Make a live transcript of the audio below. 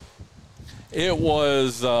It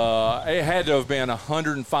was, it had to have been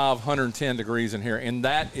 105, 110 degrees in here, and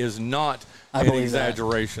that is not an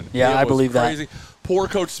exaggeration. Yeah, I believe crazy. that. Poor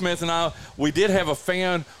Coach Smith and I, we did have a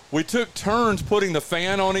fan. We took turns putting the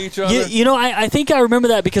fan on each other. You know, I think I remember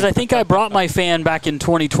that because I think I brought my fan back in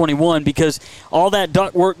 2021 because all that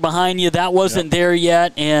ductwork behind you, that wasn't there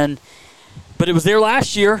yet, but it was there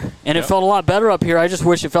last year, and it felt a lot better up here. I just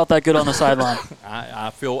wish it felt that good on the sideline.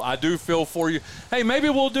 I do feel for you. Hey, maybe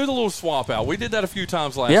we'll do the little swap out. We did that a few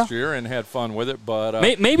times last year and had fun with it.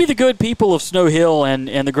 But maybe the good people of Snow Hill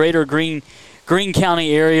and the greater Greene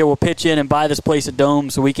County area will pitch in and buy this place a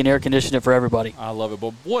dome so we can air condition it for everybody. I love it.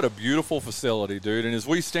 But what a beautiful facility, dude. And as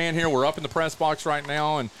we stand here, we're up in the press box right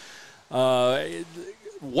now, and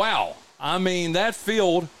wow. I mean, that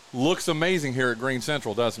field looks amazing here at Greene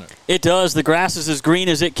Central, doesn't it? It does. The grass is as green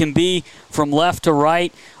as it can be from left to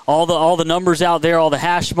right. All the numbers out there, all the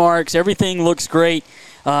hash marks, everything looks great.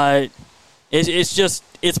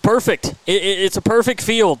 It's perfect. It's a perfect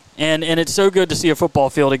field, and it's so good to see a football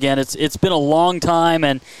field again. It's been a long time,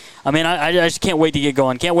 and I mean I just can't wait to get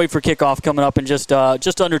going. Can't wait for kickoff coming up in just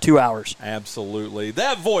under 2 hours. Absolutely.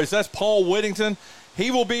 That voice, that's Paul Whittington. He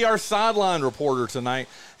will be our sideline reporter tonight.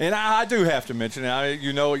 And I do have to mention,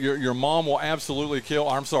 your mom will absolutely kill.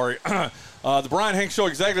 I'm sorry. The Brian Hanks Show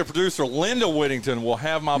executive producer, Linda Whittington, will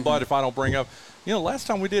have my butt if I don't bring up. Last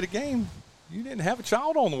time we did a game, you didn't have a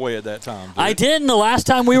child on the way at that time, did you? I didn't. The last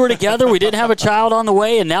time we were together, we didn't have a child on the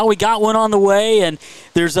way, and now we got one on the way. And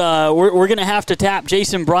there's we're going to have to tap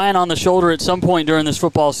Jason Bryant on the shoulder at some point during this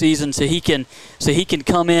football season so he can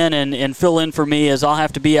come in and fill in for me, as I'll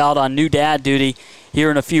have to be out on new dad duty here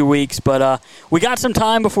in a few weeks. But we got some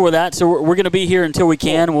time before that, so we're going to be here until we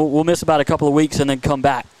can. We'll miss about a couple of weeks and then come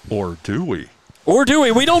back. Or do we? Or do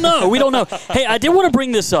we? We don't know. We don't know. Hey, I did want to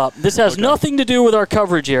bring this up. This has nothing to do with our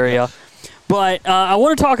coverage area. But I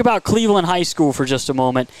want to talk about Cleveland High School for just a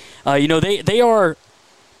moment. They are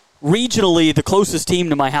regionally the closest team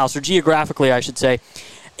to my house, or geographically, I should say.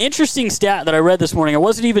 Interesting stat that I read this morning. I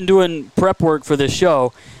wasn't even doing prep work for this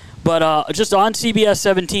show, but just on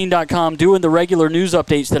CBS17.com doing the regular news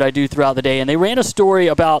updates that I do throughout the day, and they ran a story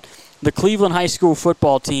about the Cleveland High School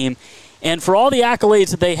football team. And for all the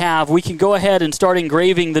accolades that they have, we can go ahead and start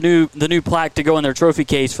engraving the new plaque to go in their trophy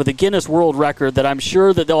case for the Guinness World Record that I'm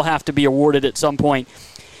sure that they'll have to be awarded at some point.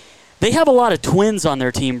 They have a lot of twins on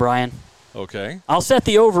their team, Brian. Okay. I'll set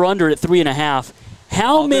the over-under at 3.5.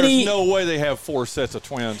 How many? There's no way they have 4 sets of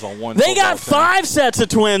twins on one. They got 5 sets of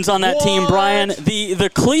twins on that team, Brian.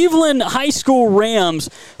 The Cleveland High School Rams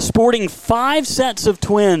sporting 5 sets of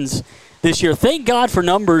twins this year. Thank God for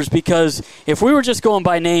numbers, because if we were just going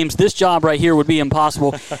by names, this job right here would be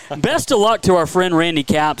impossible. Best of luck to our friend Randy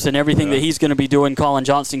Capps and everything that he's going to be doing calling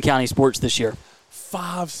Johnston County sports this year.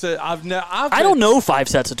 5 sets. I don't know 5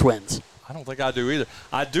 sets of twins. I don't think I do either.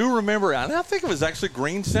 I do remember, and I think it was actually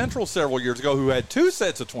Greene Central several years ago who had 2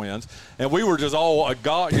 sets of twins, and we were just all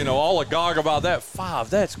agog about that. 5,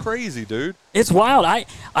 that's crazy, dude. It's wild.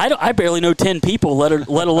 I barely know 10 people, let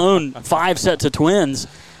alone 5 sets of twins.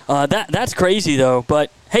 That's crazy, though. But,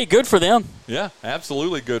 hey, good for them. Yeah,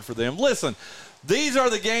 absolutely good for them. Listen, these are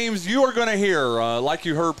the games you are going to hear, like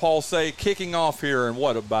you heard Paul say, kicking off here in,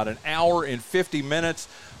 about an hour and 50 minutes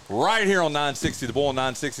right here on 960 The Bull and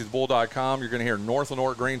 960thebull.com. You're going to hear North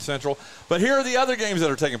Lenoir, Greene Central. But here are the other games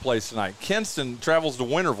that are taking place tonight. Kinston travels to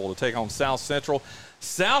Winterville to take on South Central.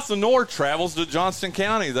 South Lenoir travels to Johnston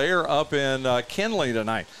County. They are up in Kenley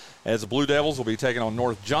tonight, as the Blue Devils will be taking on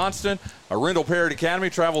North Johnston. Arundel Parrott Academy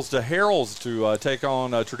travels to Harrells to take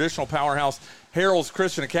on traditional powerhouse Harrells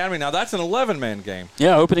Christian Academy. Now, that's an 11-man game.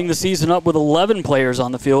 Yeah, opening the season up with 11 players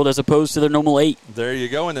on the field as opposed to their normal 8. There you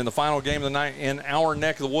go. And then the final game of the night in our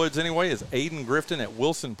neck of the woods anyway is Aiden Grifton at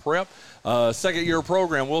Wilson Prep. Second-year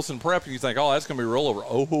program, Wilson Prep, and you think, that's going to be a rollover.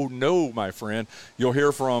 Oh, no, my friend. You'll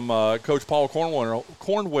hear from Coach Paul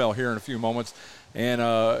Cornwell here in a few moments.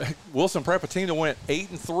 And Wilson Prep, a team that went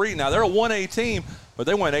 8-3. Now, they're a 1A team, but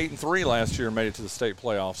they went 8-3 last year and made it to the state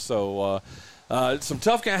playoffs. So, some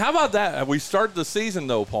tough games. How about that? We started the season,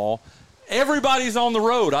 though, Paul. Everybody's on the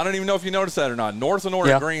road. I don't even know if you noticed that or not. North Lenoir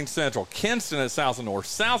at Greene Central. Kinston at South Lenoir.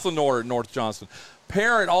 South Lenoir at North Johnston.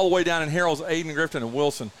 Parrott all the way down in Harrells, Aiden Grifton and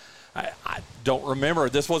Wilson. I don't remember.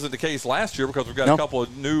 This wasn't the case last year because we've got a couple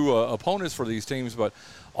of new opponents for these teams, but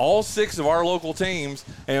all 6 of our local teams,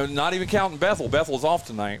 and not even counting Bethel. Bethel's off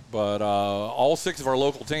tonight, but all 6 of our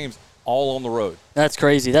local teams all on the road. That's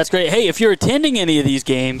crazy. That's great. Hey, if you're attending any of these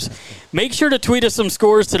games, make sure to tweet us some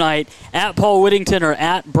scores tonight at Paul Whittington or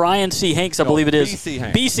at Brian C. Hanks, I believe it is. BC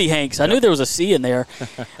Hanks. BC Hanks. I knew there was a C in there.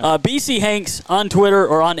 BC Hanks on Twitter,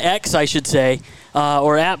 or on X, I should say.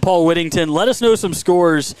 or at Paul Whittington. Let us know some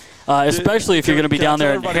scores, especially if you're going to be down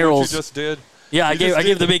there at Harold's. You just did. Yeah, I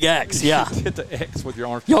gave the big X. Yeah, hit the X with your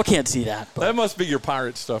arm. Y'all can't see that. But. That must be your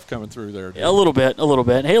pirate stuff coming through there. Dude. A little bit.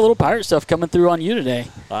 Hey, a little pirate stuff coming through on you today.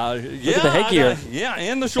 Yeah, look at the headgear.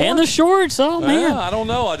 And the shorts. Oh man, I don't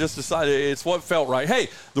know. I just decided it's what felt right. Hey,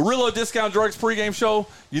 the Realo Discount Drugs pregame show.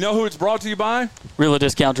 You know who it's brought to you by? Realo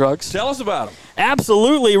Discount Drugs. Tell us about them.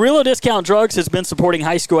 Absolutely. Realo Discount Drugs has been supporting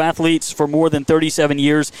high school athletes for more than 37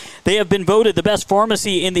 years. They have been voted the best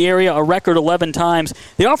pharmacy in the area a record 11 times.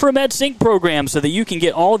 They offer a med sync program so that you can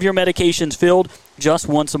get all of your medications filled just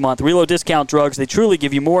once a month. Realo Discount Drugs, they truly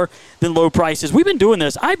give you more than low prices. We've been doing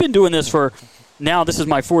this. I've been doing this for now. This is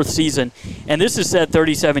my 4th season, and this has said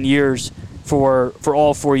 37 years for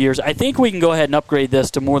all 4 years. I think we can go ahead and upgrade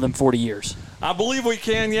this to more than 40 years. I believe we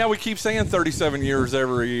can. Yeah, we keep saying 37 years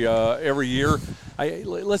every year.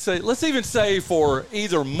 Let's even say for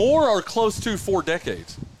either more or close to 4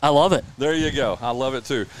 decades. I love it. There you go. I love it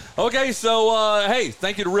too. Okay, so hey,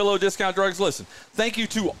 thank you to Realo Discount Drugs. Listen, thank you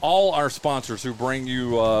to all our sponsors who bring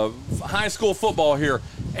you high school football here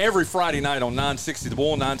every Friday night on 960 The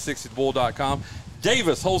Bull, 960thebull.com.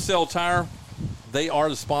 Davis Wholesale Tire. They are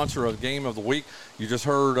the sponsor of Game of the Week. You just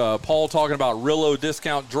heard Paul talking about Realo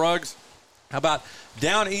Discount Drugs. How about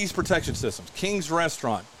Down East Protection Systems, King's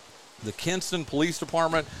Restaurant, the Kinston Police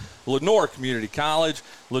Department, Lenoir Community College,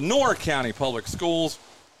 Lenoir County Public Schools,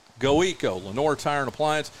 Go Eco, Lenoir Tire and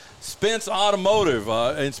Appliance, Spence Automotive.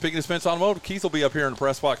 And speaking of Spence Automotive, Keith will be up here in the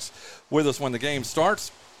press box with us when the game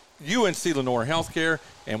starts. UNC Lenoir Healthcare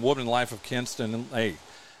and Woodman Life of Kinston. And, hey,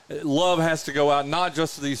 love has to go out not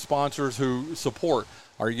just to these sponsors who support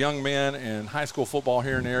our young men and high school football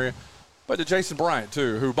here in the area, but to Jason Bryant,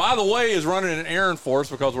 too, who, by the way, is running an errand for us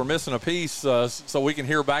because we're missing a piece so we can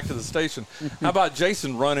hear back to the station. How about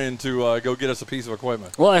Jason running to go get us a piece of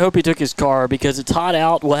equipment? Well, I hope he took his car because it's hot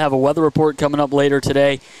out. We'll have a weather report coming up later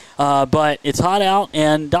today. But it's hot out,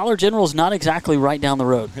 and Dollar General is not exactly right down the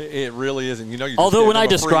road. It really isn't. You know, although when I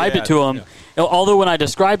described it to him,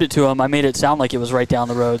 I made it sound like it was right down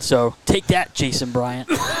the road. So take that, Jason Bryant.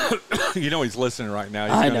 You know he's listening right now.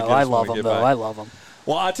 I know. I love him, though. I love him.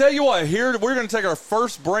 Well, I tell you what, here we're going to take our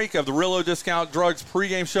first break of the Realo Discount Drugs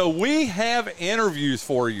pregame show. We have interviews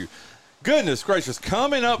for you. Goodness gracious.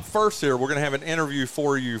 Coming up first here, we're going to have an interview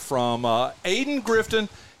for you from Aiden Grifton,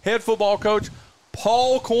 head football coach,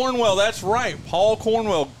 Paul Cornwell. That's right. Paul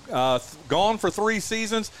Cornwell, gone for 3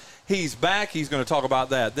 seasons. He's back. He's going to talk about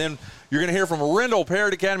that. Then you're going to hear from Arendelle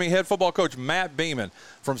Parrott Academy head football coach Matt Beeman,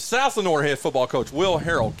 from South Lenoir head football coach Will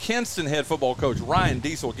Harrell, Kinston head football coach Ryan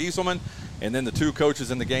Diesel Gieselman, and then the 2 coaches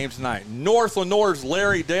in the game tonight, North Lenoir's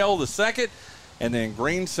Larry Dale II, and then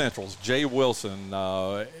Green Central's Jay Wilson.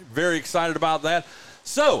 Very excited about that.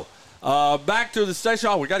 So, back to the station.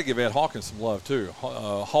 Oh, we got to give Ed Hawkins some love, too.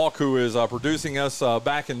 Hawk, who is producing us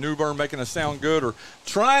back in New Bern, making us sound good, or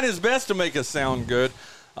trying his best to make us sound good.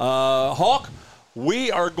 Hawk, we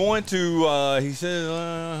are going to, he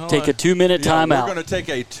said, take a 2-minute timeout. We're going to take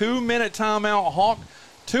a 2-minute timeout, Hawk,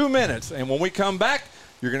 2 minutes. And when we come back,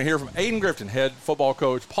 you're going to hear from Aiden Grifton, head football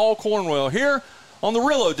coach Paul Cornwell, here on the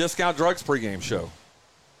Realo Discount Drugs pregame show.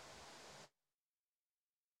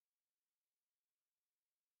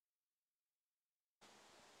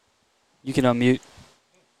 You can unmute.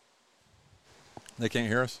 They can't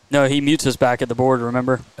hear us? No, he mutes us back at the board,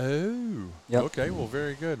 remember? Oh, yep. Okay, well,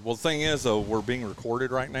 very good. Well, the thing is, though, we're being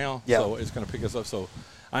recorded right now, yep. So it's going to pick us up. So,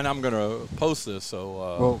 and I'm going to post this,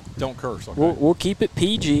 so don't curse. Okay? We'll keep it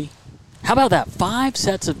PG. How about that? 5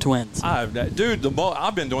 sets of twins. I've been doing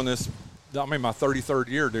this, my 33rd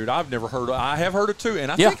year, dude. I have heard of 2,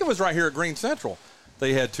 and I think it was right here at Green Central.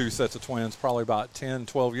 They had 2 sets of twins probably about 10,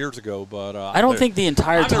 12 years ago. But I don't think the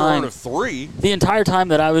entire time. I've never heard of 3. The entire time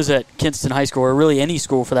that I was at Kinston High School, or really any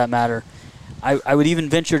school for that matter, I would even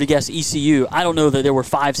venture to guess ECU. I don't know that there were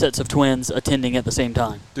 5 sets of twins attending at the same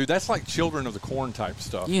time. Dude, that's like Children of the Corn type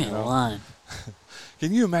stuff. You ain't lying.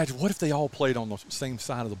 Can you imagine, what if they all played on the same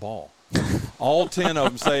side of the ball? All 10 of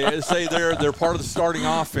them say they're part of the starting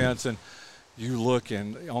offense, and you look,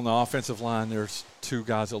 and on the offensive line there's 2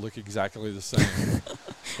 guys that look exactly the same.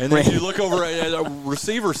 And then you look over at a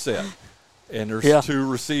receiver set, and there's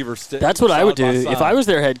 2 receivers. That's what I would do. If I was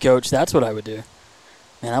their head coach, that's what I would do.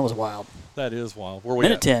 Man, that was wild. That is wild. Where we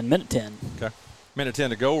minute 10. Okay. Minute 10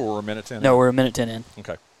 to go, or we're a minute 10 No, we're a minute 10 in.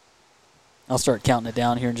 Okay. I'll start counting it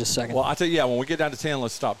down here in just a second. Well, I tell you, when we get down to 10,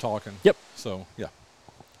 let's stop talking. Yep. So, yeah.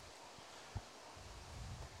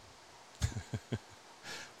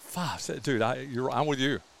 5, dude. I'm with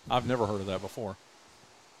you. I've never heard of that before.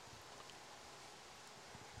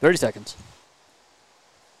 30 seconds.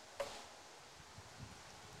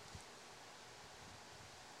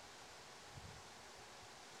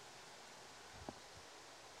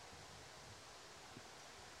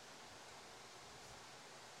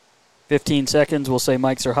 15 seconds. We'll say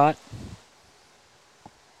mics are hot.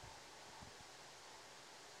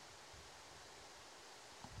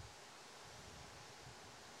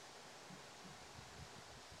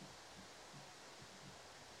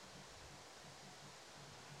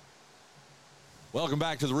 Welcome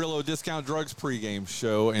back to the Realo Discount Drugs pregame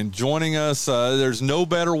show. And joining us, there's no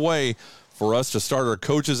better way for us to start our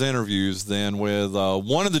coaches' interviews than with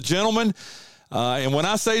one of the gentlemen. And when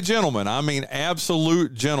I say gentleman, I mean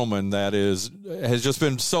absolute gentleman that has just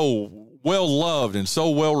been so well loved and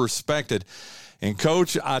so well respected. And,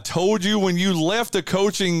 Coach, I told you when you left the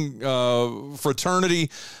coaching fraternity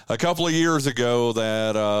a couple of years ago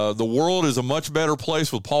that the world is a much better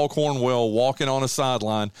place with Paul Cornwell walking on a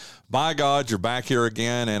sideline. By God, you're back here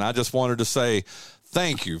again, and I just wanted to say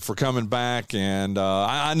thank you for coming back. And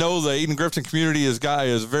I know the Eden Grifton community is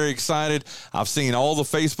very excited. I've seen all the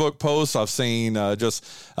Facebook posts. I've seen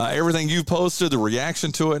everything you posted, the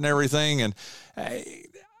reaction to it and everything. And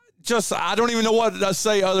I don't even know what to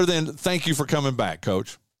say other than thank you for coming back,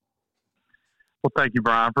 Coach. Well, thank you,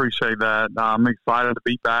 Brian. I appreciate that. I'm excited to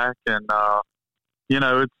be back. And,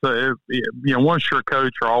 once you're a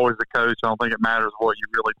coach, you're always a coach. I don't think it matters what you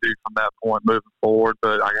really do from that point moving forward.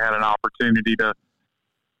 But I had an opportunity to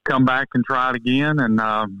come back and try it again. And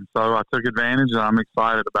so I took advantage, and I'm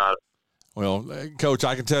excited about it. Well, Coach,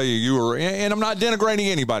 I can tell you were, and I'm not denigrating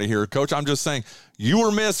anybody here, Coach. I'm just saying you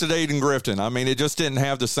were missed at Eden Grifton. I mean, it just didn't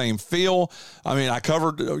have the same feel. I mean, I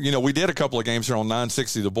covered, we did a couple of games here on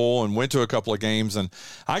 960 The Bull and went to a couple of games. And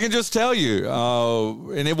I can just tell you,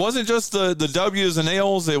 and it wasn't just the W's and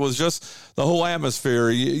L's. It was just the whole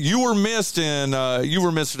atmosphere. You were missed at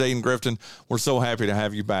Eden Grifton. We're so happy to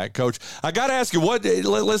have you back, Coach. I got to ask you,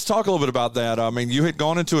 let's talk a little bit about that. I mean, you had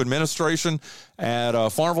gone into administration at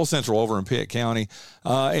Farmville Central over in Pitt County.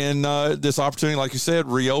 And this opportunity, like you said,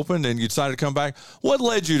 reopened and you decided to come back. What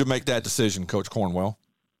led you to make that decision, Coach Cornwell?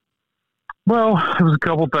 Well, it was a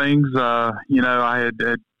couple things. I had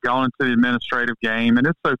gone into the administrative game, and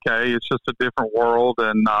it's okay. It's just a different world,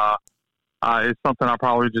 and it's something I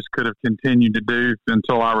probably just could have continued to do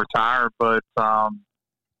until I retired. But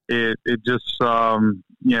it just, when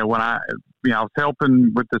I was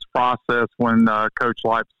helping with this process when Coach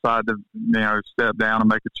Light decided to, step down and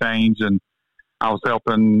make a change, and I was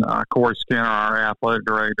helping Corey Skinner, our athletic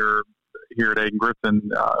director here at Eden Grifton,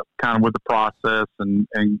 kind of with the process and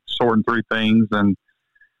sorting through things. And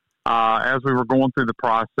as we were going through the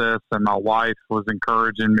process, and my wife was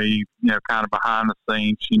encouraging me, kind of behind the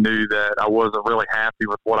scenes, she knew that I wasn't really happy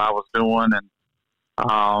with what I was doing.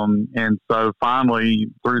 And so finally,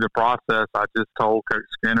 through the process, I just told Coach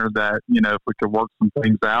Skinner that, if we could work some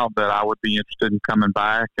things out, that I would be interested in coming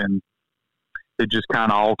back. And it just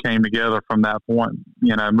kind of all came together from that point,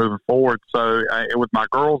 moving forward. So with my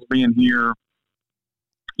girls being here,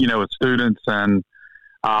 as students, and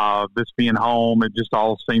this being home, it just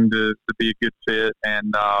all seemed to be a good fit.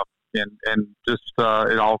 And just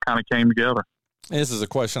it all kind of came together. This is a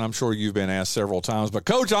question I'm sure you've been asked several times, but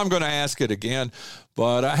Coach, I'm going to ask it again.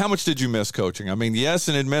 But how much did you miss coaching? I mean, yes,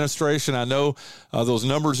 in administration, I know those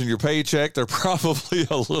numbers in your paycheck, they're probably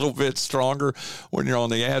a little bit stronger when you're on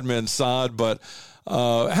the admin side. But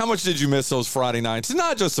how much did you miss those Friday nights? And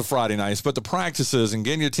not just the Friday nights, but the practices and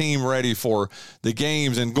getting your team ready for the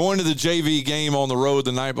games and going to the JV game on the road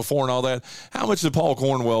the night before and all that. How much did Paul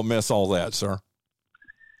Cornwell miss all that, sir?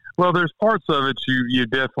 Well, there's parts of it you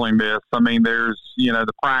definitely miss. I mean, there's,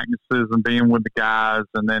 the practices and being with the guys,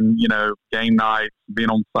 and then, game nights, being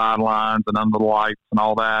on the sidelines and under the lights and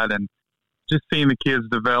all that, and just seeing the kids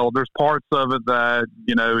develop. There's parts of it that,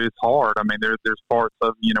 it's hard. I mean, there's parts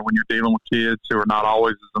of, when you're dealing with kids who are not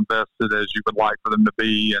always as invested as you would like for them to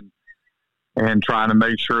be, and trying to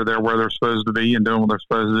make sure they're where they're supposed to be and doing what they're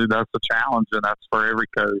supposed to do. That's the challenge, and that's for every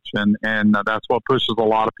coach. And that's what pushes a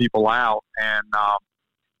lot of people out. And,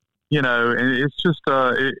 and it's just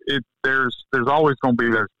there's always going to be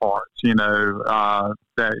those parts,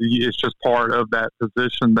 that it's just part of that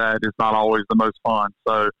position that is not always the most fun.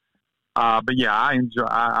 So, but yeah, I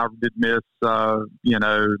did miss, the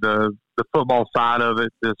football side of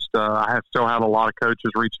it. Just I have still had a lot of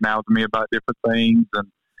coaches reaching out to me about different things and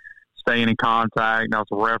staying in contact. And I was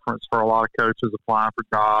a reference for a lot of coaches applying for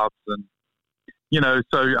jobs, and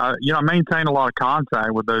so I maintain a lot of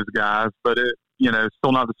contact with those guys, but it's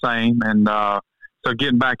still not the same. And so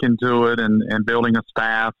getting back into it and building a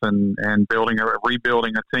staff and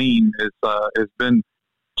rebuilding a team has been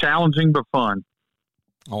challenging but fun.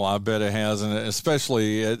 Oh, I bet it has, and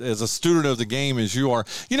especially as a student of the game as you are.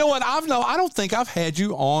 You know what? I don't think I've had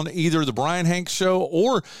you on either the Brian Hanks show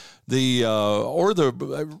or the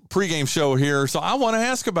pregame show here. So I want to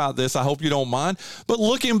ask about this. I hope you don't mind. But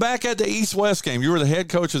looking back at the East-West game, you were the head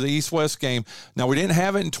coach of the East-West game. Now, we didn't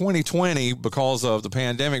have it in 2020 because of the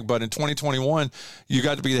pandemic, but in 2021, you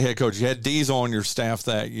got to be the head coach. You had Diesel on your staff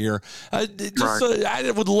that year.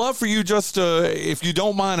 I would love for you just if you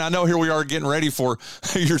don't mind, I know here we are getting ready for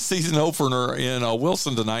your season opener in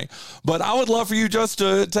Wilson tonight, but I would love for you just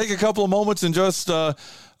to take a couple of moments and just tell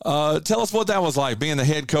us what that was like, being the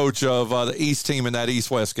head coach of the East team in that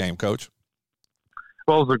East-West game, Coach.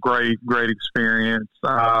 Well, it was a great experience.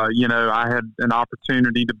 I had an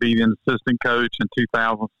opportunity to be an assistant coach in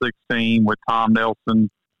 2016 with Tom Nelson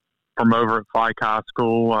from over at Fike High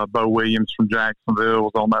School. Bo Williams from Jacksonville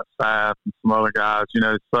was on that staff, and some other guys,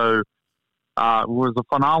 so it was a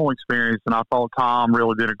phenomenal experience, and I thought Tom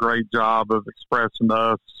really did a great job of expressing to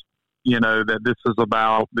us, that this is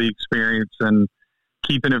about the experience and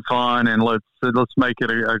keeping it fun, and let's make it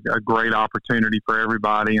a great opportunity for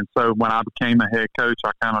everybody. And so when I became a head coach,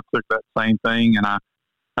 I kind of took that same thing, and I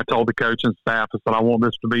told the coaching staff, I said, I want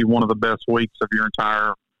this to be one of the best weeks of your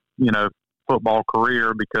entire, football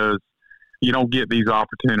career, because you don't get these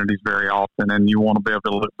opportunities very often, and you want to be able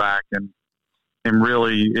to look back and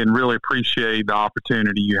really appreciate the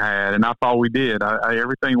opportunity you had. And I thought we did.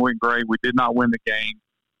 Everything went great. We did not win the game.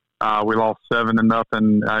 We lost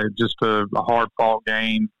 7-0, just a hard-fought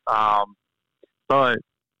game. But,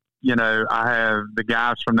 I have the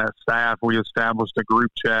guys from that staff. We established a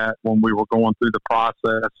group chat when we were going through the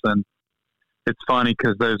process. And it's funny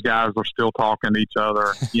because those guys are still talking to each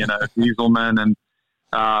other, Dieselman and,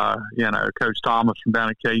 Coach Thomas from down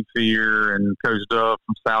at Cape Fear and Coach Duff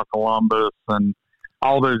from South Columbus, and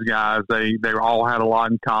all those guys, they all had a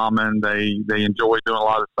lot in common. They enjoy doing a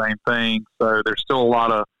lot of the same things. So there's still a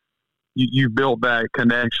lot of, you built that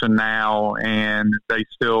connection now, and they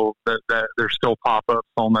still, there's still pop-ups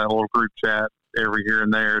on that little group chat every here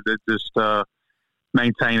and there that just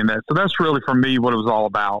maintaining that. So that's really, for me, what it was all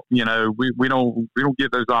about. We don't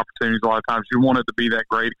get those opportunities a lot of times. You want it to be that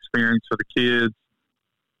great experience for the kids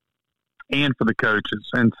and for the coaches.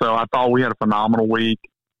 And so I thought we had a phenomenal week,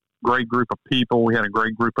 great group of people. We had a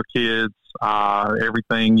great group of kids,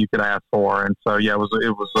 everything you could ask for. And so, yeah, it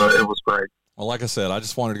was great. Well, like I said, I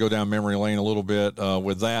just wanted to go down memory lane a little bit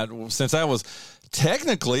with that, since that was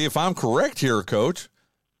technically, if I'm correct here, Coach,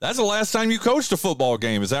 that's the last time you coached a football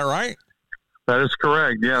game. Is that right? That is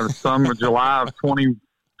correct. Yeah, the summer, July of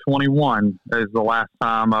 2021 is the last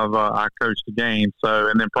time I coached a game. So,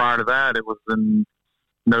 and then prior to that, it was in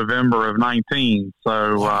November of 19.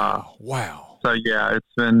 So, wow. So yeah, it's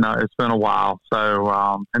been a while.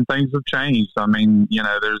 So, and things have changed. I mean,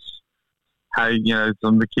 there's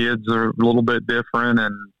some of the kids are a little bit different,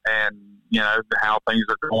 and how things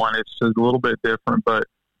are going, it's just a little bit different. But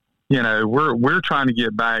we're trying to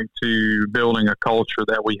get back to building a culture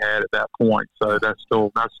that we had at that point. So that's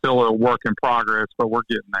still a work in progress, but we're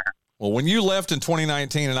getting there. Well, when you left in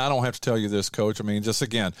 2019, and I don't have to tell you this, Coach, I mean, just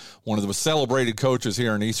again, one of the celebrated coaches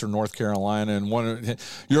here in Eastern North Carolina, and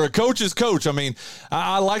you're a coach's coach. I mean,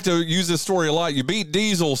 I like to use this story a lot. You beat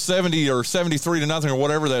Diesel 70 or 73-0 or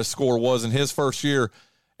whatever that score was in his first year,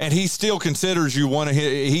 and he still considers you one of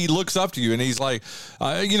his. He looks up to you, and he's like,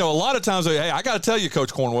 a lot of times, hey, I got to tell you,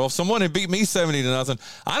 Coach Cornwell, if someone had beat me 70-0,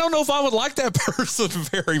 I don't know if I would like that person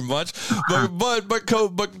very much.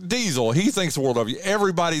 But Diesel, he thinks the world of you.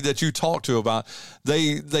 Everybody that you talk to about,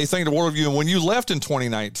 they think the world of you. And when you left in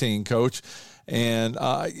 2019, Coach, and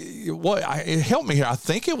help me here, I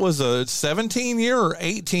think it was a 17-year or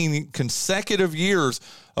 18 consecutive years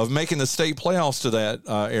of making the state playoffs to that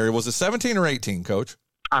area. Was it 17 or 18, Coach?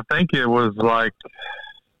 I think it was like,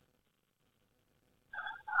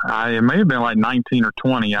 it may have been like 19 or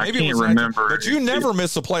 20. I can't remember. But you never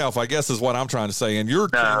missed a playoff, I guess is what I'm trying to say. And your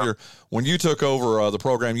tenure, when you took over the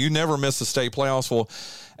program, you never missed the state playoffs. Well,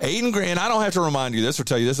 Aiden, and I don't have to remind you this or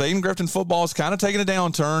tell you this, Aiden Grifton football is kind of taking a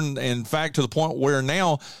downturn. In fact, to the point where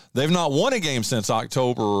now they've not won a game since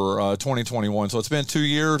October 2021. So it's been 2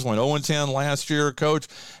 years, went 0-10 last year, Coach.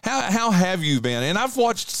 How have you been? And I've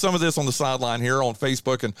watched some of this on the sideline here on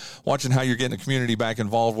Facebook and watching how you're getting the community back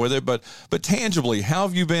involved with it. But tangibly, how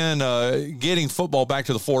have you been getting football back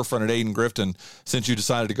to the forefront at Aiden Grifton since you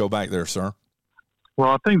decided to go back there, sir? Well,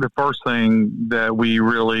 I think the first thing that we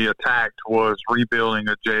really attacked was rebuilding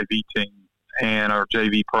a JV team and our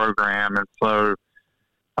JV program. And so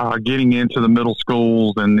getting into the middle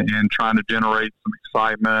schools and trying to generate some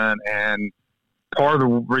excitement. And part of the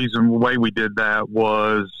reason, the way we did that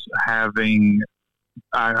was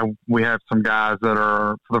we have some guys that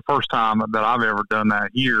are, for the first time that I've ever done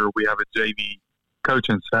that here, we have a JV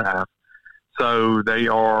coaching staff. So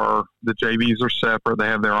the JVs are separate. They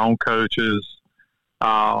have their own coaches.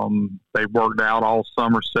 They worked out all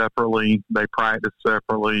summer separately. They practice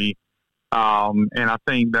separately. And I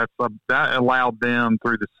think that allowed them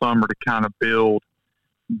through the summer to kind of build,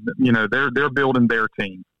 they're building their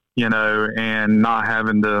team, and not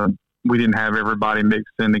having we didn't have everybody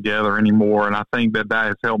mixed in together anymore. And I think that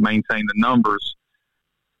has helped maintain the numbers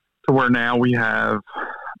to where now I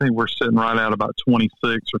think we're sitting right at about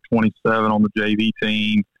 26 or 27 on the JV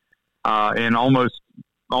team. And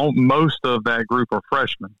most of that group are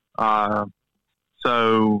freshmen. And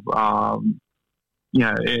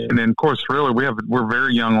then of course, really we're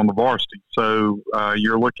very young on the varsity. So,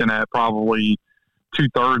 you're looking at probably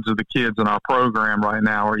 2/3 of the kids in our program right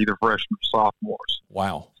now are either freshmen or sophomores.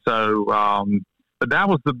 Wow. So, but that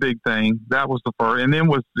was the big thing. That was the first, and then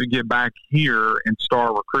was to get back here and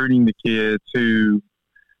start recruiting the kids who,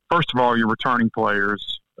 first of all, your returning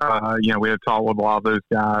players. We had talked with a lot of those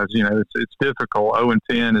guys. It's difficult.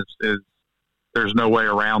 0-10 is there's no way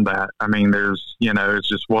around that. I mean, it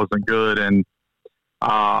just wasn't good, and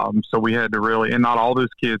so we had to really. And not all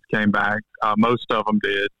those kids came back. Most of them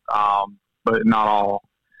did, but not all.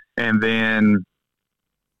 And then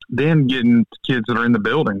getting kids that are in the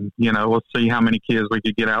building. Let's see how many kids we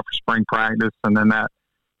could get out for spring practice, and then that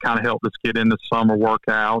kind of helped us get into summer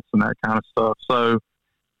workouts and that kind of stuff. So.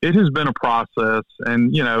 It has been a process, and,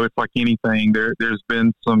 it's like anything. There's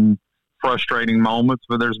been some frustrating moments,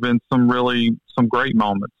 but there's been some great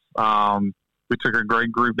moments. We took a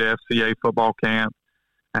great group to FCA football camp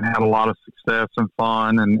and had a lot of success and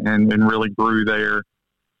fun and really grew there.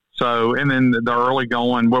 So, and then the early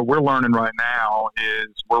going, what we're learning right now is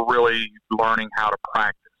we're really learning how to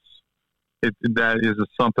practice. That is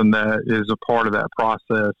something that is a part of that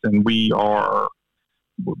process, and we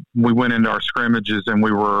went into our scrimmages and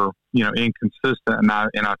we were, inconsistent. And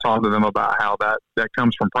I talked to them about how that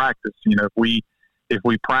comes from practice. If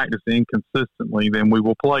we practice inconsistently, then we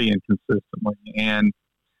will play inconsistently. And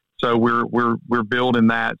so we're building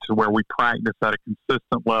that to where we practice at a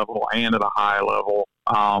consistent level and at a high level.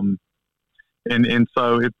 And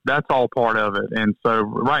so that's all part of it. And so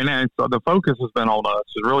right now, the focus has been on us.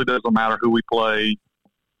 It really doesn't matter who we play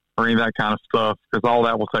or any of that kind of stuff, because all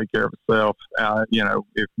that will take care of itself.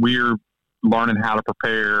 If we're learning how to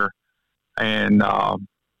prepare and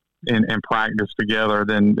practice together,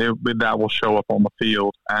 then that will show up on the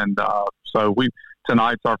field. And so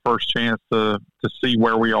tonight's our first chance to see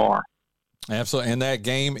where we are. Absolutely, and that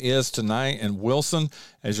game is tonight in Wilson,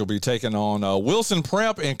 as you'll be taking on Wilson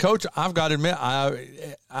Prep. And Coach, I've got to admit,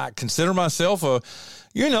 I consider myself a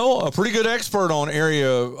pretty good expert on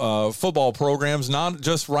area football programs, not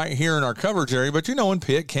just right here in our coverage area, but in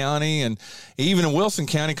Pitt County and even in Wilson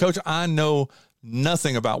County. Coach, I know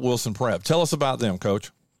nothing about Wilson Prep. Tell us about them, Coach.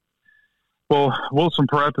 Well, Wilson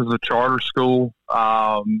Prep is a charter school,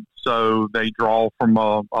 so they draw from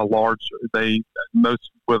a large.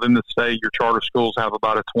 Most within the state, your charter schools have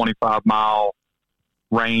about a 25-mile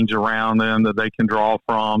range around them that they can draw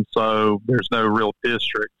from. So there's no real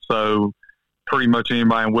district. So pretty much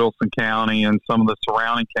anybody in Wilson County and some of the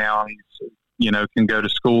surrounding counties, can go to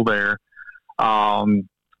school there.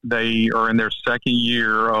 They are in their second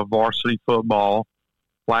year of varsity football.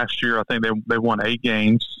 Last year, I think they won 8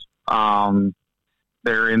 games.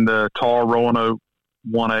 They're in the Tar Roanoke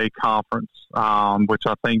 1A conference, which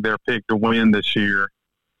I think they're picked to win this year.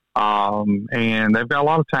 And they've got a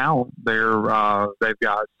lot of talent. They've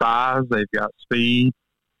got size, they've got speed.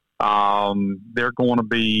 They're going to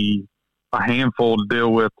be a handful to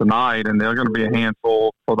deal with tonight, and they're going to be a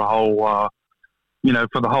handful for the whole,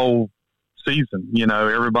 for the whole season.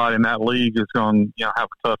 Everybody in that league is going to, have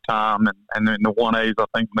a tough time, and in the 1As, I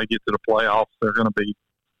think when they get to the playoffs, they're going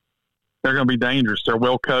to be dangerous. They're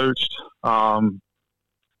well coached.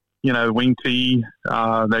 Wing T,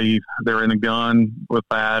 they're in a gun with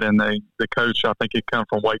that, and the coach, I think, it come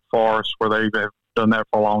from Wake Forest, where they've done that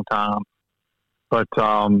for a long time. But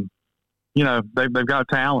they've got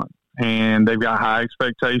talent, and they've got high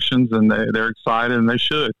expectations, and they're excited, and they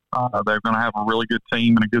should. They're going to have a really good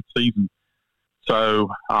team and a good season. So,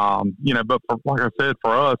 but like I said,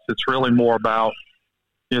 for us, it's really more about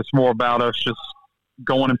us just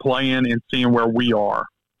going and playing and seeing where we are.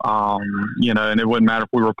 And it wouldn't matter if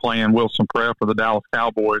we were playing Wilson Prep or the Dallas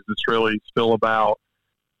Cowboys. It's really still about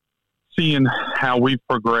seeing how we've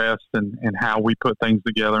progressed and how we put things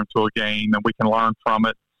together into a game, and we can learn from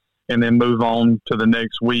it and then move on to the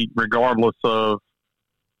next week, regardless of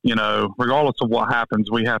what happens.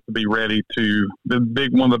 We have to be ready to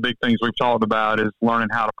one of the big things we've talked about is learning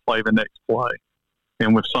how to play the next play.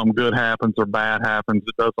 And if something good happens or bad happens,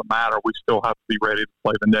 it doesn't matter. We still have to be ready to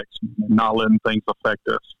play the next one and not letting things affect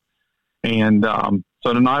us. And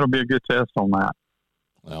so tonight will be a good test on that.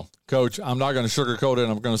 Well, Coach, I'm not going to sugarcoat it.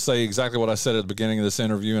 I'm going to say exactly what I said at the beginning of this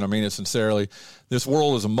interview, and I mean it sincerely. This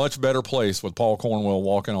world is a much better place with Paul Cornwell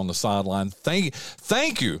walking on the sideline.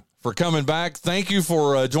 Thank you for coming back. Thank you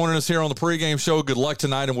for joining us here on the pregame show. Good luck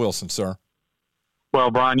tonight in Wilson, sir.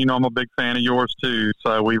 Well, Brian, you know I'm a big fan of yours too.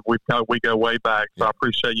 So we go way back. So I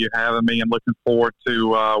appreciate you having me, and looking forward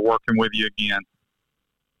to working with you again.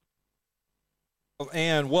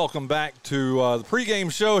 And welcome back to the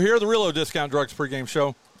pregame show here, the Realo Discount Drugs pregame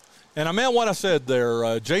show. And I meant what I said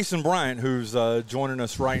there. Jason Bryant, who's joining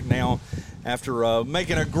us right now after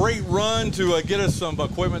making a great run to get us some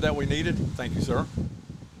equipment that we needed. Thank you, sir.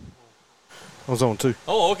 I was on too.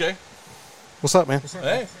 Oh, okay. What's up, man?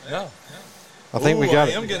 Hey, yeah. I think we got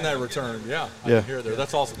it. I am getting that return. Yeah, I can hear there.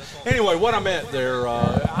 That's awesome. Anyway, what I meant there,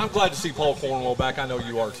 I'm glad to see Paul Cornwell back. I know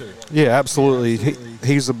you are too. Yeah, absolutely.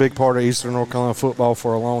 He's a big part of Eastern North Carolina football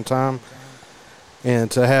for a long time. And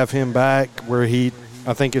to have him back where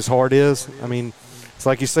I think his heart is, I mean, it's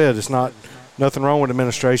like you said, it's nothing wrong with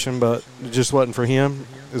administration, but it just wasn't for him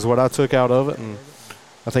is what I took out of it. And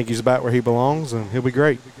I think he's back where he belongs, and he'll be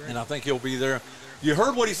great. And I think he'll be there. You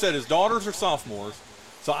heard what he said. His daughters are sophomores.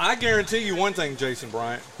 So I guarantee you one thing, Jason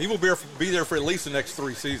Bryant. He will be there for at least the next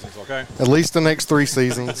 3 seasons, okay? At least the next 3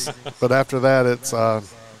 seasons. But after that, it's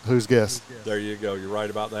who's guess. There you go. You're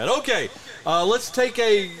right about that. Okay, let's take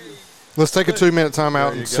a 2-minute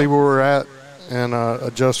timeout and see where we're at and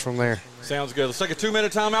adjust from there. Sounds good. Let's take a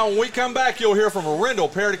 2-minute timeout. When we come back, you'll hear from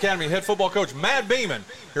Arendelle Parrott Academy head football coach Matt Beeman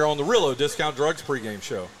here on the Realo Discount Drugs pregame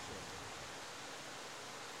show.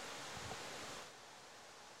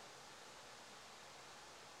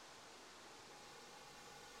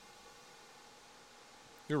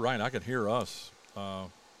 You're right. I could hear us. Oh,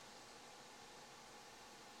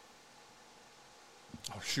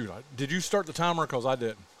 shoot. Did you start the timer? Because I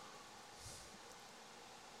didn't.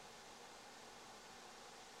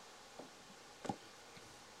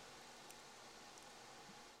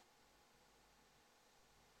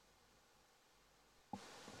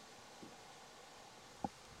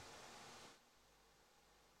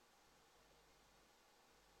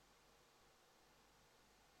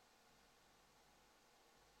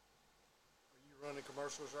 Running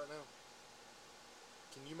commercials right now?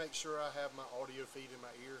 Can you make sure I have my audio feed in my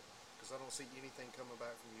ear? Because I don't see anything coming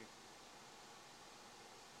back from you.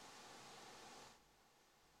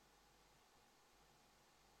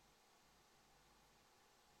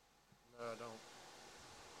 No, I don't.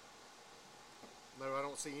 No, I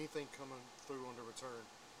don't see anything coming through on the return.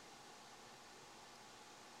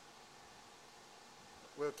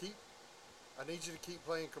 Well, I need you to keep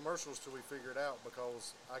playing commercials till we figure it out,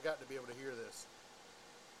 because I got to be able to hear this.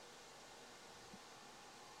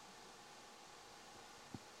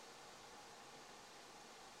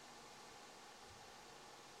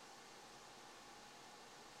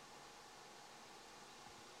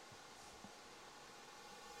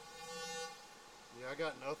 Yeah, I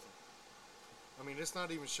got nothing. I mean, it's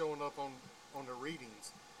not even showing up on the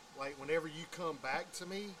readings. Like, whenever you come back to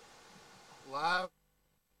me live,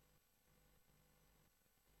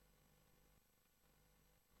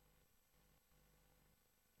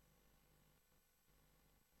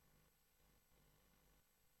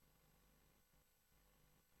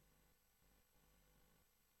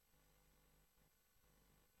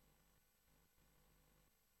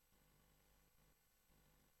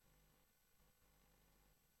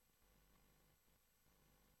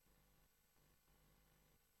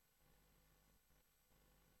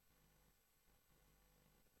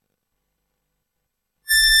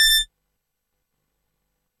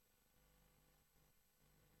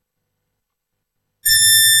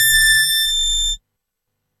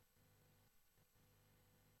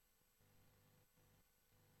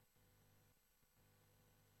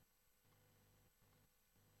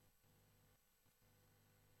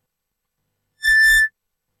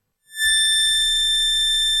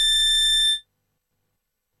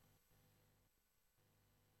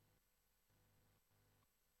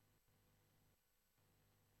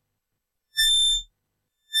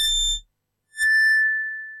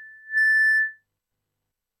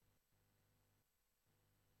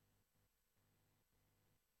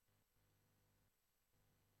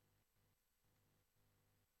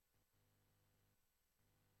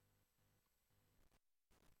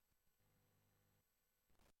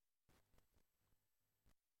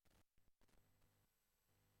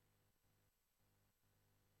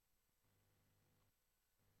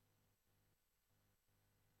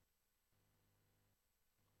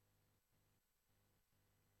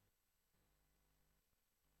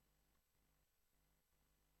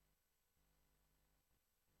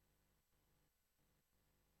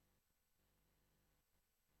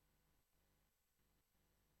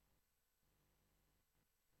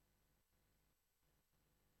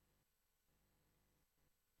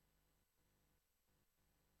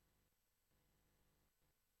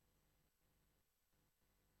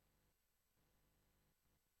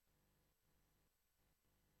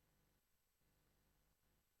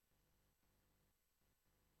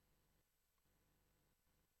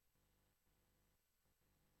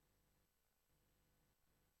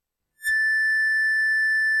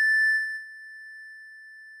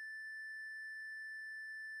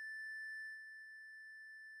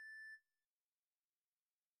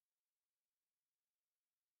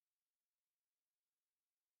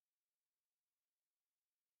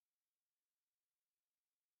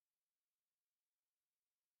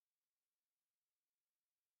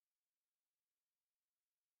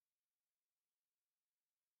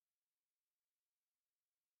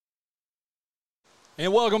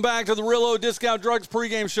 And welcome back to the Realo Discount Drugs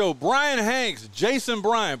pregame show. Brian Hanks, Jason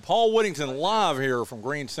Bryant, Paul Whittington live here from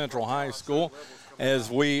Green Central High School as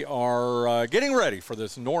we are getting ready for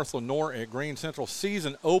this North Lenoir at Green Central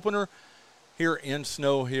season opener here in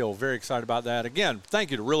Snow Hill. Very excited about that. Again, thank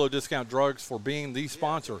you to Realo Discount Drugs for being the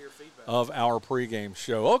sponsor of our pregame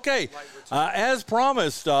show. Okay, as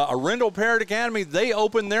promised, Arundel Parrott Academy, they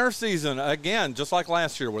opened their season again, just like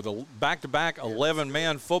last year, with a back-to-back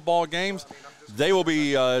 11-man football games. They will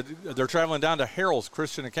be, they're traveling down to Harrell's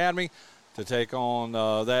Christian Academy to take on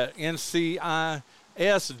that NCIS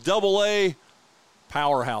AA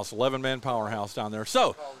powerhouse, 11-man powerhouse down there.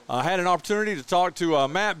 So I had an opportunity to talk to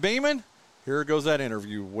Matt Beeman. Here goes that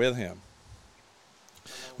interview with him.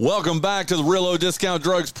 Welcome back to the Realo Discount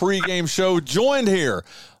Drugs pregame show, joined here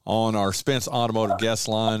on our Spence Automotive guest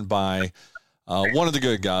line by one of the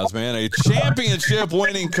good guys, man, a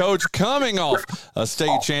championship-winning coach coming off a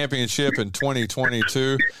state championship in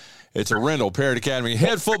 2022. It's Arundel Parrott Academy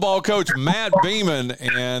head football coach Matt Beeman.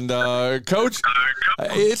 And, Coach,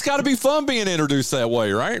 it's got to be fun being introduced that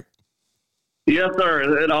way, right? Yes,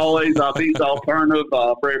 sir. It always beats alternative.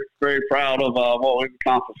 Very, very proud of what we've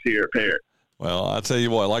accomplished here at Parrott. Well, I'll tell you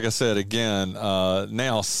what, like I said, again,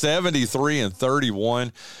 now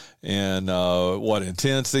 73-31. And in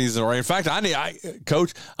 10 seasons, or in fact,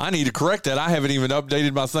 Coach, I need to correct that. I haven't even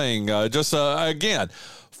updated my thing. Again,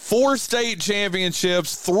 4 state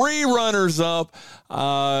championships, 3 runners up.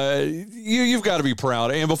 You've got to be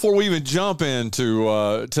proud. And before we even jump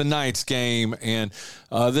into tonight's game and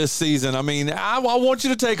this season, I mean, I want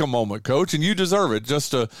you to take a moment, Coach, and you deserve it,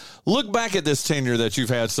 just to look back at this tenure that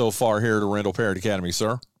you've had so far here at Arundel Parrott Academy,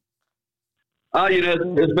 sir.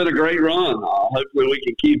 It's been a great run. Hopefully we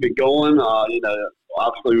can keep it going.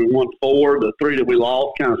 Obviously we won 4. The 3 that we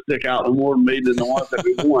lost kind of stick out more to me than the ones that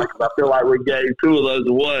we won, because I feel like we gave 2 of those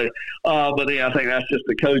away. But I think that's just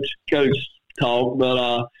the coach talk.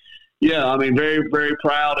 But very, very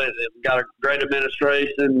proud. We've got a great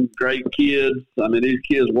administration, great kids. I mean, these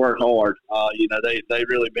kids work hard. They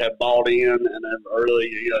really have bought in and have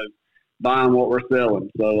really, buying what we're selling.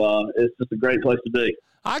 So it's just a great place to be.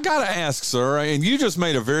 I got to ask, sir, and you just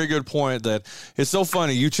made a very good point that it's so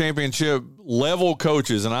funny, you championship level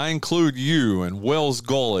coaches, and I include you and Wells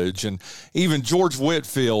Gullidge and even George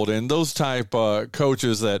Whitfield and those type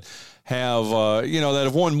coaches that have, that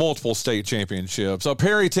have won multiple state championships.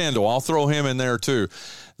 Perry Tyndall, I'll throw him in there too,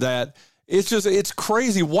 that it's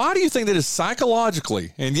crazy. Why do you think that is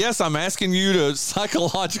psychologically, and yes, I'm asking you to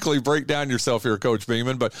psychologically break down yourself here, Coach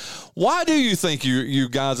Beeman, but why do you think you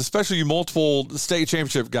guys, especially you multiple state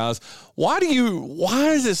championship guys, why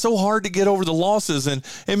is it so hard to get over the losses and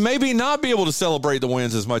maybe not be able to celebrate the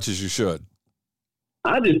wins as much as you should?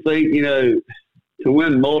 I just think, to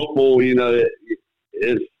win multiple,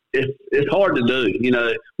 it's hard to do.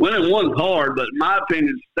 Winning one's hard, but in my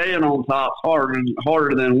opinion, staying on top's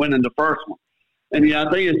harder than winning the first one. And I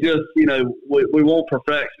think it's just we want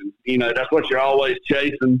perfection. That's what you're always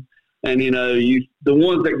chasing. And the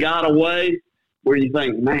ones that got away, where you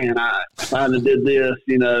think, man, I kind of did this.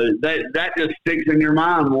 That just sticks in your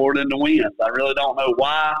mind more than the wins. I really don't know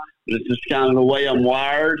why, but it's just kind of the way I'm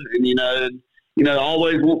wired. And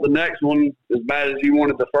always want the next one as bad as you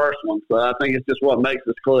wanted the first one. So I think it's just what makes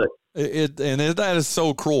us click. That is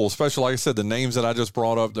so cruel, especially, like I said, the names that I just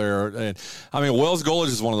brought up there. And I mean, Wells Gullidge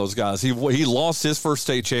is one of those guys. He lost his first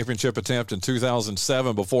state championship attempt in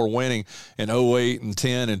 2007 before winning in 08 and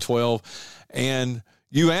 10 and 12. And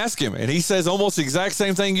you ask him, and he says almost the exact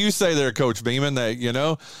same thing you say there, Coach Beeman, that,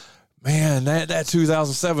 man, that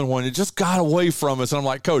 2007 one, it just got away from us. And I'm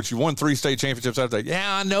like, Coach, you won 3 state championships after that.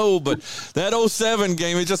 Yeah, I know, but that 07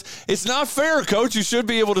 game, it's not fair, Coach. You should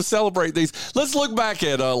be able to celebrate these. Let's look back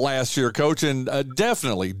at last year, Coach, and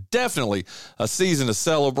definitely a season to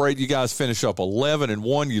celebrate. You guys finish up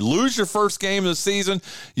 11-1. You lose your first game of the season.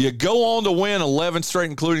 You go on to win 11 straight,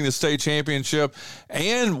 including the state championship,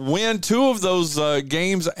 and win 2 of those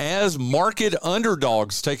games as market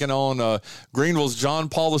underdogs, taking on Greenville's John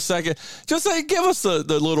Paul II. Just give us the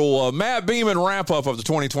little Matt Beeman wrap-up of the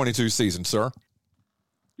 2022 season, sir.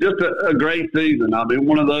 Just a great season. I mean,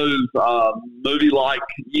 one of those movie-like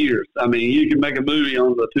years. I mean, you can make a movie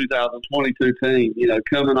on the 2022 team,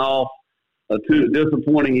 coming off a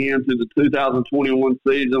disappointing end to the 2021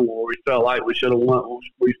 season where we felt like we should have won.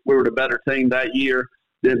 We were the better team that year.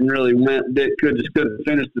 Didn't really win. Couldn't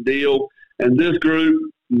finish the deal. And this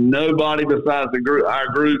group, nobody besides our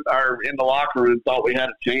group in the locker room thought we had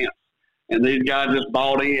a chance. And these guys just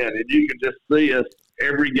bought in, and you could just see us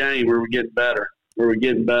every game where we're getting better.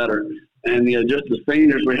 And just the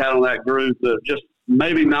seniors we had on that group, just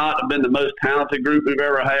maybe not been the most talented group we've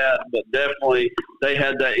ever had, but definitely they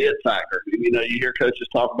had that it factor. You know, you hear coaches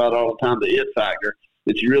talk about it all the time, the it factor,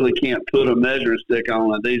 that you really can't put a measuring stick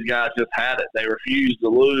on it. These guys just had it. They refused to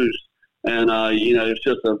lose. And, you know, it's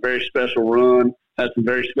just a very special run, had some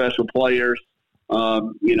very special players,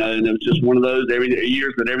 you know, and it was just one of those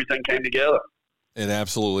years that everything came together. It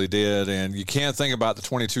absolutely did, and you can't think about the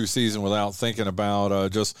 22 season without thinking about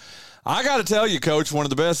I got to tell you, Coach, one of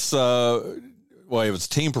the best, well, it was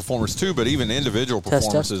team performers too, but even individual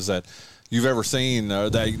performances that you've ever seen,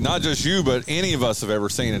 that not just you, but any of us have ever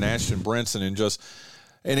seen in Ashton Brinson, and just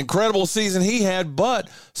an incredible season he had, but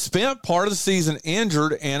spent part of the season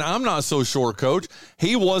injured, and I'm not so sure, Coach,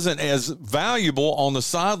 he wasn't as valuable on the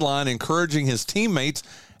sideline encouraging his teammates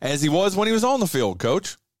as he was when he was on the field,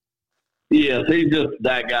 Coach. Yes, he's just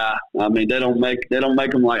that guy. I mean, they don't make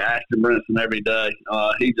him like Ashton Brinson every day.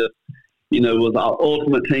 He just, you know, was our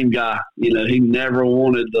ultimate team guy. You know, he never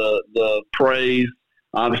wanted the praise.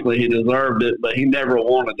 Obviously, he deserved it, but he never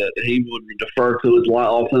wanted it. He would defer to his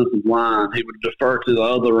offensive line. He would defer to the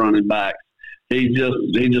other running backs. He's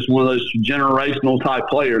just one of those generational type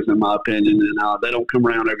players, in my opinion, and they don't come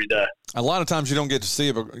around every day. A lot of times you don't get to see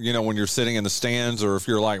it, you know, when you're sitting in the stands, or if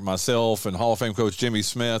you're like myself and Hall of Fame coach Jimmy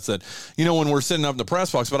Smith, that, you know, when we're sitting up in the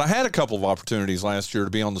press box. But I had a couple of opportunities last year to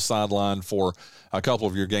be on the sideline for a couple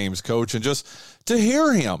of your games, Coach, and just to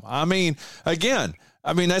hear him. I mean, again,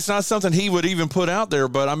 that's not something he would even put out there,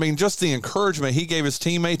 but, I mean, just the encouragement he gave his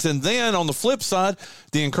teammates. And then on the flip side,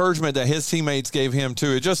 the encouragement that his teammates gave him,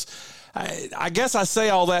 too. It just – I guess I say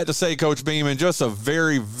all that to say, Coach Beeman, just a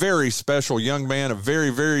very, very special young man, a very,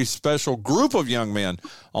 very special group of young men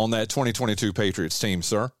on that 2022 Patriots team,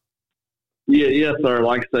 sir. Yeah, yes, sir.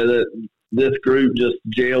 Like I said, this group just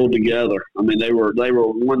gelled together. I mean, they were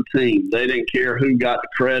one team. They didn't care who got the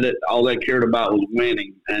credit. All they cared about was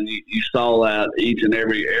winning, and you saw that each and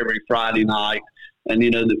every Friday night. And,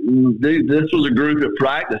 you know, this was a group at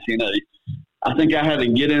practice, you know. I think I had to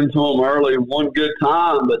get into them early one good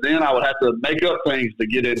time, but then I would have to make up things to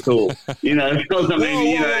get into them. You know, because I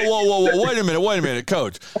mean, whoa, wait a minute,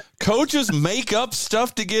 Coach. Coaches make up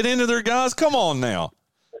stuff to get into their guys. Come on now.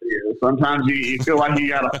 Yeah, sometimes you feel like you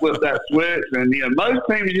got to flip that switch, and you know, most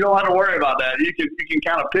teams you don't have to worry about that. You can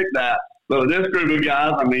kind of pick that. But with this group of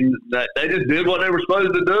guys, I mean, they just did what they were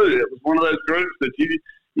supposed to do. It was one of those groups that you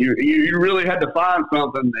really had to find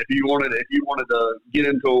something if you wanted to get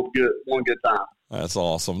into one good time. That's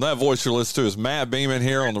awesome. That voice you're listening to is Matt Beeman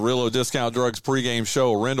here on the Realo Discount Drugs pregame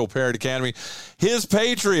show, Rendell Parrott Academy. His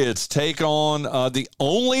Patriots take on the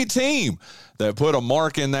only team that put a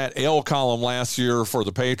mark in that L column last year for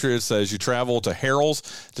the Patriots as you travel to Harrell's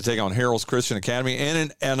to take on Harrell's Christian Academy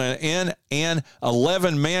in an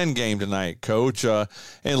 11-man game tonight, Coach. And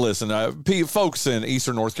listen, folks in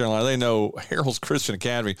Eastern North Carolina, they know Harrell's Christian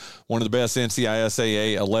Academy, one of the best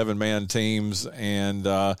NCISAA 11-man teams. And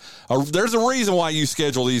there's a reason why you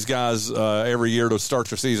schedule these guys every year to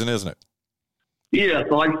start your season, isn't it? Yeah,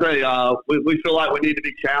 so like I say, we feel like we need to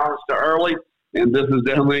be challenged early. And this is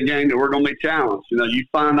definitely a game that we're going to be challenged. You know, you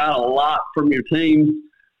find out a lot from your team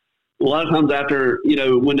a lot of times after, you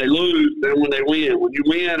know, when they lose, then when they win. When you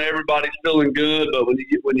win, everybody's feeling good. But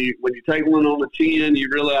when you take one on the chin, you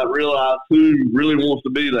realize who really wants to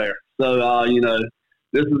be there. So, you know,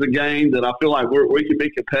 this is a game that I feel like we can be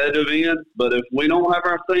competitive in. But if we don't have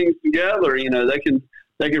our things together, you know, they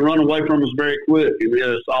can run away from us very quick. And, you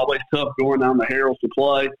know, it's always tough going down to Harrell's to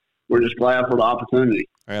play. We're just glad for the opportunity.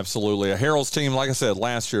 Absolutely. A Harrell's team, like I said,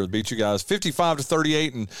 last year beat you guys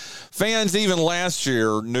 55-38, and fans even last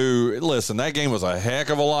year knew, listen, that game was a heck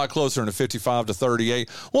of a lot closer than 55-38.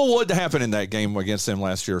 Well, what happened in that game against them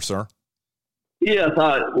last year, sir? Yes,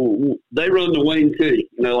 they run the wing tee,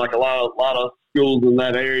 you know, like a lot of schools in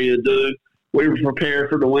that area do. We were prepared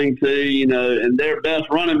for the wing tee, you know, and their best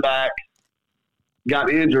running back got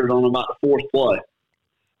injured on about the fourth play.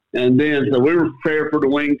 And then, so we were prepared for the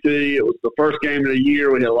wing tee. It was the first game of the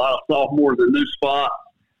year. We had a lot of sophomores in new spots,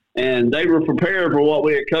 and they were prepared for what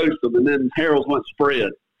we had coached them. And then Harrell's went spread.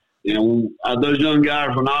 You know, those young guys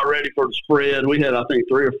were not ready for the spread. We had, I think,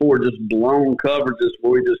 3 or 4 just blown coverages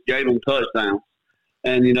where we just gave them touchdowns.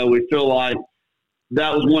 And, you know, we feel like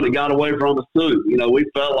that was one that got away from us too. You know, we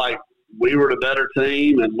felt like we were the better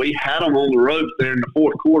team, and we had them on the ropes there in the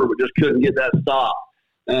fourth quarter, but just couldn't get that stop.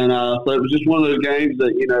 And so it was just one of those games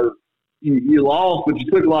that, you know, you lost, but you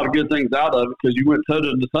took a lot of good things out of it because you went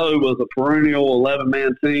toe-to-toe with a perennial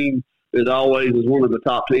 11-man team that always is one of the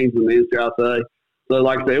top teams in the NCAA. So,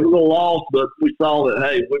 like I said, it was a loss, but we saw that,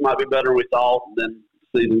 hey, we might be better than we thought, and then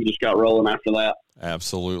the season just got rolling after that.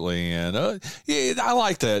 Absolutely, and yeah, I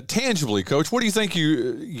like that tangibly, Coach. What do you think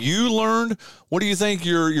you learned? What do you think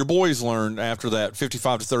your boys learned after that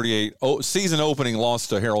 55-38 season opening loss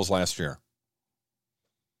to Harrell's last year?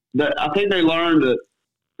 I think they learned that,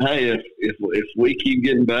 hey, if we keep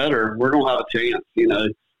getting better, we're gonna have a chance. You know,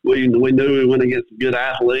 we knew we went against good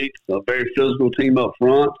athletes, a very physical team up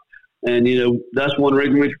front, and you know that's one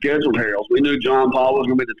reason we scheduled Harrell's. We knew John Paul was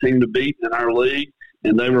gonna be the team to beat in our league.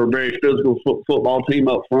 And they were a very physical football team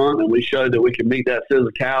up front, and we showed that we could meet that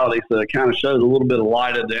physicality. So it kind of shows a little bit of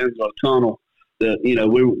light at the end of the tunnel. That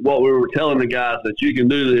what we were telling the guys that you can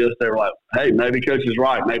do this. They were like, "Hey, maybe Coach is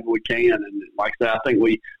right. Maybe we can." And like I said, I think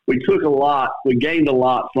we took a lot. We gained a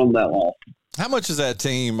lot from that loss. How much is that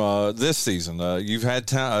team this season? You've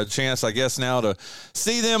had a chance, I guess, now to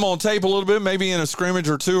see them on tape a little bit, maybe in a scrimmage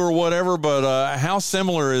or two or whatever, but how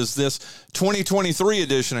similar is this 2023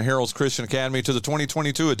 edition of Harrell's Christian Academy to the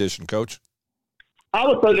 2022 edition, Coach? I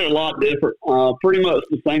would say they're a lot different. Pretty much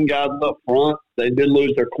the same guys up front. They did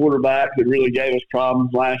lose their quarterback that really gave us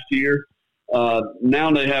problems last year.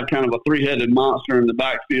 Now they have kind of a three-headed monster in the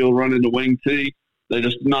backfield running the wing tee. They're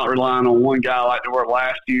just not relying on one guy like they were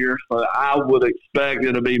last year. So I would expect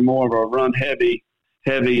it to be more of a run-heavy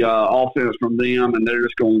offense from them, and they're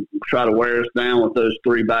just going to try to wear us down with those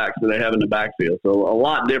three backs that they have in the backfield. So a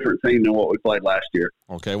lot different team than what we played last year.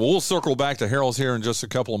 Okay, well, we'll circle back to Harrell's here in just a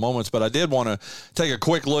couple of moments, but I did want to take a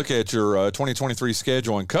quick look at your 2023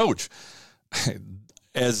 schedule. And, Coach,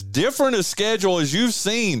 as different a schedule as you've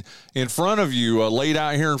seen in front of you, laid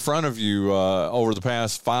out here in front of you over the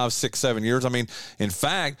past 5, 6, 7 years. I mean, in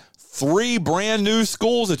fact, 3 brand new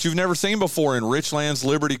schools that you've never seen before in Richlands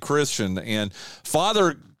Liberty Christian and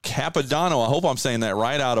Father Capodanno, I hope I'm saying that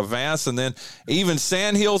right, out of Vass, and then even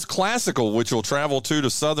Sandhills Classical, which will travel to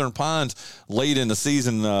Southern Pines late in the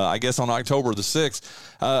season, I guess on October the 6th.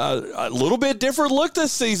 A little bit different look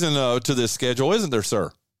this season to this schedule, isn't there,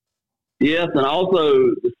 sir? Yes, and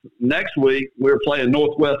also next week we're playing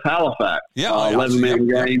Northwest Halifax, 11-man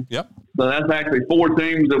game. Yep. So that's actually 4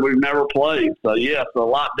 teams that we've never played. So, yes, a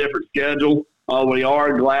lot different schedule. We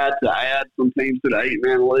are glad to add some teams to the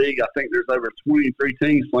 8-man league. I think there's over 23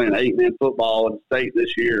 teams playing 8-man football in the state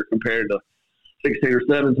this year compared to 16 or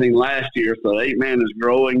 17 last year. So 8-man is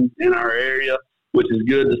growing in our area, which is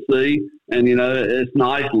good to see. And, you know, it's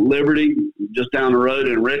nice. Liberty, just down the road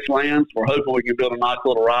in Richlands, we're hoping we can build a nice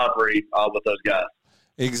little rivalry with those guys.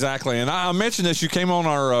 Exactly. And I mentioned this. You came on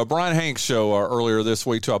our Brian Hanks show earlier this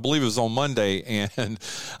week, too. I believe it was on Monday. And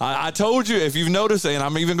I told you, if you've noticed, and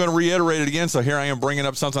I'm even going to reiterate it again, so here I am bringing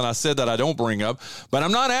up something I said that I don't bring up. But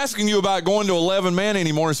I'm not asking you about going to 11-man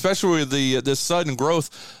anymore, especially with this sudden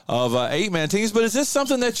growth of 8-man teams. But is this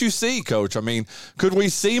something that you see, Coach? I mean, could we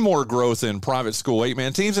see more growth in private school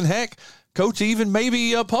 8-man teams? And, heck, Coach, even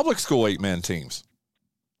maybe public school 8-man teams?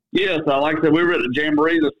 Yes. Like I said, we were at the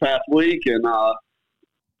Jamboree this past week, and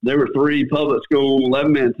there were 3 public school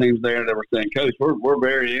 11-man teams there that were saying, Coach, we're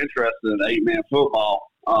very interested in 8-man football.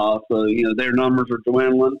 So, you know, their numbers are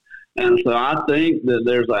dwindling. And so I think that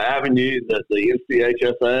there's an avenue that the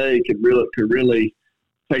NCHSA could really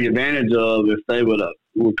take advantage of if they would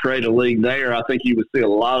create a league there. I think you would see a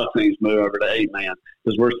lot of teams move over to 8-man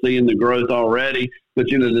because we're seeing the growth already. But,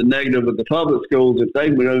 you know, the negative of the public schools, if they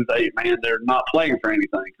move to 8-man, they're not playing for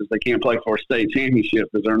anything because they can't play for a state championship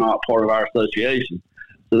because they're not part of our association.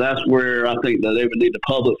 So that's where I think that they would need the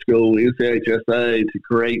public school, NCHSA, to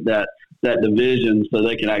create that division so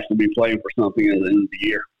they can actually be playing for something at the end of the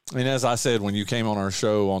year. And as I said, when you came on our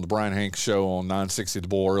show, on the Brian Hanks show on 960 The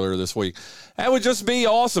Bull earlier this week, that would just be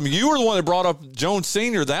awesome. You were the one that brought up Jones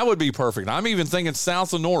Senior. That would be perfect. I'm even thinking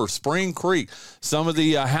south of North, Spring Creek, some of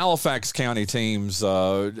the Halifax County teams,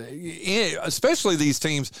 especially these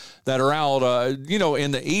teams that are out,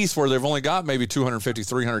 in the east where they've only got maybe 250,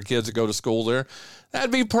 300 kids that go to school there. That'd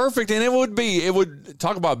be perfect, and it would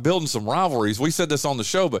talk about building some rivalries. We said this on the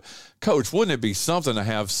show, but, Coach, wouldn't it be something to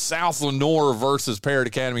have South Lenore versus Parrott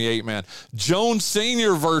Academy 8-man, Jones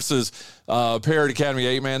Senior versus Parrott Academy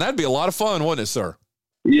 8-man? That'd be a lot of fun, wouldn't it, sir?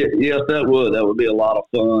 Yeah, yes, that would. That would be a lot of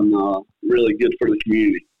fun, really good for the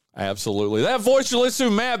community. Absolutely. That voice you listen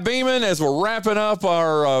to, Matt Beeman, as we're wrapping up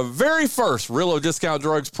our very first Realo Discount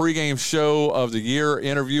Drugs pregame show of the year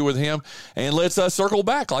interview with him. And let's circle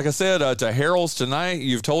back, like I said, to Harrell's tonight.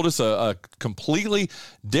 You've told us a completely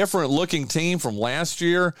different looking team from last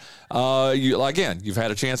year. You've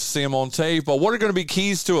had a chance to see them on tape. But what are going to be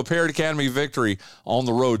keys to a Parrott Academy victory on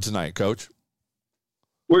the road tonight, Coach?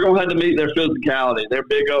 We're going to have to meet their physicality. They're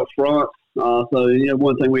big up front. So,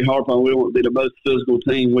 one thing we harp on, we want to be the most physical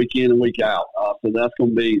team week in and week out. So that's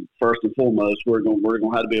going to be first and foremost. We're going to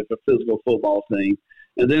have to be a physical football team.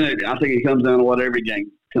 And then I think it comes down to what every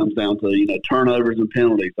game comes down to, turnovers and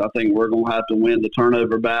penalties. I think we're going to have to win the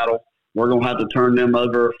turnover battle. We're going to have to turn them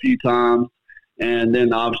over a few times, and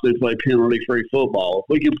then obviously play penalty-free football.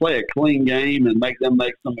 If we can play a clean game and make them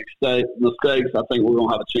make some mistakes, I think we're going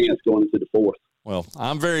to have a chance going into the fourth. Well,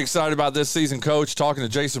 I'm very excited about this season, Coach. Talking to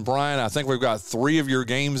Jason Bryant, I think we've got 3 of your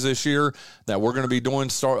games this year that we're going to be doing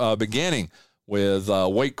beginning with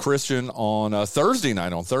Wake Christian on Thursday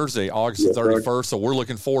night, on Thursday, August 31st. So we're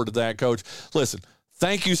looking forward to that, Coach. Listen,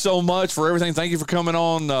 thank you so much for everything. Thank you for coming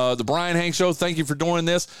on the Brian Hanks Show. Thank you for doing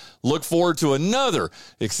this. Look forward to another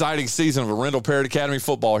exciting season of Arendelle Parrott Academy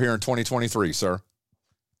football here in 2023, sir.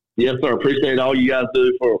 Yes, sir. Appreciate all you guys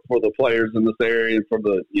do for the players in this area and for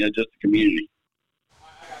the just the community.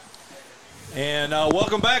 And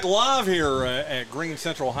welcome back live here at Green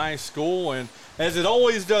Central High School. And as it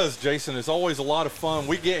always does, Jason, it's always a lot of fun.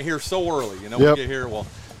 We get here so early. We get here,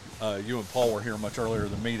 you and Paul were here much earlier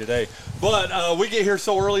than me today. But we get here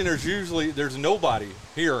so early, and there's nobody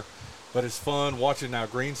here. But it's fun watching now.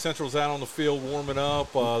 Green Central's out on the field warming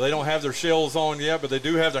up. They don't have their shells on yet, but they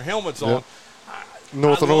do have their helmets on.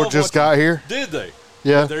 North and North just got here. Did they?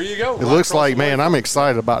 Yeah. There you go. It looks like, man, I'm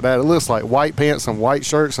excited about that. It looks like white pants and white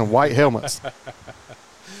shirts and white helmets.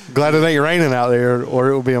 Glad it ain't raining out there or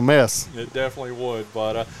it would be a mess. It definitely would.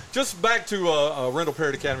 But just back to Arendelle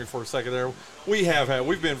Parrott Academy for a second there.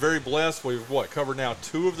 We've been very blessed. We've, covered now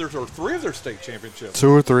 3 of their state championships. 2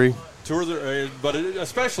 or 3. But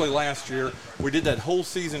especially last year, we did that whole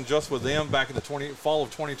season just with them back in the fall of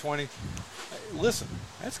 2020. Listen,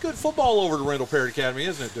 that's good football over at Arendelle Parrott Academy,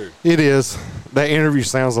 isn't it, dude? It is. That interview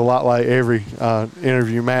sounds a lot like every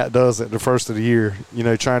interview Matt does at the first of the year,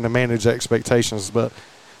 trying to manage expectations. But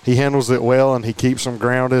he handles it well, and he keeps them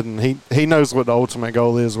grounded, and he knows what the ultimate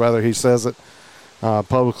goal is, whether he says it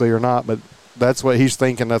publicly or not. But that's what he's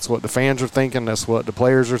thinking. That's what the fans are thinking. That's what the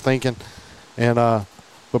players are thinking. And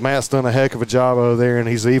but Matt's done a heck of a job over there, and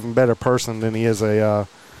he's an even better person than he is a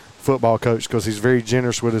football coach, because he's very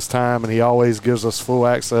generous with his time, and he always gives us full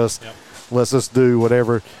access, lets us do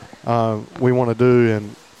whatever we want to do.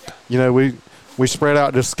 And we spread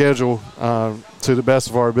out this schedule to the best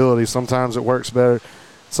of our ability. Sometimes it works better,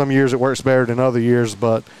 some years it works better than other years,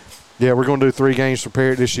 but we're going to do 3 games for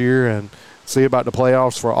Parrott this year and see about the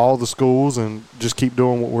playoffs for all the schools and just keep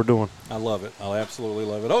doing what we're doing. I love it. I absolutely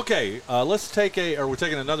love it. Okay, let's take are we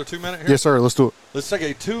taking another 2-minute here? Yes, sir. Let's do it. Let's take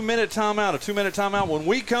a 2-minute timeout. When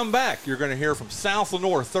we come back, you're going to hear from South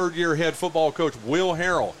Lenore third-year head football coach Will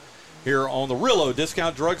Harrell here on the Realo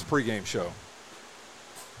Discount Drugs pregame show.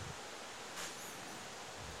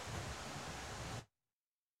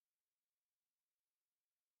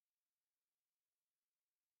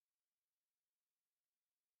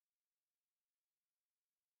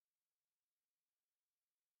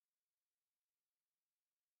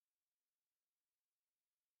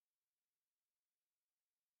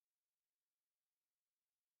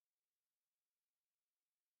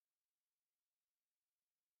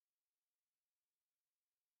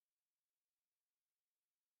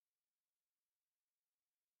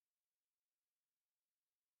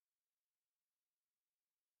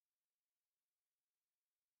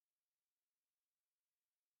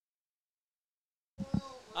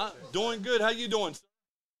 Doing good. How you doing, sir?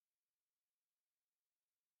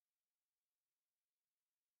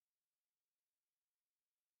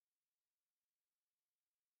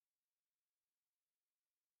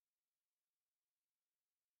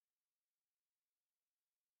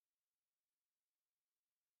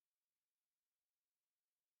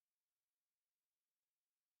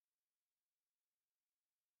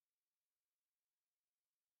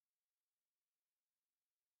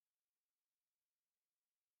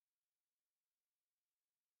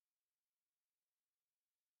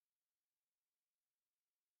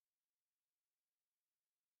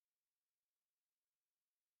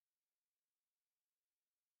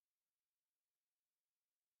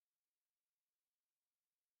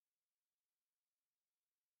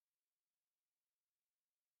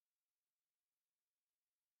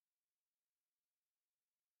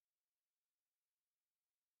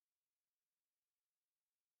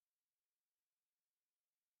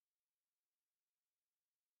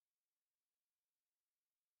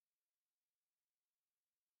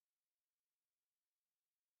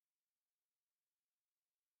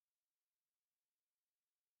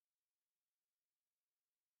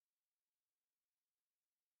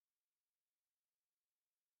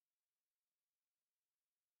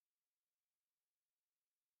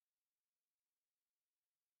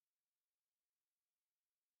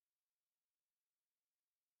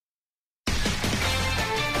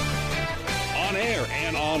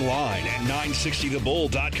 and online at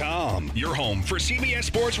 960thebull.com. Your home for CBS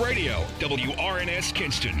Sports Radio, WRNS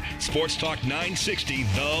Kinston, Sports Talk 960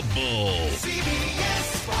 The Bull.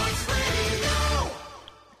 CBS Sports Radio.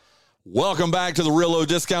 Welcome back to the Realo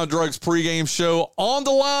Discount Drugs pregame show. On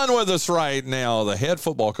the line with us right now, the head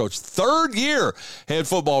football coach, third-year head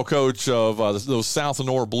football coach of those South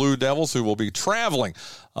Lenore Blue Devils, who will be traveling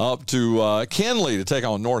up to Kenly to take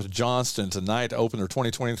on North Johnston tonight to open their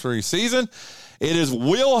 2023 season. It is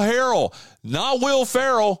Will Harrell, not Will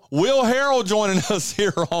Ferrell. Will Harrell joining us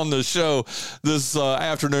here on the show this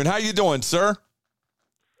afternoon. How you doing, sir?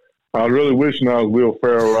 I was really wishing I was Will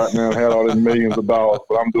Ferrell right now and had all these millions of dollars,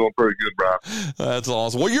 but I'm doing pretty good, Brian. That's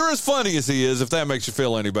awesome. Well, you're as funny as he is, if that makes you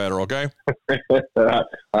feel any better, okay?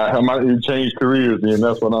 I might even change careers, and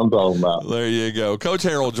that's what I'm talking about. There you go. Coach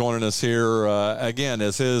Harrell joining us here again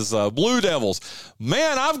as his Blue Devils.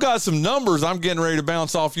 Man, I've got some numbers I'm getting ready to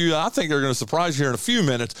bounce off you. I think they're going to surprise you here in a few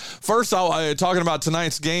minutes. First, talking about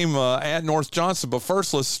tonight's game at North Johnston, but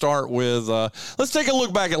first let's start with, let's take a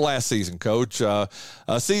look back at last season, Coach.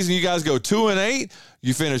 Season you guys go 2-8.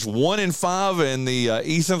 You finish 1-5 in the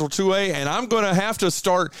East Central 2A, and I'm going to have to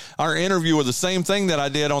start our interview with the same thing that I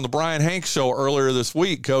did on the Brian Hanks show earlier this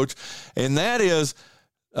week, Coach, and that is,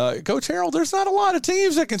 Coach Harrell, there's not a lot of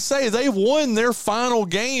teams that can say they've won their final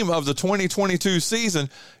game of the 2022 season.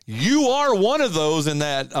 You are one of those in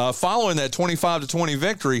that following that 25-20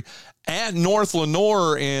 victory at North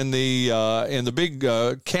Lenore in the big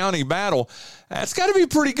county battle. That's got to be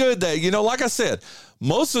pretty good. That, like I said,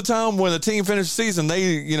 most of the time when the team finishes the season,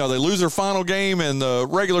 they lose their final game in the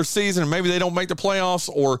regular season, and maybe they don't make the playoffs,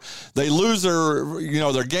 or they lose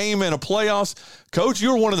their game in a playoffs. Coach,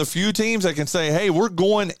 you're one of the few teams that can say, hey, we're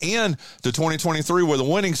going into 2023 with a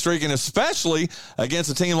winning streak, and especially against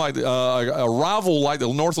a team like a rival like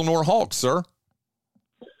the North Lenore Hawks, sir.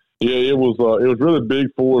 Yeah, it was really big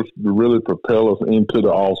for us to really propel us into the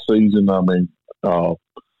off season. I mean,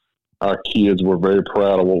 our kids were very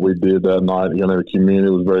proud of what we did that night. The community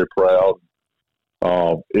was very proud.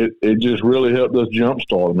 It just really helped us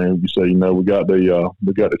jumpstart. I mean, you say, we got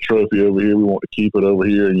the trophy over here. We want to keep it over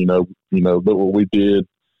here, and look what we did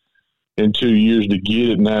in 2 years to get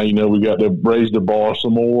it. Now, we got to raise the bar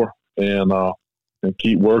some more and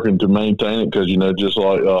keep working to maintain it, because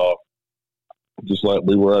just like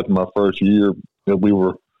we were after my first year, we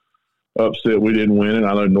were upset we didn't win it.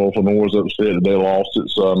 I know North Lenore was upset that they lost it.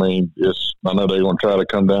 So, I mean, I know they're going to try to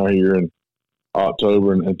come down here in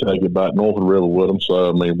October and take it back north of the river with them. So,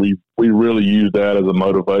 I mean, we really used that as a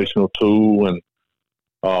motivational tool. And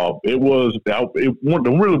one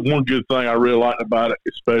good thing I really liked about it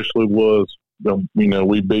especially was,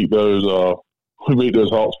 we beat those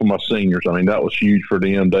Hawks for my seniors. I mean, that was huge for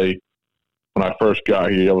them. When I first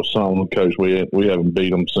got here, I was telling the coach we haven't beat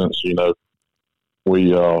them since,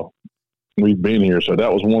 we've been here. So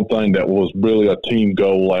that was one thing that was really a team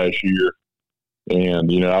goal last year.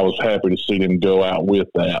 And, I was happy to see them go out with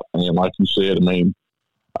that. And like you said, I mean,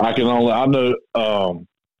 I know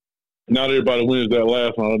not everybody wins that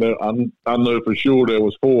last one. I know for sure there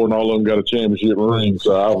was 4 and all of them got a championship ring.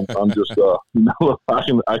 So I'm just,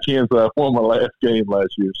 I can't say I won my last game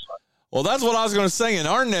last year. So. Well, that's what I was going to say. In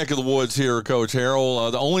our neck of the woods here, Coach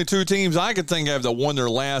Harrell, the only 2 teams I could think of that won their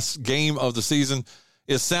last game of the season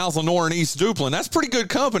is South Lenore and East Duplin. That's pretty good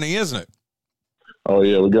company, isn't it? Oh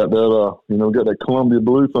yeah, we got that. We got that Columbia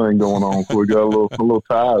Blue thing going on, so we got a little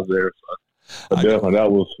ties there. So that's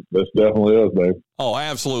definitely us, babe. Oh,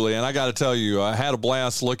 absolutely. And I got to tell you, I had a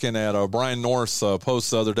blast looking at Brian North's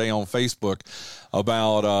post the other day on Facebook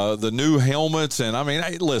about the new helmets. And I mean,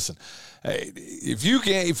 hey, listen. Hey, if you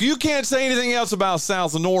can't say anything else about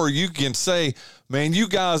South Lenore, you can say, man, you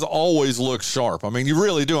guys always look sharp. I mean, you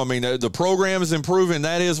really do. I mean, the program is improving.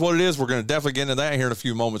 That is what it is. We're going to definitely get into that here in a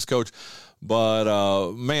few moments, Coach.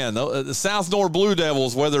 But, man, the South Lenore Blue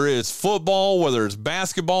Devils, whether it's football, whether it's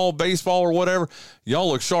basketball, baseball, or whatever, y'all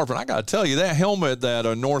look sharp. And I got to tell you, that helmet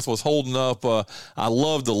that North was holding up, I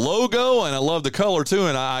love the logo and I love the color, too.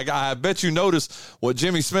 And I bet you noticed what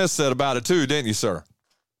Jimmy Smith said about it, too, didn't you, sir?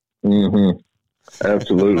 Mm-hmm.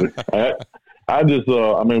 Absolutely. I just,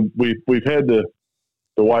 I mean, we've had the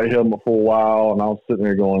white helmet for a while, and I was sitting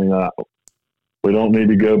there going, we don't need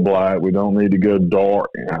to go black. We don't need to go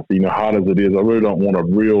dark. Hot as it is, I really don't want a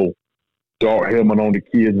real dark helmet on the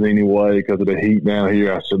kids anyway because of the heat down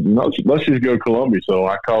here. I said, let's just go Columbia. So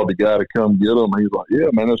I called the guy to come get them. He's like, yeah,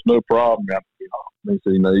 man, that's no problem. He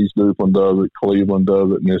said, East Duplin does it, Cleveland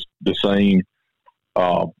does it, and it's the same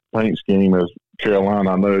paint scheme as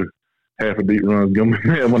Carolina. I know half a beat run is going to be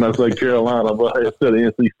mad when I say Carolina, but instead of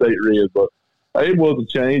NC State red. But it was a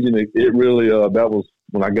change, and it really that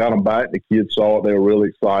when I got them back, the kids saw it. They were really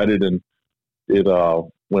excited, and it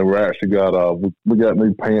when we actually got we got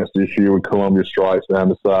new pants this year with Columbia stripes down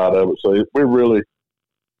the side of it. So we're really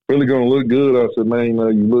going to look good. I said, man,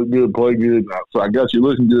 you look good, play good. So I got you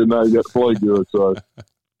looking good now. You got to play good. So,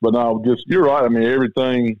 but no, just you're right. I mean,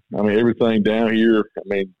 everything down here. I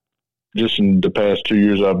mean, just in the past 2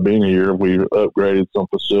 years I've been here, we've upgraded some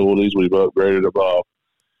facilities. We've upgraded about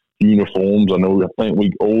uniforms. I think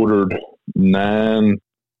we ordered 9.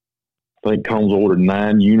 I think Combs ordered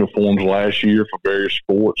 9 uniforms last year for various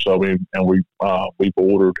sports. So we've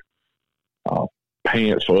ordered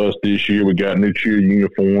pants for us this year. We got new cheer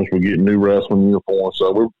uniforms. We're getting new wrestling uniforms.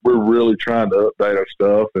 So we're really trying to update our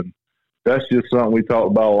stuff, and that's just something we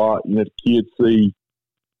talk about a lot. The kids see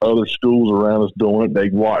other schools around us doing it. They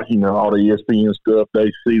watch, all the ESPN stuff.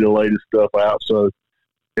 They see the latest stuff out. So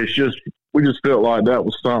it's just we just felt like that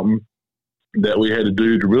was something that we had to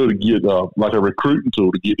do to really get like a recruiting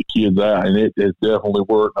tool to get the kids out, and it has definitely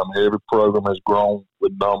worked. I mean, every program has grown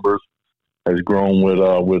with numbers, has grown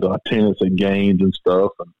with attendance at games and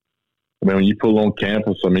stuff. And I mean, when you pull on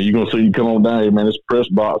campus, I mean, you're gonna see you come on down here, man. This press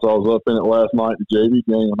box, I was up in it last night, the JV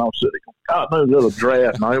game, and I was sitting there, God knows it was a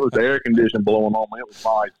draft. Now it was the air conditioning blowing on me. It was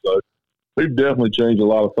nice. So we've definitely changed a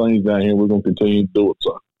lot of things down here. We're gonna continue to do it.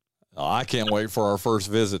 So. I can't wait for our first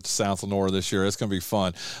visit to South Lenore this year. It's going to be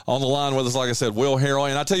fun. On the line with us, like I said, Will Harrell.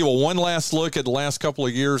 And I tell you what, one last look at the last couple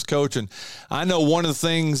of years, Coach. And I know one of the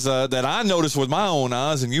things that I noticed with my own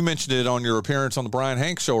eyes, and you mentioned it on your appearance on the Brian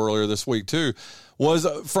Hanks show earlier this week too, was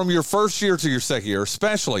from your first year to your second year,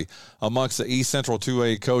 especially amongst the East Central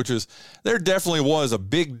 2A coaches, there definitely was a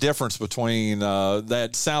big difference between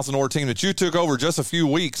that South Lenore team that you took over just a few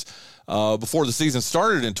weeks before the season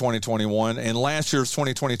started in 2021 and last year's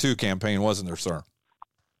 2022 campaign, wasn't there, sir?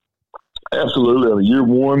 Absolutely. I mean, year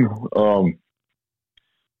one,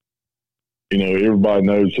 everybody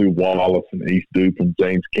knows who Wallace and East Duke and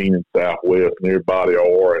James Keenan, Southwest, and everybody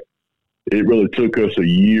are. And it really took us a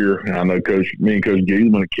year. And I know me and Coach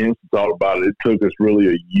Giesman and Kinston talked about it. It took us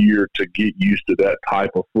really a year to get used to that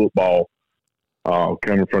type of football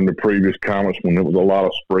coming from the previous comments when it was a lot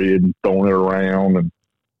of spread and throwing it around. And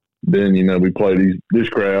then, we play this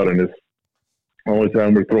crowd, and it's the only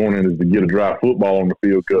time we're throwing it is to get a dry football on the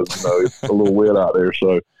field because, it's a little wet out there.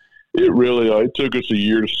 So it really it took us a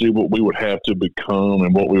year to see what we would have to become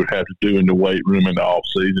and what we would have to do in the weight room in the off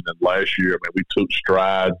season. And last year, we took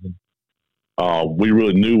strides. And, we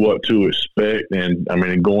really knew what to expect. And,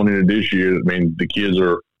 going into this year, the kids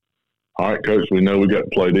are, all right, Coach, we know we got to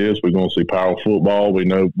play this. We're going to see power football. We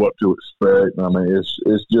know what to expect.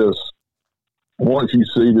 It's just – once you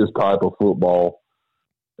see this type of football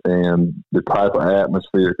and the type of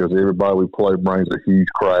atmosphere, because everybody we play brings a huge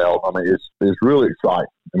crowd, it's really exciting.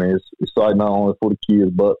 It's exciting not only for the kids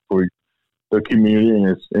but for the community,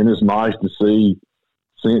 and it's nice to see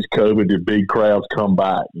since COVID the big crowds come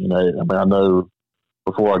back. I know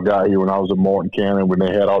before I got here when I was in Martin County when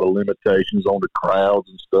they had all the limitations on the crowds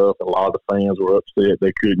and stuff, and a lot of the fans were upset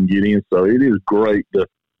they couldn't get in. So it is great to,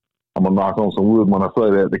 I'm going to knock on some wood when I say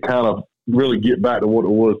that, to kind of really get back to what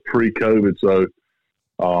it was pre-COVID. So,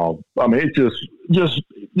 it's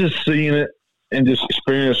just seeing it and just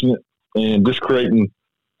experiencing it and just creating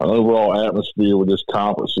an overall atmosphere with this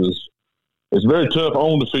conference it's very tough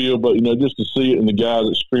on the field, but, just to see it and the guys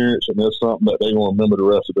experience it, and that's something that they're going to remember the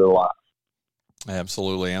rest of their life.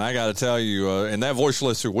 Absolutely. And I got to tell you, and that voice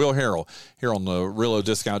listener, Will Harrell, here on the Realo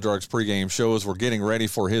Discount Drugs pregame show as we're getting ready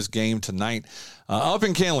for his game tonight up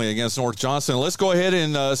in Kenley against North Johnston. Let's go ahead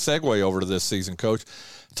and segue over to this season, Coach.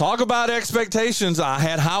 Talk about expectations. I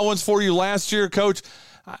had high ones for you last year, Coach.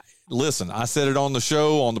 Listen, I said it on the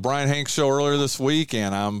show, on the Brian Hanks show earlier this week,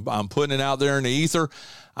 and I'm putting it out there in the ether.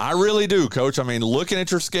 I really do, Coach. Looking at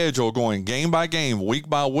your schedule, going game by game, week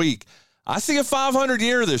by week, I see a 500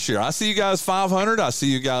 year this year. I see you guys 500. I see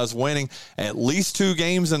you guys winning at least 2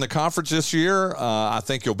 games in the conference this year. I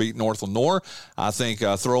think you'll beat North Lenore. I think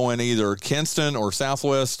throw in either Kinston or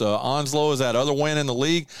Southwest Onslow as that other win in the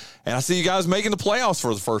league. And I see you guys making the playoffs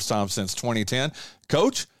for the first time since 2010.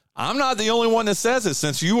 Coach, I'm not the only one that says it.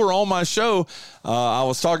 Since you were on my show, I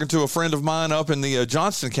was talking to a friend of mine up in the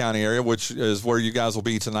Johnston County area, which is where you guys will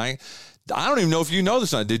be tonight. I don't even know if you know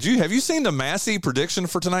this. Have you seen the Massey prediction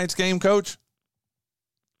for tonight's game, Coach?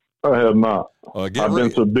 I have not. I've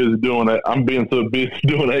been so busy doing that. I'm being so busy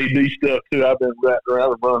doing AD stuff too. I've been wrapped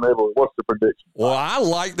around and running everywhere. What's the prediction? Well, I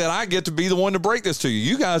like that I get to be the one to break this to you.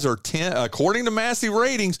 You guys are 10, according to Massey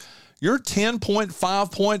ratings, you're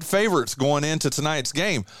 10.5 point favorites going into tonight's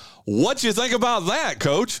game. What you think about that,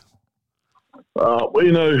 Coach? The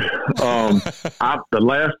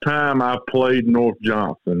last time I played North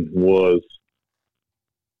Johnston was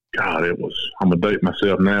God, I'm going to date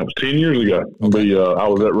myself now. It was 10 years ago. Okay. I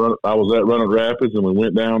was at Running Rapids, and we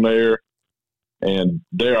went down there, and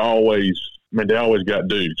they always got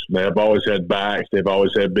dudes. They've always had backs. They've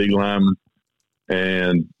always had big linemen.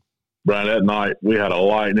 And Brian, that night we had a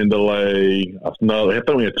lightning delay. I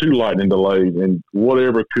think we had 2 lightning delays, and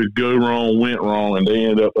whatever could go wrong went wrong, and they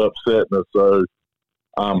ended up upsetting us. So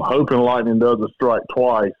I'm hoping lightning doesn't strike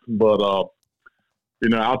twice, but I'll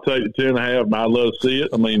take the 10.5. I'd love to see it.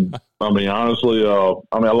 I mean, honestly,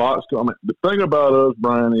 the thing about us,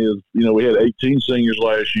 Brian, is we had 18 seniors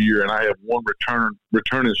last year, and I have one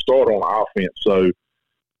returning start on offense. So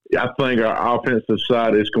I think our offensive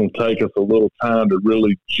side is going to take us a little time to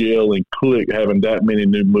really gel and click, having that many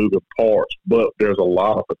new moving parts. But there's a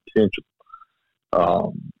lot of potential.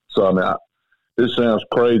 This sounds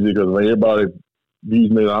crazy because everybody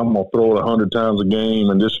views me that I'm going to throw it 100 times a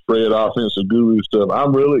game and just spread offensive guru stuff.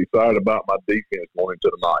 I'm really excited about my defense going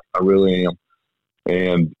into the night. I really am.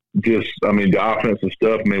 And the offensive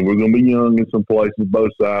stuff, we're going to be young in some places,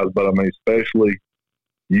 both sides, but especially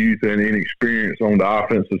youth and inexperience on the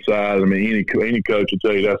offensive side. Any coach will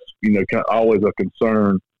tell you that's, always a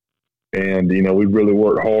concern. And, we really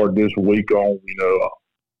worked hard this week on,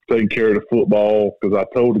 taking care of the football, because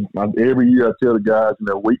every year I tell the guys,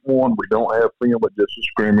 week 1 we don't have film but just a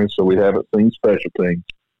scrimmage, so we haven't seen special teams.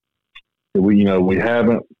 We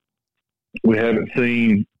haven't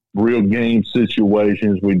seen real game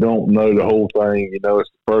situations. We don't know the whole thing. It's the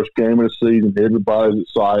first game of the season. Everybody's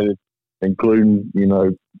excited, including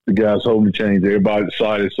the guys holding the chains. Everybody's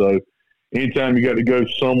excited. So anytime you got to go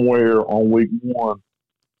somewhere on week 1,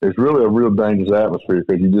 it's really a real dangerous atmosphere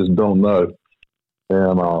because you just don't know.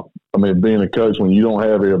 And, being a coach, when you don't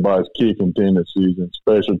have everybody's kicking tendencies and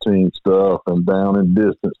special team stuff and down and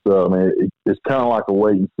distance stuff, it's kind of like a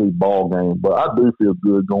wait-and-see ball game. But I do feel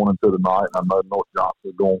good going into the night. I know North Johnson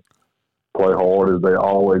is going to play hard as they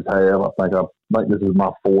always have. I think this is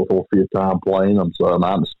my 4th or 5th time playing them, so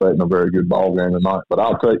I'm expecting a very good ball game tonight. But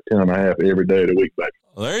I'll take 10.5 every day of the week, baby.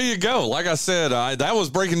 Well, there you go. Like I said, that was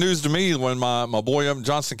breaking news to me when my boy up in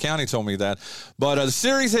Johnson County told me that. But the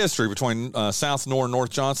series history between South Nor and North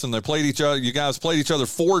Johnson, they played each other. You guys played each other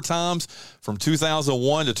 4 times from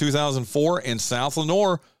 2001 to 2004, and South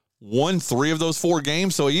Lenore won 3 of those 4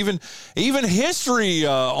 games. So even history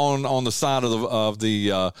on the side of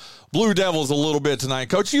the Blue Devils a little bit tonight.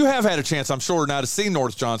 Coach, you have had a chance, I'm sure, now to see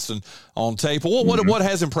North Johnson on tape. What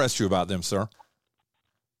has impressed you about them, sir?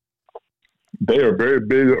 They are very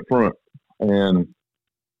big up front, and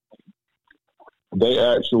they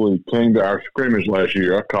actually came to our scrimmage last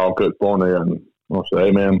year. I called Coach Barnett and I said,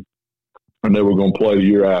 "Hey, man, I know we're going to play the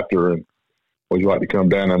year after, and would you like to come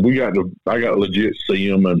down?" And I got to legit see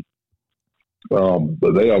them, and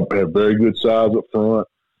but they have very good size up front.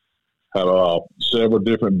 Have several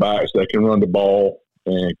different backs that can run the ball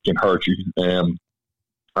and can hurt you. And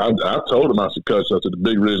I told him, I said, "Coach, I said the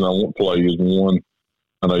big reason I won't play is 1,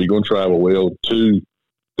 I know you're going to travel well. 2,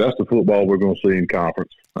 that's the football we're going to see in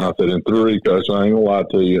conference." I said, and 3, Coach, I ain't going to lie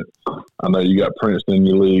to you. I know you got Princeton in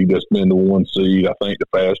your league that's been the 1 seed, I think, the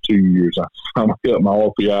past 2 years. I'm going to help my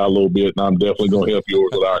RPI a little bit, and I'm definitely going to help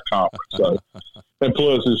yours with our conference. So, and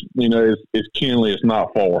plus, it's Kenley. It's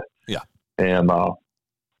not far. Yeah. And I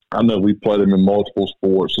know we've played them in multiple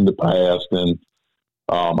sports in the past, and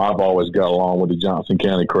I've always got along with the Johnson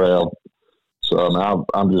County crowd. So I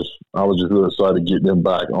was just really excited to get them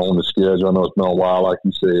back on the schedule. I know it's been a while, like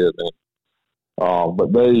you said,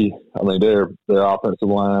 but their offensive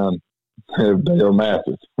line, they are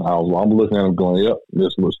massive. I'm looking at them going, "Yep,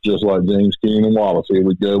 this was just like James Keene and Wallace. Here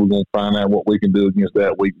we go. We're going to find out what we can do against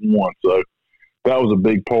that week 1." So that was a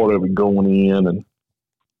big part of it going in, and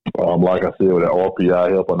like I said, with that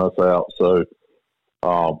RPI helping us out. So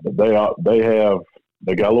but they got a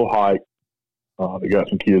little height. They got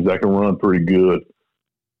some kids that can run pretty good.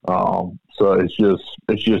 So it's just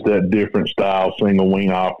that different style single wing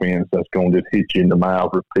offense that's going to just hit you in the mouth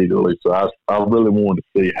repeatedly. So I really wanted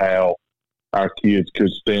to see how our kids could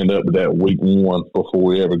stand up to that week 1 before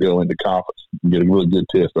we ever go into conference and get a really good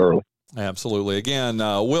test early. Absolutely. Again,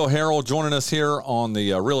 Will Harrell joining us here on the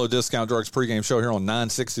Realo Discount Drugs pregame show here on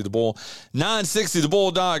 960 The Bull,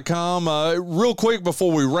 960thebull.com. Real quick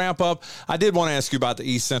before we wrap up, I did want to ask you about the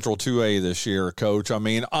East Central 2A this year, Coach.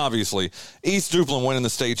 Obviously, East Duplin winning the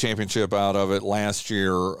state championship out of it last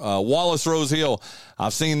year. Wallace Rose Hill,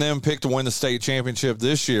 I've seen them pick to win the state championship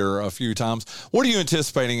this year a few times. What are you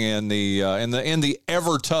anticipating in the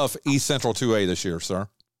ever tough East Central 2A this year, sir?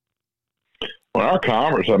 Well, our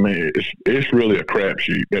conference, it's really a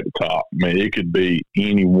crapshoot at the top. It could be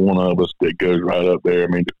any one of us that goes right up there.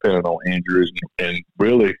 Depending on injuries, and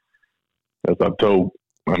really, as I've told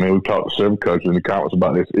I mean, we've talked to several coaches in the conference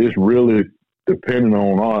about this. It's really depending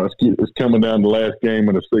on us. It's coming down to the last game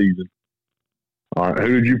of the season. All right,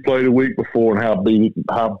 who did you play the week before, and how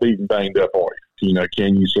beaten banged up are you? You know,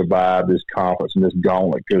 can you survive this conference and this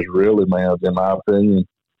gauntlet? Because really, man, in my opinion,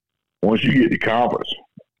 once you get to conference,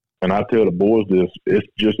 and I tell the boys this, it's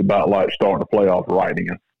just about like starting the playoffs right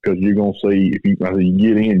in. Because you're going to see, if you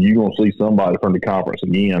get in, you're going to see somebody from the conference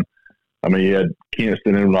again. I mean, you had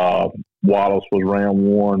Kinston and Wallace was round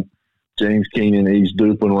 1, James Keenan, East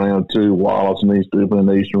Duplin round 2, Wallace and East Duplin in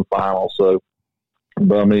the Eastern Final. So,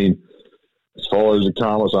 but I mean, as far as the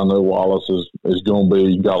conference, I know Wallace is going to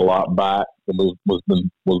be got a lot back. It was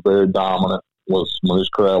very dominant. When this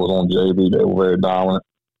crowd was on JV, they were very dominant.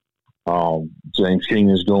 James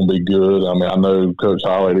Keenan is going to be good. I mean, I know Coach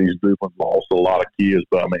Holly at East Duplin lost a lot of kids,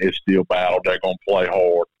 but I mean, it's still battle. They're going to play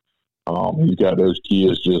hard. He's got those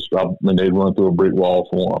kids they'd run through a brick wall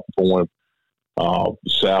for him.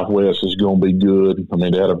 Southwest is going to be good. I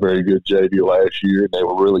mean, they had a very good JV last year, and they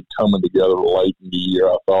were really coming together late in the year,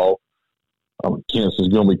 I thought. Kinston's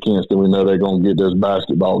going to be Kinston. We know they're going to get those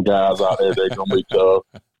basketball guys out there. They're going to be tough.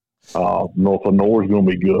 North Lenore is going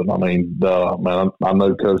to be good. I mean, man, I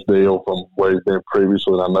know Coach Dale from where he's been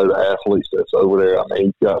previously, and I know the athletes that's over there. I mean,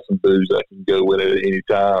 he's got some dudes that can go with it at any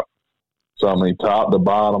time. So, I mean, top to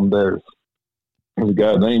bottom, there's a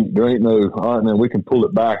guy. There ain't no, all right, man, we can pull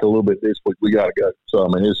it back a little bit this week. We got to go. So, I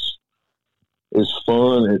mean, it's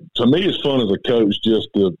fun. To me, it's fun as a coach just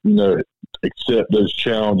to, you know, accept those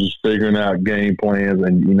challenges, figuring out game plans.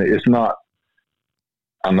 And, you know, it's not,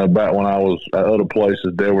 I know back when I was at other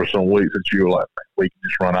places, there were some weeks that you were like, we can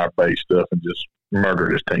just run our base stuff and just murder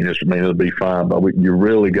this team. I mean, it'll be fine. But you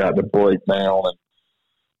really got to break down and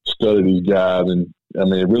study these guys. And, I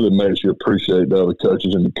mean, it really makes you appreciate the other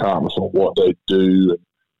coaches in the conference on what they do and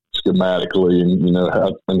schematically and, you know,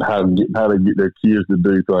 how they get their kids to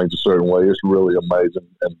do things a certain way. It's really amazing.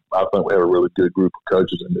 And I think we have a really good group of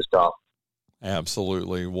coaches in this conference.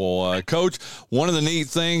 Absolutely. Well, Coach, one of the neat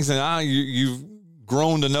things, and you've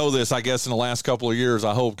grown to know this, I guess, in the last couple of years,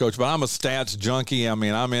 I hope, Coach, but I'm a stats junkie. I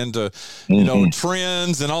mean, I'm into, you know,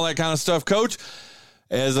 trends and all that kind of stuff. Coach,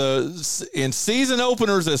 in season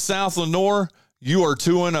openers at South Lenoir, you are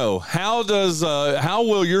 2-0. How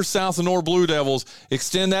will your South Lenoir Blue Devils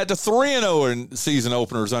extend that to 3-0 in season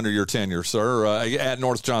openers under your tenure, sir, at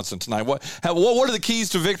North Johnson tonight? What are the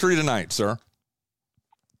keys to victory tonight, sir?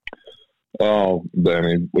 I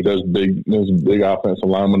mean, with those big offensive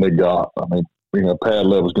linemen they got, I mean, you know, pad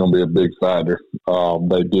level is going to be a big factor.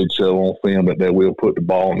 They did show on film that they will put the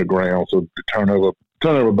ball on the ground, so the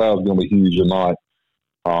turnover battle is going to be huge tonight.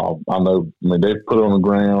 I mean, they've put it on the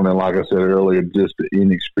ground, and like I said earlier, just the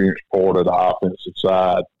inexperienced part of the offensive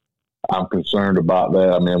side, I'm concerned about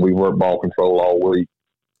that. I mean, we worked ball control all week,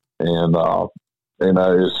 and you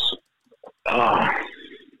know, it's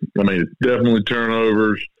definitely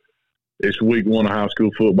turnovers. It's week 1 of high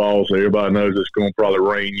school football, so everybody knows it's going to probably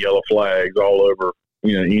rain yellow flags all over,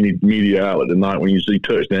 you know, any media outlet tonight. When you see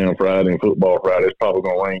touchdown Friday and football Friday, it's probably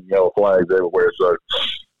going to rain yellow flags everywhere. So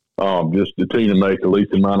just the team to make the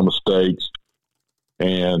least amount of mistakes.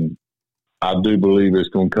 And I do believe it's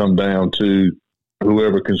going to come down to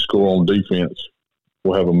whoever can score on defense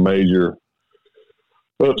will have a major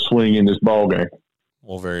upswing in this ball game.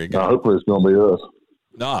 Well, very good. Hopefully it's going to be us.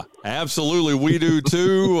 Nah, absolutely, we do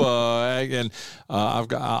too.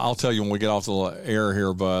 I'll tell you when we get off the air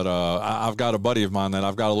here, but I've got a buddy of mine that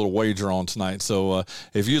I've got a little wager on tonight. So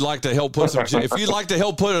if you'd like to help put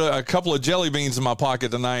a couple of jelly beans in my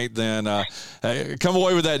pocket tonight, then come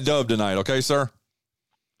away with that dub tonight, okay, sir?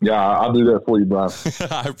 Yeah, I'll do that for you, Brian.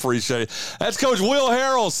 I appreciate it. That's Coach Will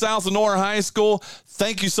Harrell, South Lenoir High School.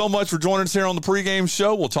 Thank you so much for joining us here on the pregame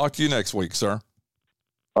show. We'll talk to you next week, sir.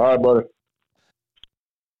 All right, buddy.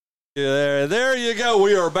 Yeah, there you go.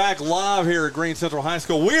 We are back live here at Green Central High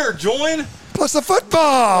School. We are joined plus the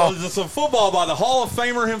football. Some football by the Hall of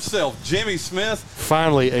Famer himself, Jimmy Smith.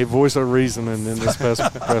 Finally, a voice of reason in this press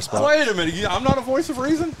box. Wait a minute, I'm not a voice of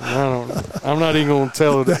reason. I'm not even going to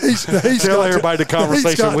tell everybody the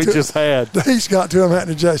conversation we just had. He's got to him, hadn't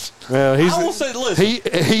he, Jason? Well, I will say,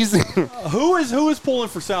 listen, who is pulling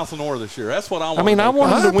for South Lenoir this year? That's what I want. I mean, I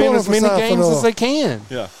want them to win as many games as they can.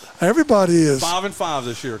 Yeah. Everybody is 5-5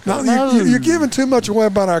 this year. No, you're giving too much away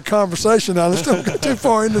about our conversation now. Let's don't get too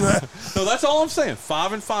far into that. No, that's all I'm saying.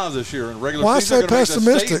 5-5 this year in regular Why season. so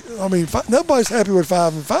pessimistic? I mean, nobody's happy with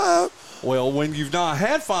 5-5. Well, when you've not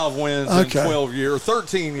had 5 wins in 12 years,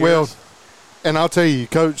 13 years. Well, and I'll tell you,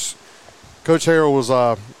 Coach Harrell was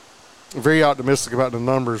very optimistic about the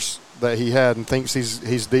numbers that he had and thinks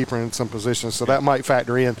he's deeper in some positions. So that might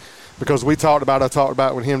factor in because I talked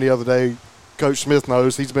about with him the other day, Coach Smith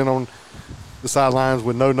knows. He's been on the sidelines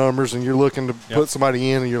with no numbers, and you're looking to put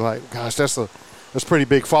somebody in, and you're like, gosh, that's a pretty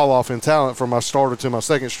big fall off in talent from my starter to my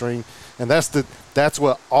second string. And that's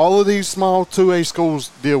what all of these small 2A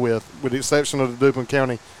schools deal with the exception of the Duplin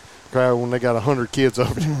County crowd when they got 100 kids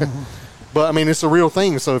over there. But, I mean, it's a real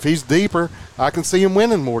thing. So if he's deeper, I can see him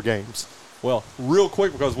winning more games. Well, real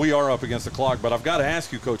quick, because we are up against the clock, but I've got to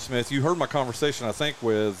ask you, Coach Smith, you heard my conversation, I think,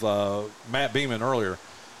 with Matt Beeman earlier.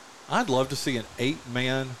 I'd love to see an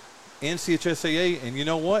 8-man NCHSAA, and you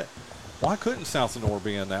know what? Why couldn't South Sonora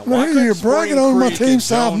be in that? Why You're bragging on my team,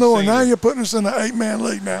 South Sonora. Now Senior? You're putting us in an 8-man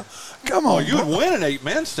league now. Come on. Oh, you would win an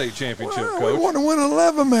 8-man state championship, Well, Coach. we want to win an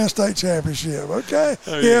 11-man state championship, okay?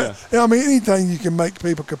 Yeah. I mean, anything you can make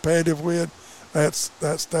people competitive with, that's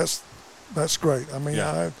great. I mean,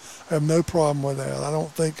 I have no problem with that. I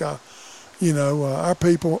don't think, our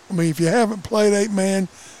people, I mean, if you haven't played 8-man,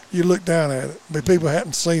 you look down at it. But people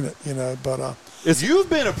hadn't seen it, but You've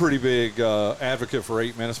been a pretty big advocate for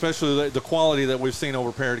 8-man, especially the quality that we've seen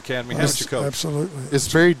over Parrott Academy, haven't you, Coach? Absolutely. It's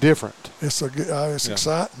very different. It's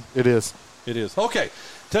exciting. It is. It is. Okay.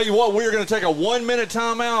 Tell you what, we're going to take a 1-minute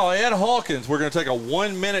timeout. Ed Hawkins, we're going to take a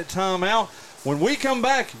 1-minute timeout. When we come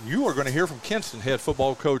back, you are going to hear from Kinston head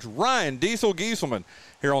football coach Ryan Diesel Gieselman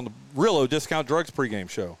here on the Realo Discount Drugs pregame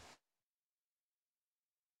show.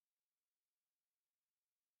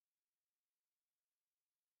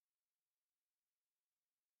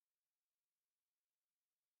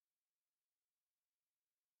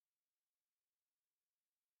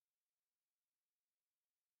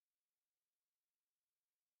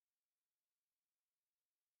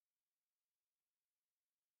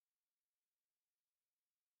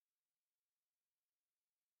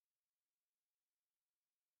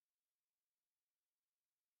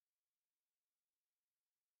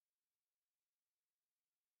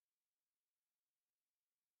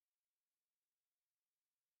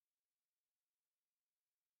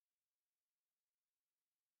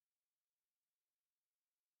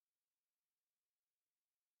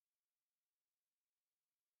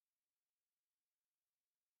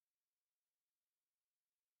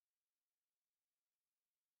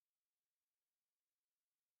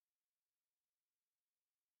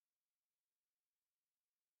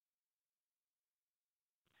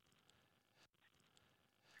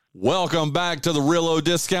 Welcome back to the Realo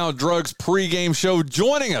Discount Drugs pregame show.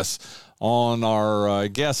 Joining us on our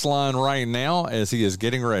guest line right now as he is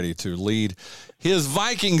getting ready to lead his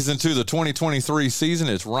Vikings into the 2023 season.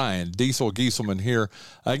 It's Ryan Diesel Gieselman here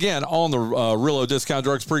again on the Realo Discount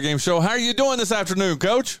Drugs pregame show. How are you doing this afternoon,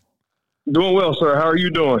 Coach? Doing well, sir. How are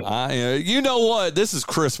you doing? You know what? This is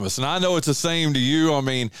Christmas, and I know it's the same to you. I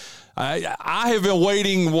mean, I have been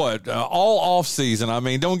waiting, all off season. I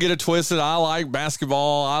mean, don't get it twisted. I like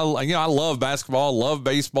basketball. I love basketball, love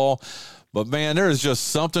baseball. But, man, there is just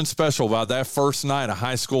something special about that first night of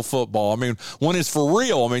high school football. I mean, when it's for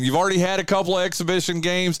real. I mean, you've already had a couple of exhibition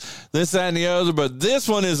games, this, that, and the other. But this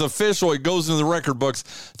one is official. It goes into the record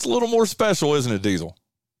books. It's a little more special, isn't it, Diesel?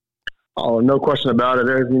 Oh, no question about it.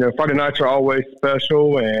 Friday nights are always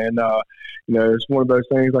special, and it's one of those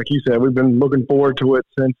things. Like you said, we've been looking forward to it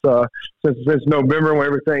since November when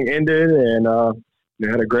everything ended, and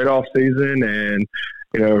had a great off season, and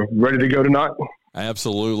ready to go tonight.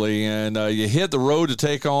 Absolutely, and you hit the road to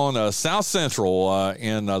take on South Central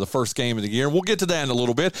in the first game of the year. We'll get to that in a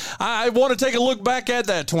little bit. I want to take a look back at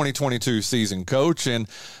that 2022 season, Coach, and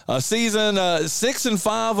season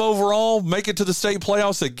 6-5 overall, make it to the state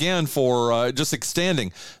playoffs again for just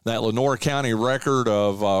extending that Lenore County record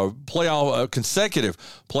of consecutive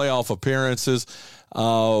playoff appearances.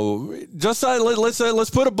 Let's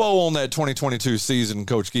put a bow on that 2022 season,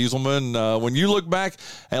 Coach Gieselman. When you look back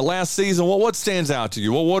at last season, what stands out to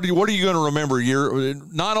you? What are you going to remember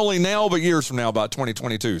not only now but years from now about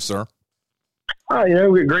 2022, sir? We had a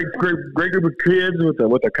great group of kids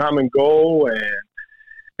with a common goal,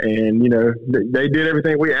 and they did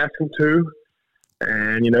everything we asked them to.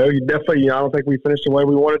 And definitely, I don't think we finished the way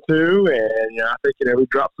we wanted to, and I think we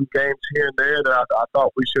dropped some games here and there that I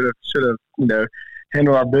thought we should have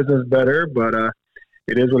handle our business better, but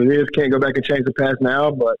it is what it is. Can't go back and change the past now,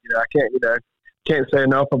 but I can't say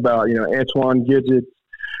enough about Antoine Gidget,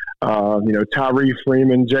 Tyree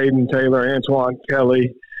Freeman, Jaden Taylor, Antoine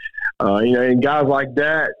Kelly, and guys like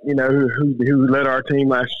that, who led our team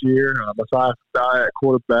last year. Messiah Fadai at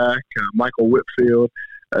quarterback, Michael Whitfield.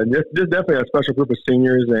 Just definitely a special group of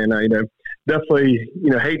seniors, and definitely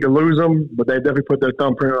hate to lose them, but they definitely put their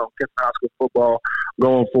thumbprint on high school football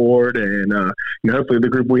going forward, and hopefully the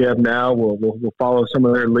group we have now will follow some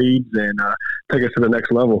of their leads and take us to the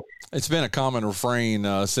next level. It's been a common refrain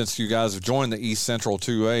since you guys have joined the East Central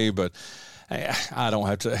 2A, but I don't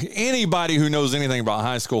have to. Anybody who knows anything about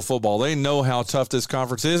high school football, they know how tough this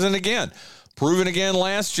conference is. And again, proven again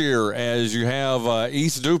last year as you have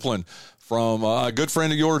East Duplin from a good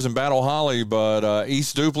friend of yours in Battle Holly, but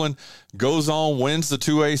East Duplin goes on, wins the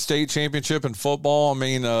 2A state championship in football. I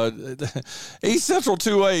mean, East Central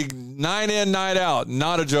 2A, night in, night out.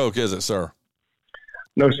 Not a joke, is it, sir?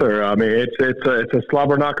 No, sir. I mean, it's a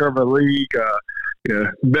slobber knocker of a league.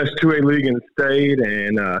 Best 2A league in the state,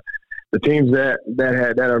 and the teams that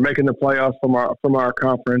are making the playoffs from our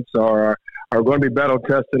conference are going to be battle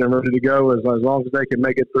tested and ready to go as long as they can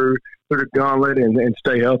make it through the gauntlet and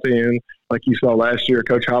stay healthy. And like you saw last year,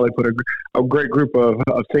 Coach Holly put a great group of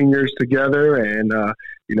seniors together and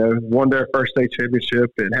won their first state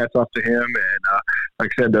championship. And hats off to him. And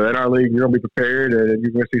like I said, in our league, you're going to be prepared, and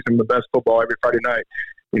you're going to see some of the best football every Friday night.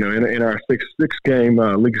 In our six game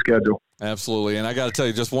league schedule. Absolutely. And I got to tell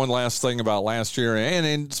you just one last thing about last year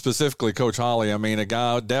and specifically Coach Holly. I mean, a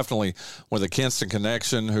guy definitely with a Kinston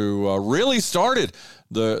connection who really started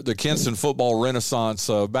the Kinston football renaissance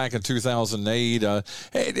back in 2008.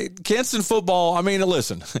 Kinston football, I mean,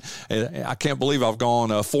 listen, I can't believe I've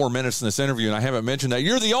gone 4 minutes in this interview and I haven't mentioned that.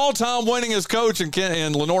 You're the all-time winningest coach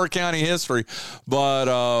in Lenore County history, but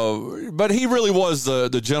he really was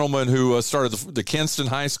the gentleman who started the Kinston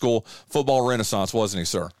High School football renaissance, wasn't he,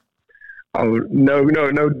 sir? Oh, no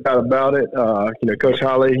doubt about it. Coach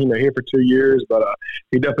Holly, here for 2 years, but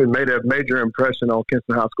he definitely made a major impression on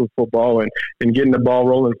Kinston High School football and getting the ball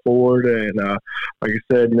rolling forward. And like I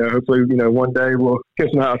said, hopefully, one day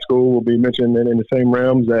Kinston High School will be mentioned in the same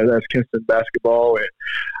realms as Kinston basketball.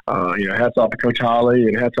 And hats off to Coach Holly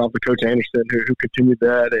and hats off to Coach Anderson who continued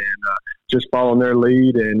that and just following their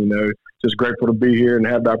lead. And just grateful to be here and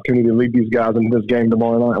have the opportunity to lead these guys in this game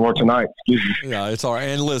tomorrow night or tonight. Excuse me. Yeah, it's all right.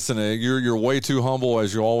 And listen, you're way too humble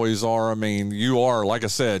as you always are. I mean, you are, like I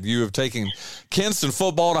said, you have taken Kinston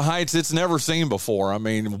football to heights it's never seen before. I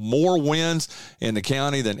mean, more wins in the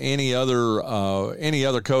county than any other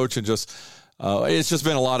coach, and just. It's just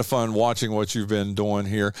been a lot of fun watching what you've been doing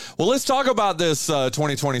here. Well, let's talk about this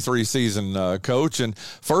 2023 season, Coach. And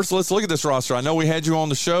first, let's look at this roster. I know we had you on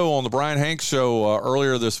the show, on the Brian Hanks show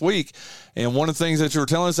earlier this week. And one of the things that you were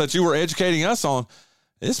telling us that you were educating us on,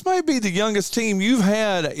 this might be the youngest team you've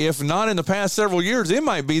had, if not in the past several years. It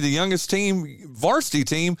might be the youngest varsity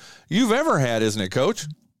team you've ever had, isn't it, Coach?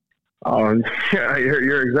 Yeah,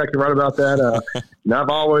 you're exactly right about that. I've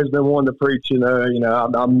always been one to preach.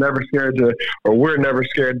 I'm never scared we're never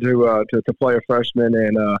scared to play a freshman.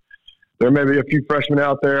 And there may be a few freshmen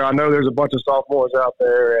out there. I know there's a bunch of sophomores out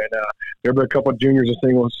there, and there'll be a couple of juniors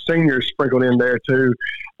and seniors sprinkled in there too.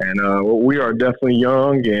 And we are definitely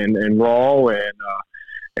young and raw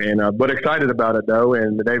but excited about it though,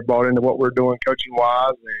 and they've bought into what we're doing coaching wise,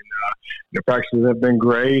 and the practices have been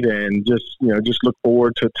great, and just look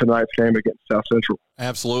forward to tonight's game against South Central.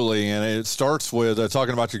 Absolutely, and it starts with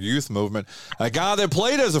talking about your youth movement. A guy that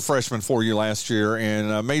played as a freshman for you last year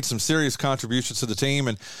and made some serious contributions to the team.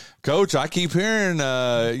 And Coach, I keep hearing,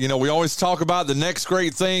 we always talk about the next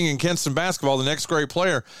great thing in Kinston basketball, the next great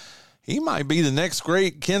player. He might be the next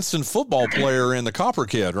great Kinston football player in the Copper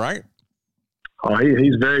Kid, right?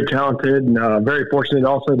 He's very talented and very fortunate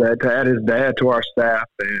also to add his dad to our staff.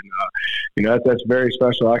 And, that's very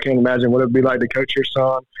special. I can't imagine what it would be like to coach your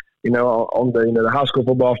son, on the high school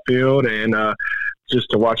football field and just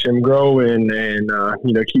to watch him grow and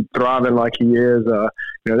keep thriving like he is.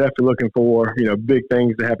 Definitely looking for, big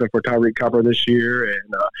things to happen for Tyreek Copper this year.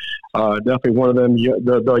 And definitely one of them,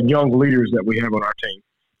 the young leaders that we have on our team.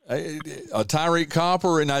 Tyreek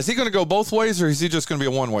Copper, and is he going to go both ways, or is he just going to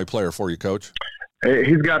be a one-way player for you, Coach?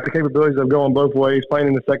 He's got the capabilities of going both ways, playing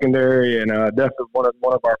in the secondary, and definitely one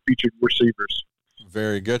of our featured receivers.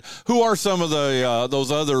 Very good. Who are some of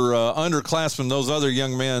those other underclassmen, those other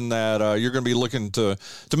young men that you're going to be looking to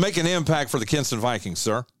make an impact for the Kinston Vikings,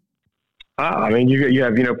 sir? You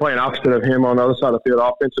have playing opposite of him on the other side of the field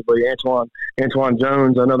offensively, Antoine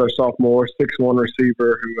Jones, another sophomore, 6'1"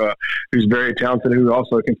 receiver who's very talented, who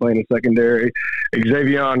also can play in the secondary.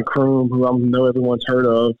 Xavier Kroom, who I know everyone's heard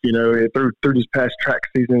of, through this past track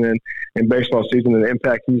season and baseball season, and the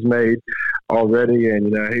impact he's made already. And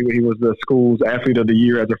he was the school's athlete of the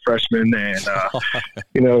year as a freshman, and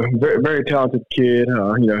very, very talented kid.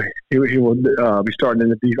 He will be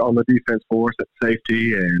starting on the defense for us at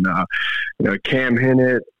safety, and Cam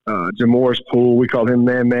Hennett, Jamoris Poole, we call him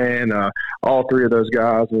Man. All three of those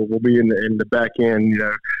guys will be in the back end,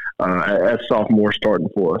 as sophomores starting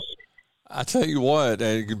for us. I tell you what,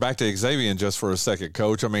 back to Xavier just for a second,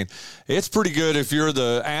 Coach. I mean, it's pretty good if you're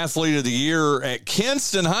the athlete of the year at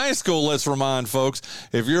Kinston High School. Let's remind folks,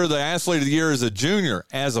 if you're the athlete of the year as a junior,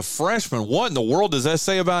 as a freshman, what in the world does that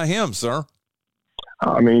say about him, sir?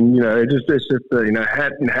 I mean, it's just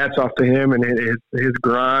hats off to him and his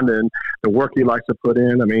grind and the work he likes to put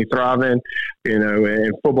in. I mean, thriving,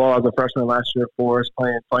 in football as a freshman last year for us,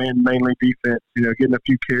 playing mainly defense, getting a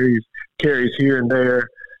few carries here and there.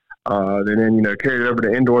 And then, carried it over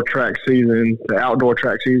to indoor track season, to outdoor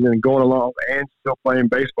track season, going along and still playing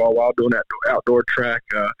baseball while doing that outdoor track,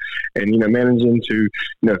 and, managing to,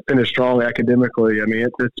 finish strong academically. I mean,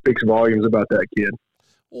 it speaks volumes about that kid.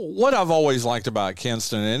 What I've always liked about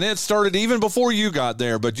Kinston, and it started even before you got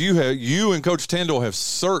there, but you and Coach Tyndall have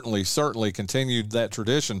certainly continued that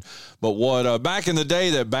tradition. But what back in the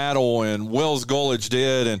day that Battle and Wells Gulledge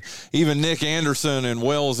did, and even Nick Anderson and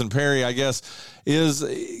Wells and Perry, I guess, is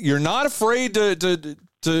you're not afraid to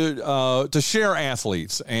share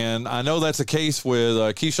athletes, and I know that's the case with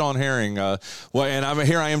Keyshawn Herring. And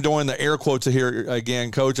I am doing the air quotes here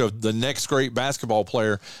again, Coach, of the next great basketball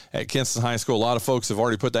player at Kinston High School. A lot of folks have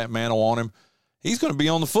already put that mantle on him. He's going to be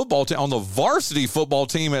on the football team, on the varsity football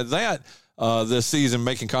team at that this season,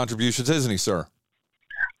 making contributions, isn't he, sir?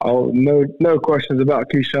 Oh, no questions about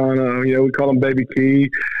Keyshawn. We call him Baby Key.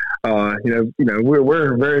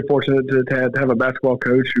 We're very fortunate to have a basketball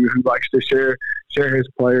coach who likes to share his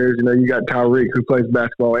players. You got Tyreek, who plays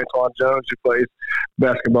basketball, Antoine Jones, who plays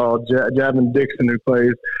basketball, Javin Dixon, who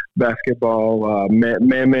plays basketball,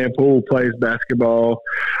 Man Poole plays basketball.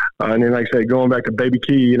 And then, like I say, going back to Baby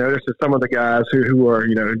Key, there's just some of the guys who are,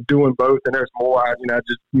 doing both, and there's more. I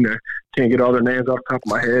just, can't get all their names off the top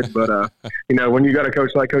of my head. But, when you got a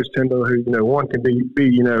coach like Coach Tyndall, who, one can be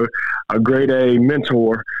a grade A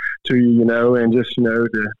mentor to you, and just,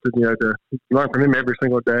 to learn from him every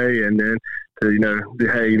single day, and then to,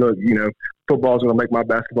 hey, look, football's going to make my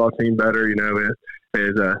basketball team better,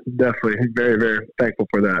 is definitely very, very thankful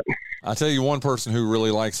for that. I'll tell you one person who really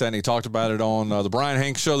likes that, and he talked about it on the Brian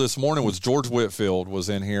Hanks show this morning, was George Whitfield was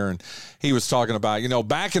in here, and he was talking about,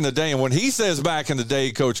 back in the day, and when he says back in the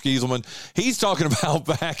day, Coach Gieselman, he's talking about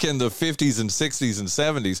back in the 50s and 60s and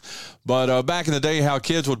 70s, but back in the day, how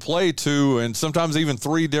kids would play 2 and sometimes even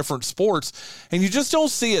 3 different sports, and you just don't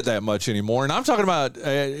see it that much anymore. And I'm talking about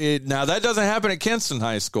it now. That doesn't happen at Kinston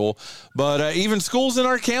High School, but even schools in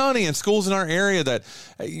our county and schools in our area that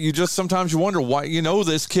you just sometimes you wonder why,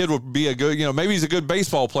 this kid would be a good, maybe he's a good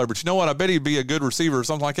baseball player, but you know what? I bet he'd be a good receiver or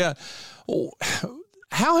something like that.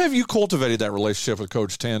 How have you cultivated that relationship with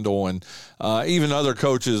Coach Tyndall and even other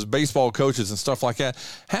coaches, baseball coaches and stuff like that?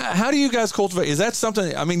 How do you guys cultivate? Is that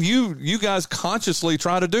something, you guys consciously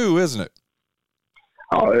try to do, isn't it?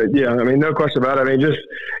 Oh, yeah. No question about it. Just,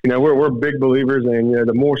 we're big believers in,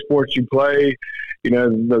 the more sports you play,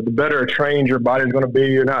 the better trained your body's going to be.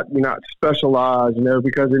 You're not specialized,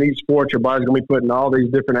 because in each sport, your body's going to be put in all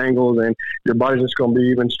these different angles, and your body's just going to be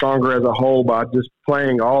even stronger as a whole by just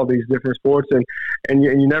playing all these different sports. And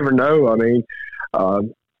you never know.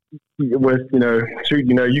 With,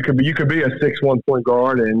 you could be a 6'1" point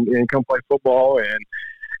guard and come play football and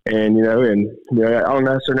I don't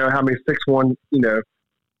necessarily know how many 6'1",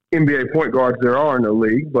 NBA point guards there are in the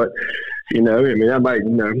league, but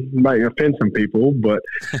that might offend some people, but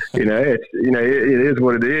it's it is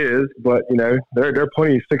what it is. But there are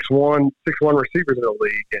plenty of 6'1" receivers in the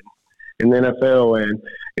league and in the NFL, and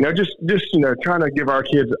just trying to give our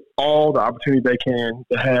kids all the opportunity they can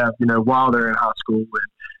to have while they're in high school.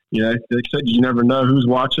 And they said you never know who's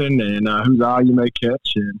watching and whose eye you may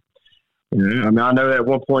catch. And I know that at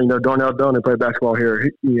one point Darnell Dunn played basketball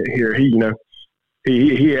here.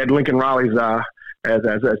 He had Lincoln Riley's eye as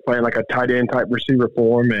playing like a tight end type receiver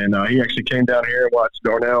for him, and he actually came down here and watched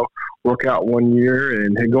Darnell work out one year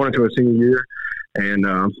and had gone into a senior year, and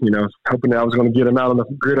hoping that I was going to get him out on the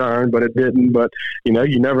gridiron, but it didn't. But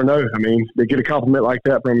you never know. To get a compliment like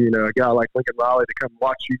that from a guy like Lincoln Riley to come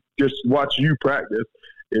watch you practice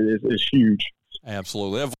is huge.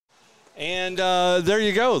 Absolutely. And there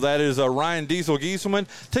you go. That is Ryan Diesel Gieselman.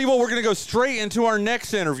 Tell you what, we're going to go straight into our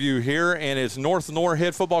next interview here, and it's North Lenore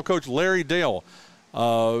head football coach Larry Dale.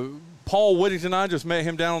 Paul Whittington and I just met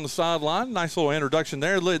him down on the sideline. Nice little introduction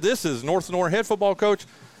there. This is North Lenore head football coach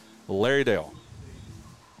Larry Dale.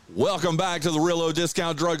 Welcome back to the Realo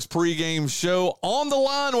Discount Drugs pregame show. On the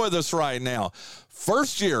line with us right now,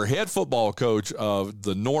 first-year head football coach of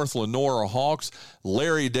the North Lenore Hawks,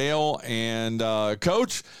 Larry Dale. And,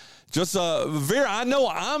 Coach, Just I know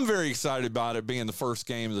I'm very excited about it being the first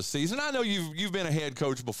game of the season. I know you've been a head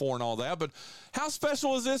coach before and all that, but how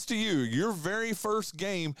special is this to you? Your very first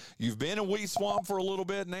game. You've been in Wheat Swamp for a little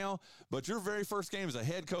bit now, but your very first game as a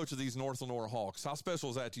head coach of these North Lenore Hawks. How special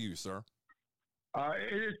is that to you, sir?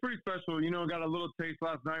 It's pretty special. Got a little taste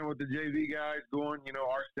last night with the JV guys going.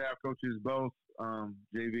 Our staff coaches both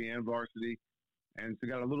JV and varsity, and so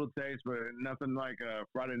got a little taste, but nothing like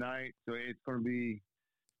Friday night. So it's going to be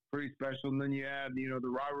pretty special. And then you add, the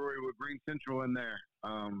rivalry with Green Central in there.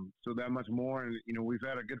 So that much more. And, we've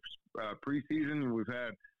had a good preseason. We've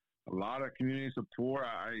had a lot of community support.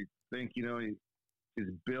 I think,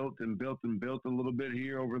 it's built a little bit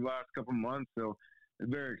here over the last couple of months. So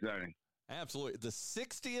it's very exciting. Absolutely. The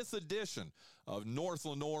 60th edition of North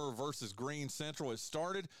Lenore versus Green Central. It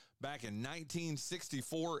started back in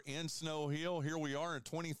 1964 in Snow Hill. Here we are in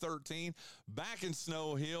 2013, back in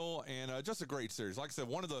Snow Hill, and just a great series. Like I said,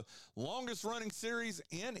 one of the longest-running series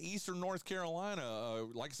in Eastern North Carolina.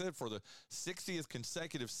 Like I said, for the 60th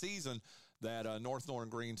consecutive season that North Lenore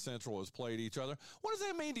and Green Central has played each other. What does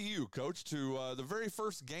that mean to you, Coach, to the very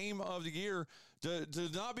first game of the year, to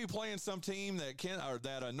not be playing some team that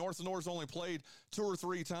North Lenore's only played 2 or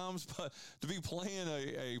 3 times, but to be playing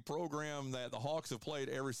a program that the Hawks have played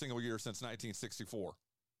every single year since 1964?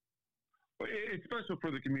 It's special for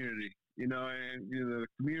the community, and the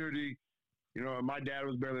community, my dad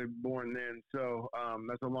was barely born then, so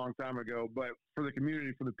that's a long time ago. But for the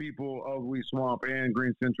community, for the people of Wheat Swamp and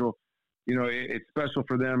Green Central, it's special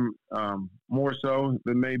for them more so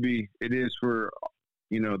than maybe it is for,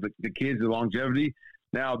 the kids, the longevity.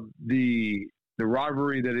 Now, the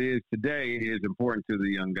rivalry that it is today is important to the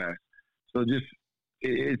young guys. So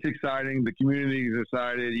it's exciting. The community is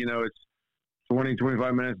excited. It's 20,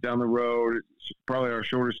 25 minutes down the road. It's probably our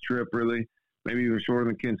shortest trip, really, maybe even shorter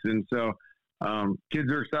than Kinston. So kids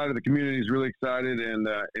are excited. The community is really excited, and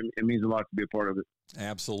it means a lot to be a part of it.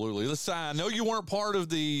 Absolutely. Listen, I know you weren't part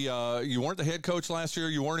of you weren't the head coach last year.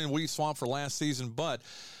 You weren't in Wheat Swamp for last season, but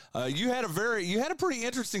you had a pretty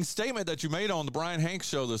interesting statement that you made on the Brian Hanks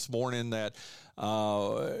show this morning that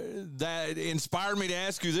inspired me to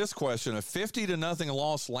ask you this question. A 50-0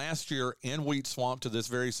 loss last year in Wheat Swamp to this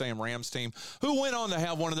very same Rams team, who went on to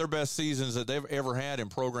have one of their best seasons that they've ever had in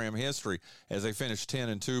program history as they finished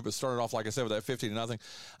 10-2, but started off, like I said, with that 50-0.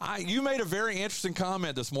 You made a very interesting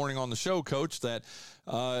comment this morning on the show, Coach, that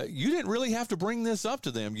you didn't really have to bring this up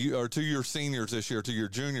to them, or to your seniors this year, to your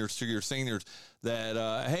juniors, to your seniors, that,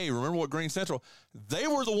 hey, remember what Green Central, they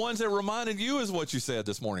were the ones that reminded you, is what you said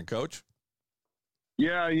this morning, Coach.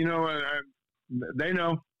 Yeah, they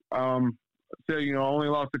know. Only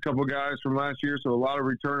lost a couple guys from last year, so a lot of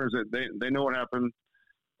returners that they know what happened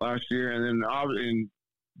last year. And then,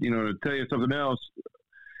 to tell you something else,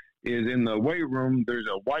 is in the weight room, there's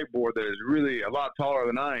a whiteboard that is really a lot taller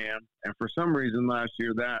than I am. And for some reason last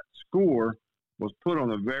year, that score was put on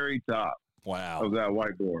the very top of that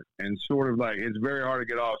whiteboard. And sort of like, it's very hard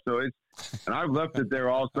to get off. So and I've left it there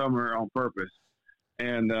all summer on purpose.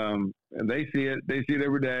 And they see it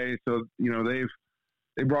every day. So, they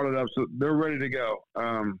brought it up. So they're ready to go.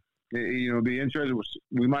 Be interested.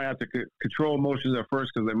 We might have to control emotions at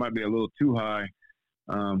first because they might be a little too high.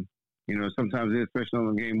 Sometimes especially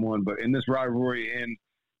on game one, but in this rivalry, and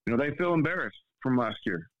they feel embarrassed from last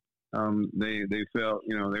year. They felt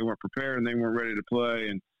they weren't prepared and they weren't ready to play,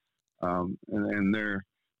 and they're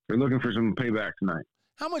looking for some payback tonight.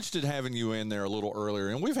 How much did having you in there a little earlier,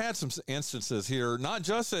 and we've had some instances here, not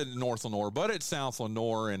just at North Lenore, but at South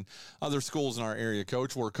Lenore and other schools in our area,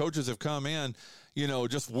 Coach, where coaches have come in,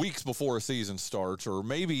 just weeks before a season starts, or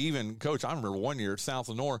maybe even, Coach, I remember one year at South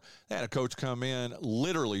Lenore, they had a coach come in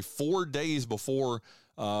literally 4 days before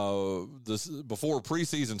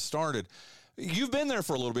preseason started. You've been there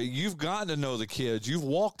for a little bit. You've gotten to know the kids. You've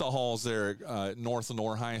walked the halls there at North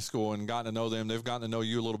Lenore High School and gotten to know them. They've gotten to know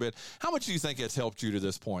you a little bit. How much do you think it's helped you to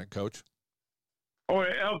this point, Coach? Oh,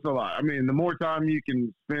 it helps a lot. I mean, the more time you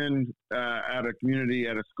can spend at a community,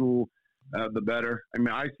 at a school, the better. I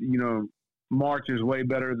mean, March is way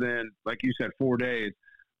better than, like you said, 4 days.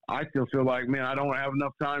 I still feel like, man, I don't have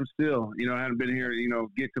enough time still. I haven't been here,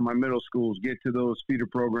 get to my middle schools, get to those feeder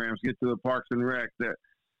programs, get to the Parks and Rec that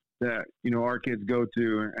our kids go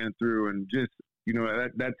to and through, and just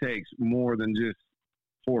that takes more than just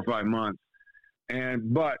 4 or 5 months.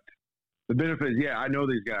 But the benefit is, I know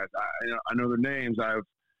these guys. I know their names. I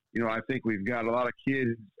think we've got a lot of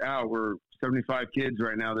kids out. We're 75 kids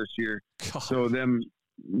right now this year. God. So them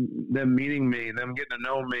meeting me, them getting to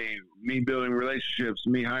know me building relationships,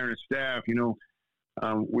 me hiring a staff.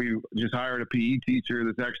 We just hired a PE teacher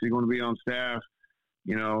that's actually going to be on staff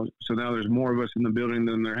So now there's more of us in the building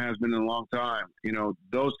than there has been in a long time.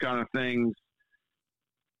 Those kind of things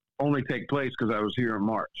only take place because I was here in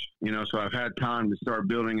March, so I've had time to start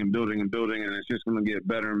building and building and building, and it's just going to get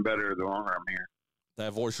better and better the longer I'm here.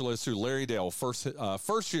 That voice you're listening to, Larry Dale,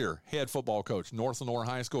 first year head football coach, North Lenore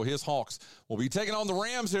High School. His Hawks will be taking on the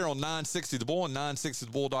Rams here on 960 The Bull and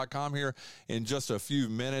 960thebull.com here in just a few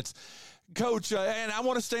minutes. Coach, and I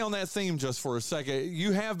want to stay on that theme just for a second.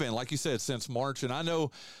 You have been, like you said, since March, and I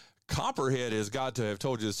know Copperhead has got to have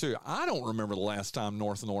told you this too. I don't remember the last time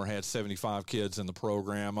North Lenore had 75 kids in the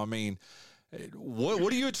program. I mean, what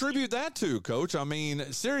do you attribute that to, Coach? I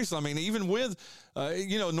mean, seriously, even with,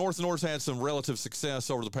 North Lenore's had some relative success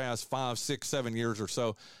over the past 5, 6, 7 years or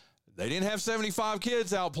so. They didn't have 75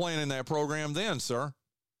 kids out playing in that program then, sir.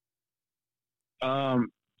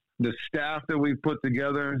 The staff that we put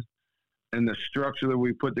together and the structure that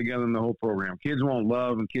we put together in the whole program. Kids want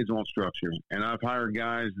love and kids want structure. And I've hired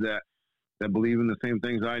guys that believe in the same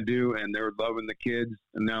things I do, and they're loving the kids.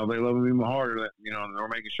 And now they love them even harder. They're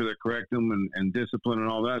making sure they correct them and discipline and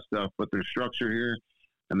all that stuff. But there's structure here,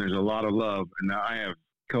 and there's a lot of love. And now I have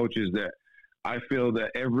coaches that I feel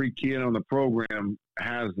that every kid on the program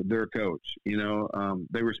has their coach.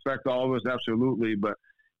 They respect all of us, absolutely. But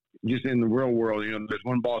just in the real world, there's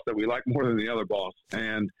one boss that we like more than the other boss.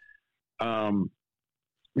 And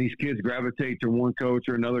these kids gravitate to one coach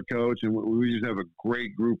or another coach, and we just have a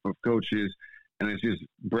great group of coaches, and it's just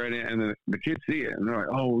bred in, and the kids see it, and they're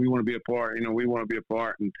like, oh, we want to be a part, we want to be a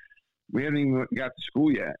part, and we haven't even got to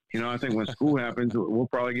school yet. I think when school happens, we'll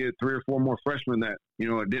probably get 3 or 4 more freshmen that,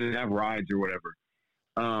 didn't have rides or whatever.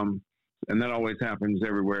 And that always happens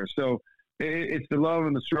everywhere. So it's the love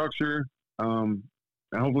and the structure. And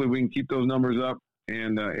hopefully we can keep those numbers up,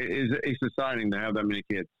 and it's exciting to have that many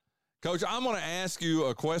kids. Coach, I'm going to ask you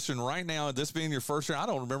a question right now, this being your first year. I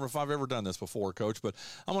don't remember if I've ever done this before, Coach, but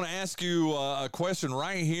I'm going to ask you a question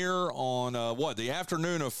right here on, the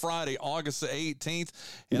afternoon of Friday, August the 18th.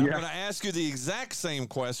 And I'm going to ask you the exact same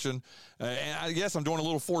question. And I guess I'm doing a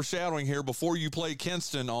little foreshadowing here before you play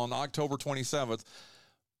Kinston on October 27th.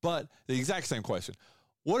 But the exact same question.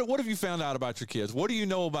 What have you found out about your kids? What do you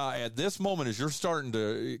know about at this moment as you're starting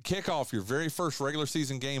to kick off your very first regular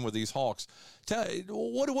season game with these Hawks?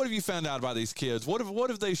 What have you found out about these kids? What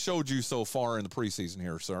have they showed you so far in the preseason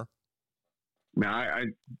here, sir?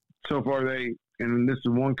 So far and this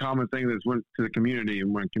is one common thing that's went to the community.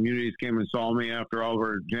 And when communities came and saw me after all of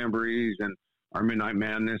our jamborees and our Midnight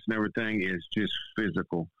Madness and everything, is just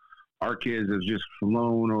physical. Our kids have just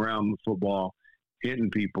flown around the football,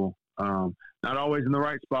 hitting people. Not always in the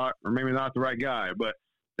right spot, or maybe not the right guy, but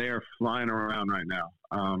they are flying around right now.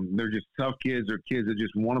 They're just tough kids. They're kids that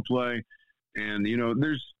just want to play. And,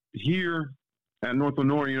 there's here at North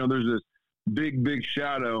Lenore, there's this big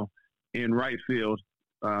shadow in right field,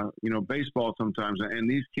 baseball sometimes. And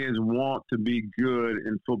these kids want to be good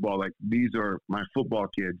in football. Like, these are my football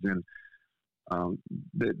kids. And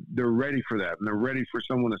they're ready for that. And they're ready for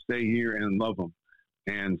someone to stay here and love them.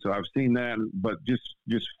 And so I've seen that, but just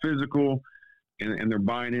physical, and they're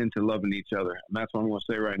buying into loving each other. And that's what I'm going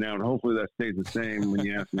to say right now. And hopefully that stays the same when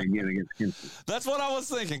you ask me again against Kinston. That's what I was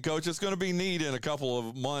thinking, Coach. It's going to be neat in a couple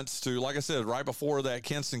of months to, like I said, right before that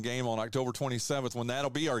Kinston game on October 27th, when that'll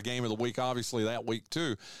be our game of the week, obviously that week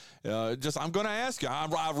too. I'm going to ask you.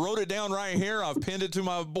 I wrote it down right here. I've pinned it to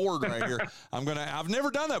my board right here. I've never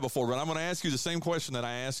done that before, but I'm going to ask you the same question that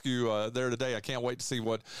I asked you there today. I can't wait to see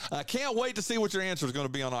what your answer is going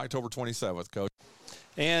to be on October 27th, Coach.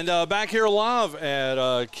 And back here live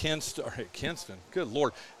at Kinston, good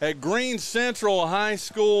Lord, at Green Central High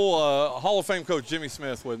School, Hall of Fame coach Jimmy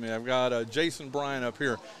Smith with me. I've got Jason Bryan up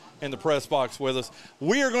here in the press box with us.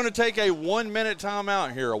 We are going to take a 1-minute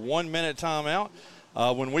timeout here, a 1-minute timeout.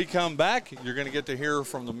 When we come back, you're going to get to hear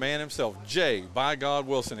from the man himself, Jay, by God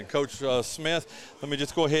Wilson, and Coach Smith. Let me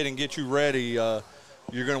just go ahead and get you ready.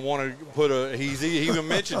 You're going to want to put he even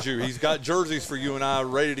mentioned you. He's got jerseys for you and I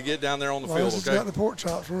ready to get down there on the field, okay? He's got the pork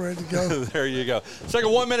chops. We're ready to go. There you go. Let's take a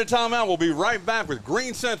 1-minute timeout. We'll be right back with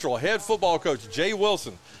Green Central head football coach Jay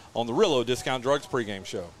Wilson on the Realo Discount Drugs pregame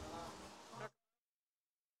show.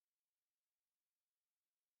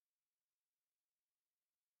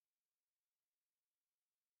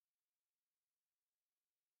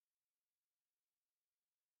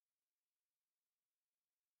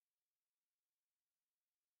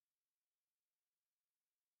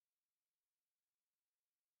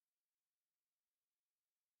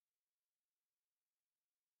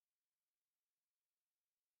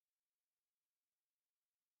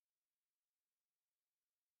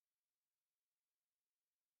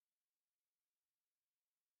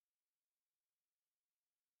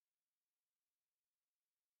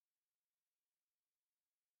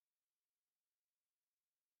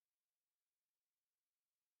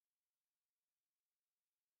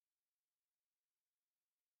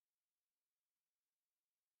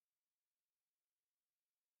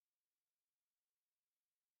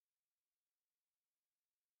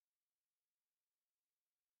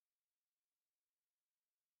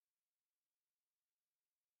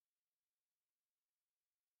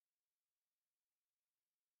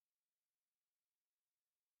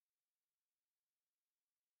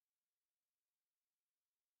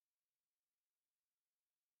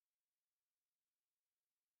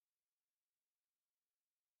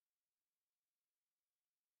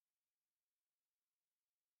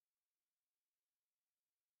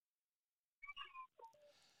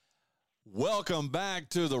 Welcome back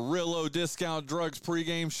to the Realo Discount Drugs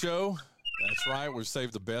pregame show. That's right. We've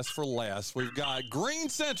saved the best for last. We've got Green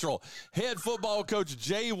Central head football coach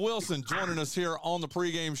Jay Wilson joining us here on the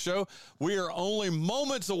pregame show. We are only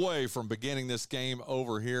moments away from beginning this game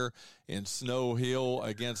over here in Snow Hill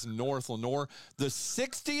against North Lenoir. The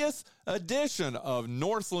 60th edition of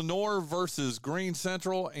North Lenoir versus Green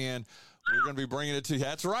Central, and we're going to be bringing it to you.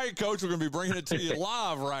 That's right, Coach. We're going to be bringing it to you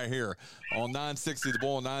live right here on 960 The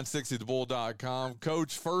Bull and 960thebull.com.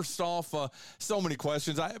 Coach, first off, so many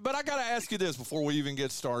questions. But I got to ask you this before we even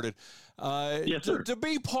get started. Yes, sir. To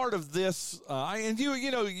be part of this, and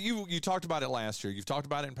you talked about it last year. You've talked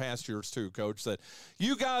about it in past years too, Coach, that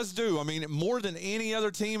you guys do. I mean, more than any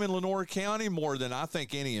other team in Lenoir County, more than I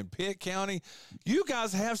think any in Pitt County, you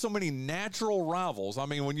guys have so many natural rivals. I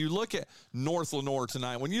mean, when you look at North Lenoir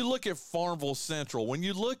tonight, when you look at Farmville Central, when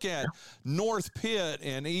you look at North Pitt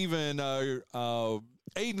and even Aiden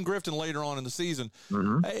Grifton later on in the season,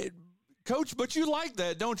 Coach, but you like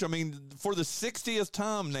that, don't you? I mean, for the 60th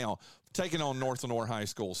time now, taking on North Lenoir High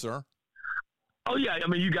School, sir. Oh, yeah. I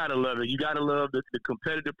mean, you got to love it. You got to love the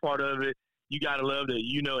competitive part of it. You got to love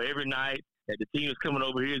that, every night that the team is coming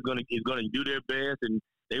over here is going to do their best, and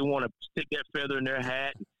they want to stick that feather in their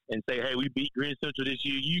hat and say, hey, we beat Green Central this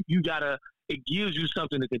year. You got to – it gives you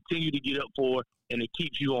something to continue to get up for, and it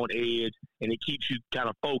keeps you on edge, and it keeps you kind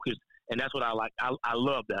of focused, and that's what I like. I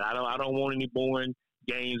love that. I don't want any boring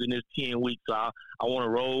games in this 10 weeks. So I want to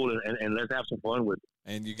roll and let's have some fun with it.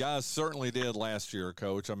 And you guys certainly did last year,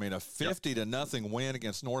 Coach. I mean, a 50-0 win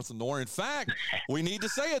against North Lenoir. In fact, we need to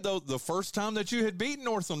say it, though, the first time that you had beaten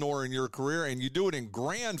North Lenoir in your career, and you do it in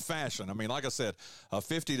grand fashion. I mean, like I said, a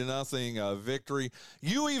 50-0 victory.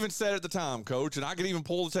 You even said at the time, Coach, and I could even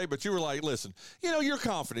pull the tape, but you were like, listen, you're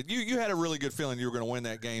confident. You had a really good feeling you were going to win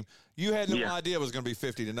that game. You had no idea it was going to be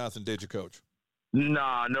 50-0, did you, Coach?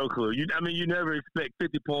 Nah, no clue. You never expect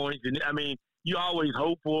 50 points. And I mean, you always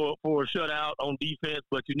hope for a shutout on defense,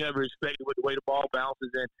 but you never expect it with the way the ball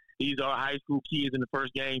bounces. And these are high school kids in the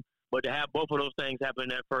first game. But to have both of those things happen in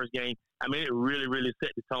that first game, I mean, it really, really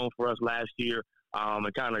set the tone for us last year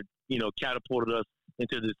and kind of, catapulted us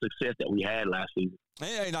into the success that we had last season.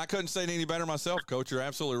 Hey, and I couldn't say it any better myself, Coach. You're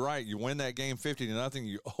absolutely right. You win that game 50-0.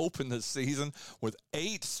 You open the season with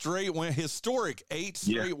 8 straight wins, historic 8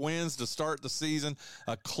 straight wins to start the season.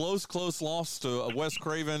 A close loss to West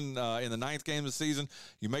Craven in the 9th game of the season.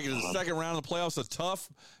 You make it to the second round of the playoffs. A tough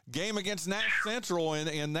game against Nash Central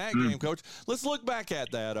in that game, Coach. Let's look back at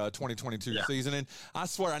that 2022 season. And I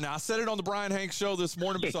swear, now I said it on the Brian Hanks show this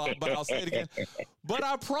morning, but I'll say it again. But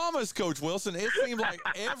I promise, Coach Wilson, it seemed like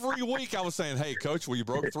every week I was saying, hey, Coach, well, you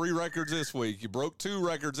broke 3 records this week. You broke 2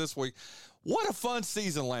 records this week. What a fun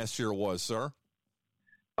season last year was, sir.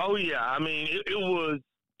 Oh yeah, I mean it was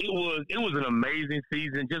an amazing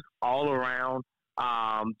season just all around.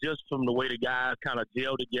 Just from the way the guys kind of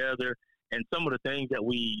gelled together and some of the things that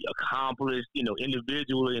we accomplished,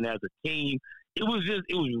 individually and as a team. It was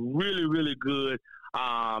really, really good.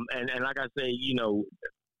 And like I say,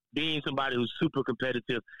 being somebody who's super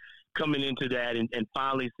competitive, coming into that and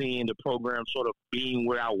finally seeing the program sort of being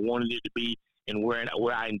where I wanted it to be and where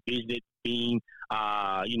I envisioned it being,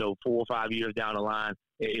 4 or 5 years down the line,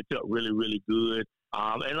 it felt really, really good.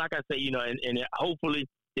 And like I say, and hopefully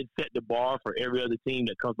it set the bar for every other team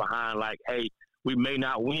that comes behind. Like, hey, we may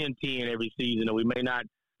not win 10 every season, or we may not,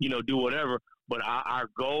 do whatever, but our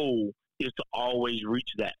goal is to always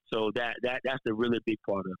reach that. So that's the really big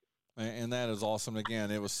part of it. And that is awesome. Again,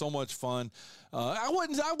 it was so much fun.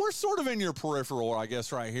 We're sort of in your peripheral, I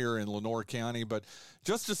guess, right here in Lenoir County, but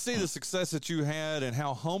just to see the success that you had and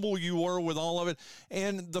how humble you were with all of it,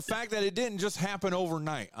 and the fact that it didn't just happen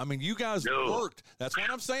overnight. I mean, you guys worked. That's what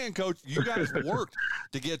I'm saying, Coach. You guys worked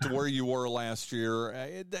to get to where you were last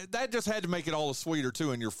year. That just had to make it all the sweeter,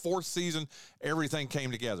 too. In your 4th season, everything came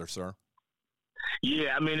together, sir.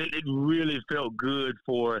 Yeah, I mean, it really felt good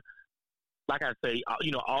for, like I say,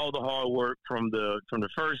 all the hard work from the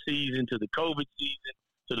first season to the COVID season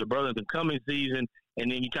to the Burlington Cumming season,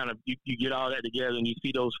 and then you get all that together and you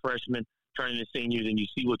see those freshmen turning into seniors and you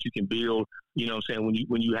see what you can build.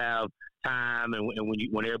 When you have time and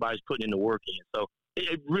when everybody's putting in the work in. So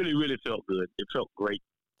it really, really felt good. It felt great.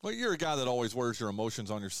 Well, you're a guy that always wears your emotions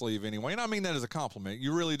on your sleeve anyway, and I mean that as a compliment.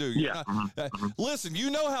 You really do. Yeah. Listen, you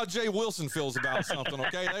know how Jay Wilson feels about something,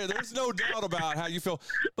 okay? There's no doubt about how you feel.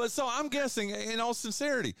 But so I'm guessing, in all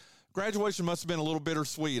sincerity, graduation must have been a little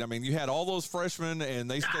bittersweet. I mean, you had all those freshmen, and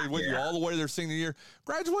they stayed with you all the way to their senior year.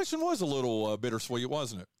 Graduation was a little bittersweet,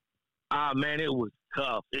 wasn't it? Man, it was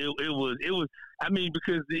tough. It was. I mean,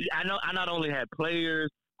 because I not only had players,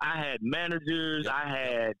 I had managers, I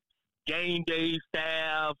had game day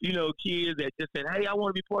staff, kids that just said, hey, I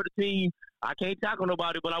want to be part of the team. I can't tackle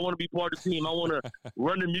nobody, but I want to be part of the team. I want to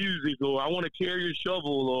run the music, or I want to carry your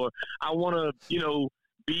shovel, or I want to,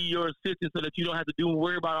 be your assistant so that you don't have to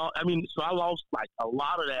worry about all. I mean, so I lost like a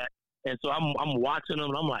lot of that. And so I'm watching them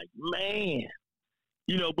and I'm like, man,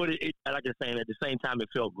 but it like I'm saying, at the same time, it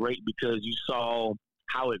felt great because you saw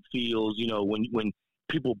how it feels, when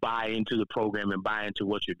people buy into the program and buy into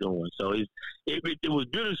what you're doing. So it was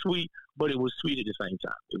bittersweet, but it was sweet at the same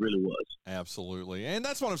time. It really was. Absolutely. And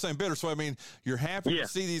that's what I'm saying, bittersweet. I mean, you're happy to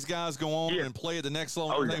see these guys go on and play at the next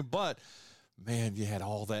level, but man, you had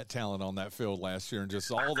all that talent on that field last year and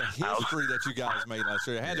just all the history that you guys made last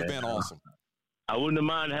year. It had to have been awesome. I wouldn't have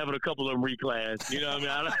mind having a couple of them reclass. You know what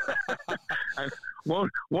I mean?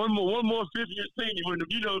 One more fifth-year senior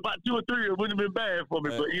wouldn't have, about 2 or 3 wouldn't have been bad for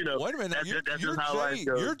me. But wait a minute, that's just how life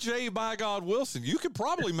goes. You're Jay by God Wilson. You could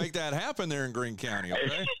probably make that happen there in Greene County.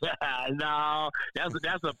 Okay? No, that's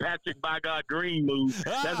a Patrick by God Green move.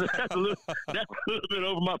 That's a little bit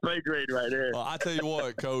over my pay grade right there. Well, I tell you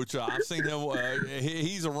what, Coach, I've seen him.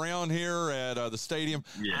 He's around here at the stadium.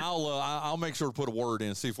 Yeah. I'll make sure to put a word in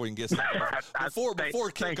and see if we can get something before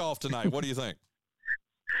kickoff tonight. What do you think?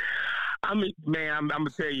 I mean, man, I'm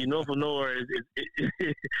gonna tell you, North Lenore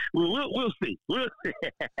we'll see. We'll see.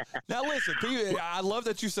 Now, listen, I love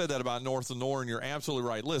that you said that about North Lenore, and you're absolutely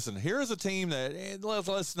right. Listen, here's a team that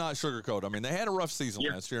let's not sugarcoat. I mean, they had a rough season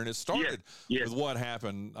last year, and it started with what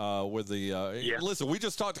happened with the. Listen, we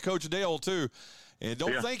just talked to Coach Dale too. And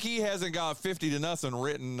don't think he hasn't got 50-0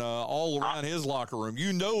 written all around his locker room.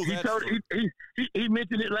 You know that. He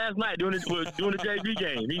mentioned it last night during the JV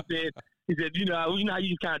game. He said, how you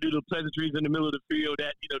just kind of do the pleasantries in the middle of the field,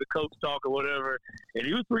 that the coach talk or whatever. And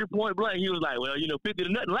he was pretty point blank. He was like, well,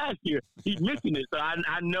 50-0 last year. He mentioned it, so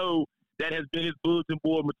I know that has been his bulletin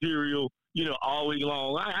board material. All week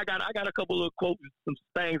long. I got a couple of quotes, some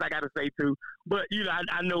things I got to say too, but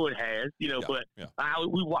I know it has. But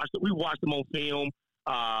we watched them on film,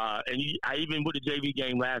 and I even with the JV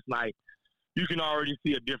game last night, you can already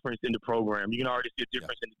see a difference in the program. You can already see a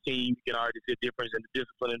difference in the team. You can already see a difference in the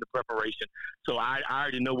discipline and the preparation. So I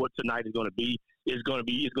already know what tonight is going to be. It's going to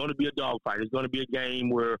be a dogfight. It's going to be a game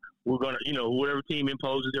where we're going to, whatever team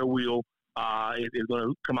imposes their will. Is going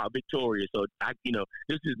to come out victorious. So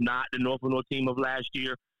this is not the North Lenore team of last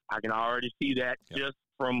year. I can already see that just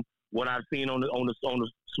from what I've seen on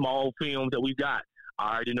the small films that we've got.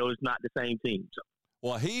 I already know it's not the same team. So.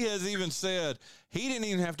 Well, he has even said he didn't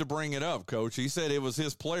even have to bring it up, Coach. He said it was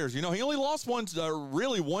his players. He only lost one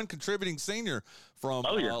contributing senior from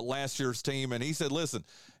last year's team, and he said, listen,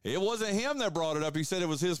 it wasn't him that brought it up. He said it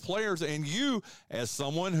was his players, and you, as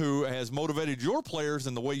someone who has motivated your players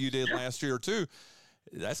in the way you did last year too,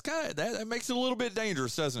 that makes it a little bit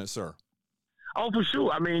dangerous, doesn't it, sir? Oh, for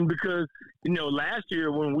sure. I mean, because last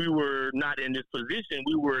year when we were not in this position,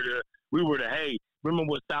 we were the hey.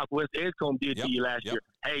 Remember what Southwest Edgecombe did to you last year.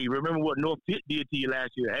 Hey, remember what North Pitt did to you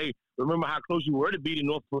last year. Hey, remember how close you were to beating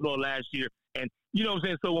North Lenore last year. And you know what I'm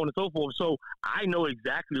saying, so on and so forth. So I know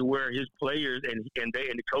exactly where his players and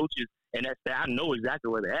the coaches and that staff, I know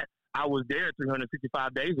exactly where they're at. I was there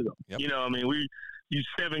 365 days ago. Yep. We used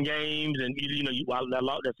 7 games, and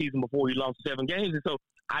that season before you lost 7 games, and so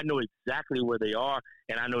I know exactly where they are,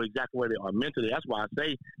 and I know exactly where they are mentally. That's why I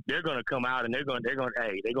say they're going to come out and they're going to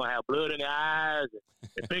have blood in their eyes, and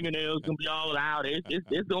their fingernails going to be all out. It's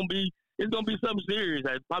going to be something serious.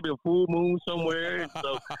 Like probably a full moon somewhere. And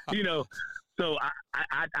so so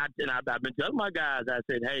I've been telling my guys. I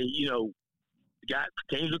said, hey,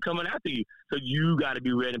 teams are coming after you, so you got to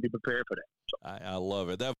be ready and be prepared for that. So. I love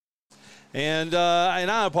it. And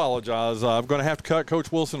I apologize. I'm going to have to cut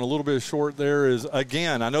Coach Wilson a little bit short there.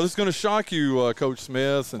 Again, I know this is going to shock you, Coach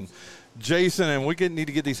Smith and Jason, and we need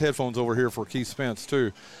to get these headphones over here for Keith Spence,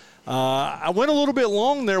 too. I went a little bit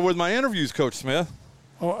long there with my interviews, Coach Smith.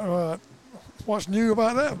 What's new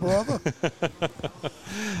about that, brother?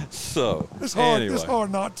 So, it's hard. Anyway. It's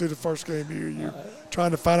hard not to the first game of the year. You're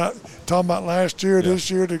trying to find out, talking about last year,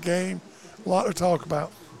 this year, the game. A lot to talk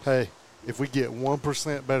about. Hey. If we get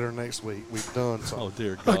 1% better next week, we've done something. Oh,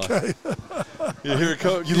 dear God. Okay. You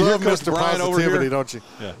love Mr. Positivity, don't you?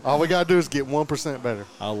 Yeah. All we got to do is get 1% better.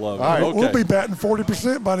 I love it. All right, okay. We'll be batting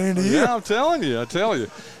 40% by the end of the year. Yeah, I'm telling you.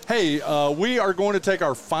 Hey, we are going to take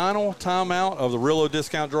our final timeout of the Realo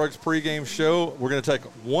Discount Drugs pregame show. We're going to take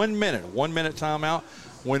 1 minute timeout.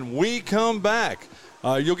 When we come back,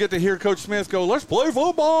 you'll get to hear Coach Smith go, let's play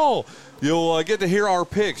football. You'll get to hear our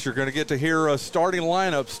picks. You're going to get to hear starting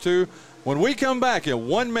lineups, too. When we come back in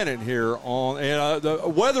 1 minute here on the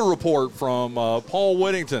weather report from Paul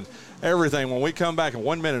Whittington, everything, when we come back in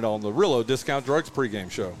 1 minute on the Realo Discount Drugs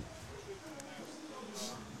pregame show.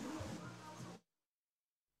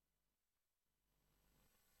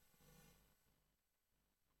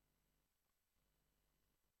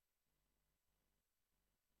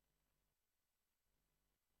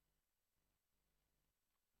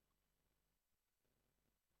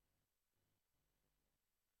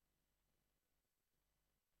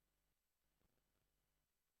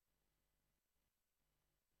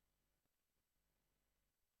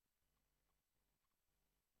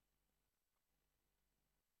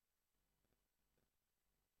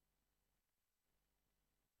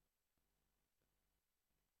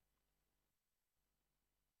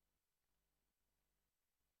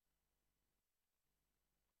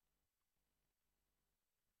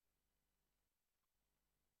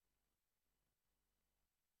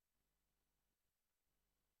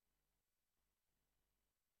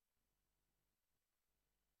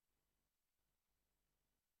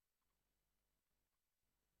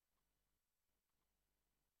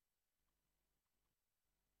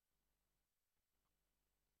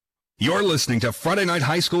 You're listening to Friday Night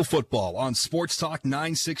High School Football on Sports Talk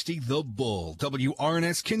 960 The Bull,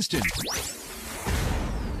 WRNS Kinston.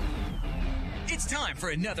 It's time for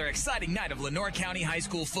another exciting night of Lenoir County High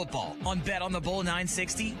School football on Bet on the Bull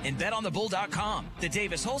 960 and BetOnTheBull.com. The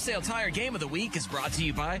Davis Wholesale Tire Game of the Week is brought to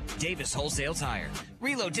you by Davis Wholesale Tire,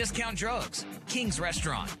 Realo Discount Drugs, King's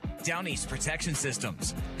Restaurant, Down East Protection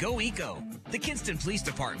Systems, Go Eco, the Kinston Police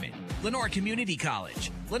Department, Lenoir Community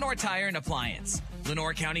College, Lenoir Tire and Appliance,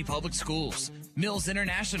 Lenoir County Public Schools, Mills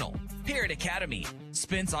International, Parrott Academy,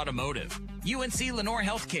 Spence Automotive, UNC Lenoir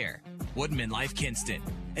Healthcare, Woodman Life Kinston,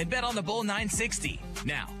 and Bet on the Bull 960.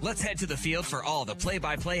 Now, let's head to the field for all the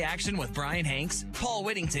play-by-play action with Brian Hanks, Paul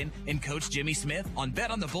Whittington, and Coach Jimmy Smith on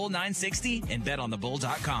Bet on the Bull 960 and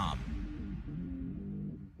BetOnTheBull.com.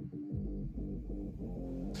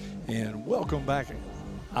 And welcome back.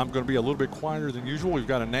 I'm going to be a little bit quieter than usual. We've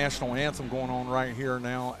got a national anthem going on right here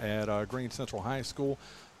now at Green Central High School.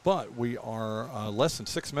 But we are less than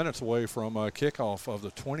 6 minutes away from kickoff of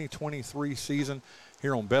the 2023 season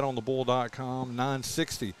here on BetOnTheBull.com,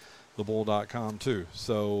 960thebull.com too.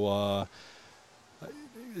 So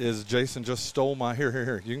as Jason just stole my,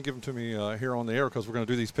 here. You can give them to me here on the air because we're going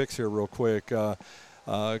to do these picks here real quick.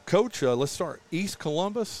 Coach, let's start. East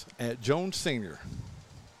Columbus at Jones Senior.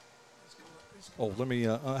 Oh, let me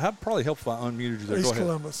probably help if I unmuted you there. East Go ahead.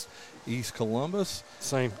 Columbus. East Columbus.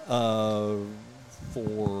 Same.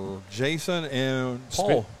 For Jason and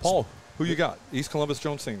Paul. Paul, who you got? East Columbus,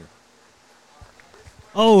 Jones Senior.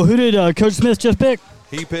 Oh, who did Coach Smith just pick?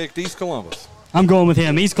 He picked East Columbus. I'm going with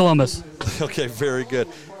him, East Columbus. Okay, very good.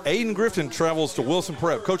 Aiden Grifton travels to Wilson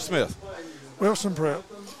Prep. Coach Smith. Wilson Prep.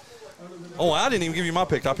 Oh, I didn't even give you my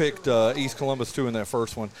pick. I picked East Columbus too in that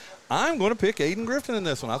first one. I'm going to pick Aiden Grifton in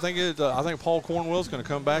this one. I think Paul Cornwell's going to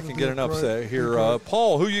come back and get an upset here.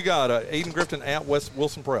 Paul, who you got? Aiden Grifton at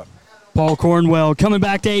Wilson Prep. Paul Cornwell coming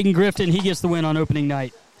back to Aiden Grifton. He gets the win on opening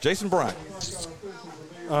night. Jason Bryant.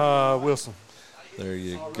 Wilson. There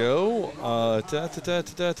you go.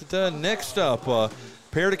 Next up,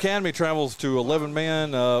 Parrott Academy travels to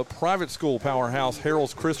 11-man private school powerhouse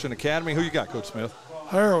Harold's Christian Academy. Who you got, Coach Smith?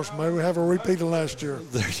 Harold's. Maybe we have a repeat of last year.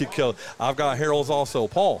 There you go. I've got Harold's also.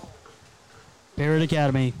 Paul. Parrott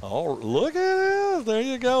Academy. Oh, look at it. There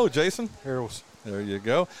you go. Jason. Harold's. There you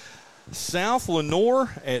go. South Lenoir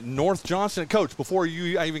at North Johnston. Coach, before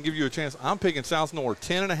I even give you a chance, I'm picking South Lenoir.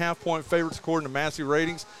 10.5-point favorites according to Massey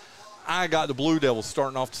ratings. I got the Blue Devils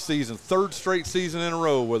starting off the season. Third straight season in a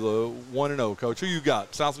row with a 1-0, Coach. Who you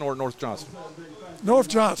got? South Lenoir at North Johnston. North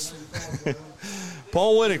Johnston.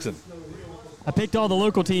 Paul Whittington. I picked all the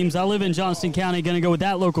local teams. I live in Johnston County. Going to go with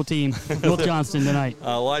that local team, North Johnston, tonight.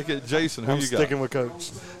 I like it. Jason, who I'm you got? sticking with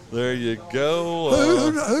Coach. There you go.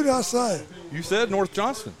 Who did I say? You said North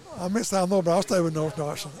Johnston. I missed out on North, but I'll stay with North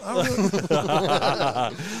Johnston.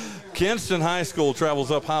 Kinston High School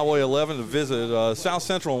travels up Highway 11 to visit South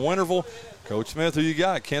Central in Winterville. Coach Smith, who you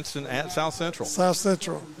got? Kinston at South Central. South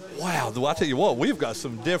Central. Wow, I tell you what, we've got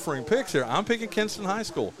some differing picks here. I'm picking Kinston High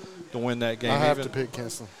School to win that game. I have to pick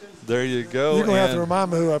Kinston. There you go. You're going to have to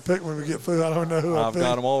remind me who I picked when we get food. I don't know who I picked. I've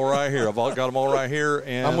got them all right here. I've got them all right here.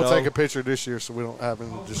 And I'm going to take a picture this year so we don't have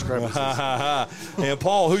any discrepancies. And,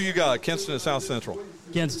 Paul, who you got? Kinston at South Central.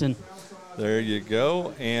 Kinston. There you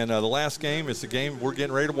go. And the last game is the game we're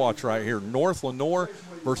getting ready to watch right here. North Lenoir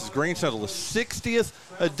versus Green Central, the 60th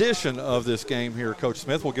edition of this game here, Coach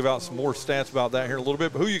Smith. We'll give out some more stats about that here in a little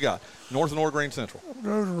bit. But who you got? North Lenoir, Green Central. I'm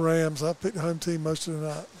going to Rams. I picked the home team most of the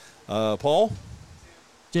night. Paul?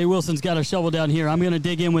 Jay Wilson's got a shovel down here. I'm going to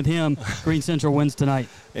dig in with him. Green Central wins tonight.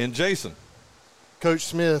 And Jason? Coach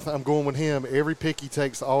Smith, I'm going with him. Every pick he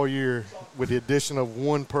takes all year with the addition of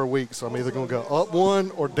one per week. So I'm either going to go up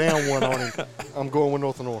one or down one on him. I'm going with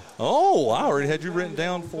North Lenoir. Oh, I already had you written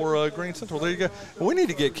down for Green Central. There you go. We need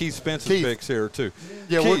to get Keith Spence's picks here, too.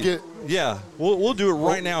 Yeah, Keith, we'll do it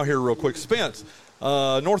right now here real quick. Spence,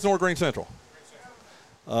 North Lenoir, Green Central.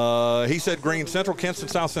 He said Green Central, Kinston,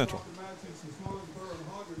 South Central.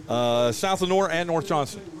 South Lenoir at North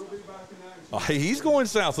Johnston. He's going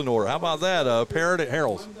South Lenoir. How about that? Parrott at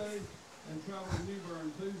Harold's.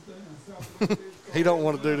 He don't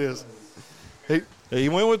want to do this. He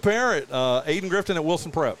went with Parrott. Aiden Grifton at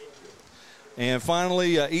Wilson Prep. And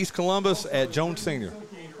finally, East Columbus at Jones Senior.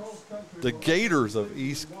 The Gators of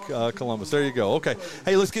East Columbus. There you go. Okay.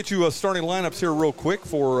 Hey, let's get you starting lineups here real quick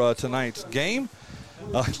for tonight's game.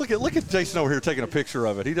 Look at Jason over here taking a picture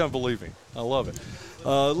of it. He doesn't believe me. I love it.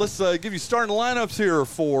 Let's give you starting lineups here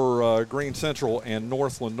for Green Central and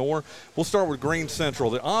North Lenoir. We'll start with Green Central.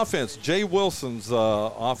 The offense, Jay Wilson's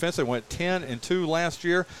offense. They went 10-2 last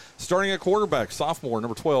year. Starting at quarterback, sophomore,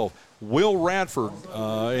 number 12, Will Radford,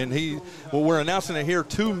 and we're announcing it here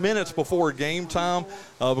 2 minutes before game time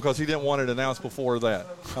because he didn't want it announced before that.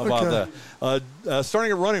 How about that?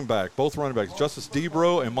 Starting at running back, both running backs, Justice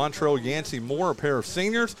Debro and Montrell Yancey Moore, a pair of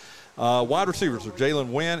seniors. Wide receivers are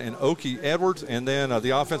Jalen Wynn and Okie Edwards, and then the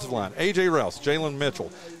offensive line, A.J. Rouse, Jalen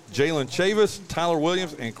Mitchell, Jalen Chavis, Tyler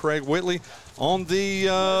Williams, and Craig Whitley. On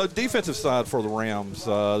the defensive side for the Rams,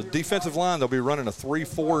 defensive line, they'll be running a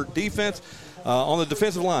 3-4 defense. On the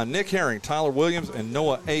defensive line, Nick Herring, Tyler Williams, and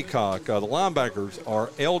Noah Aycock. The linebackers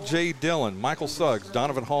are L.J. Dillon, Michael Suggs,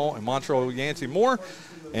 Donovan Hall, and Montrell Yancey Moore.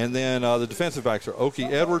 And then the defensive backs are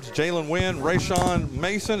Okie Edwards, Jalen Wynn, Rayshawn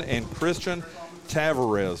Mason, and Christian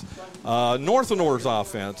Tavares. North of North's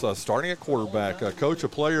offense, starting at quarterback. Coach, a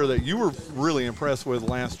player that you were really impressed with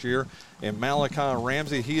last year, and Malachi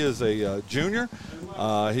Ramsey. He is a junior.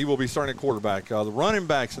 He will be starting at quarterback. The running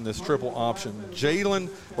backs in this triple option,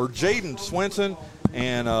 Jaden Swenson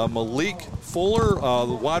and Malik Fuller.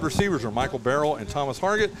 The wide receivers are Michael Barrow and Thomas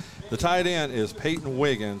Hargett. The tight end is Peyton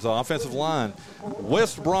Wiggins. Offensive line,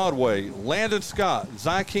 West Broadway, Landon Scott,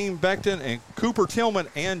 Zykeem Becton, and Cooper Tillman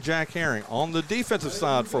and Jack Herring. On the defensive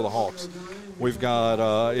side for the Hawks, we've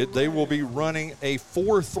got they will be running a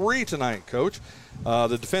 4-3 tonight, Coach.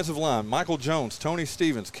 The defensive line, Michael Jones, Tony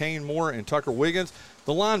Stevens, Kane Moore, and Tucker Wiggins.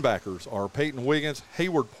 The linebackers are Peyton Wiggins,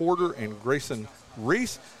 Hayward Porter, and Grayson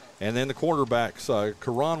Reese. And then the quarterbacks,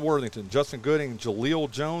 Karan Worthington, Justin Gooding, Jaleel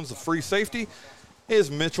Jones. The free safety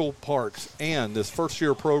is Mitchell Parks. And this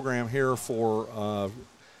first-year program here for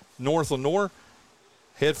North Lenore,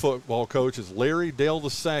 head football coach is Larry Dale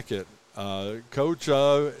II. Coach,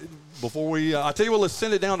 before I tell you what, let's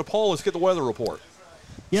send it down to Paul. Let's get the weather report.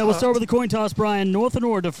 Yeah, we'll start with the coin toss, Brian. North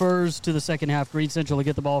Lenore defers to the second half. Green Central will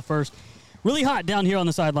get the ball first. Really hot down here on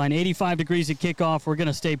the sideline. 85 degrees at kickoff. We're going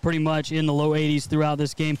to stay pretty much in the low 80s throughout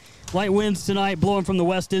this game. Light winds tonight blowing from the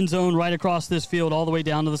west end zone right across this field all the way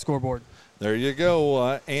down to the scoreboard. There you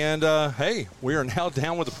go. Hey, we are now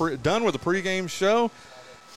done with the pregame show.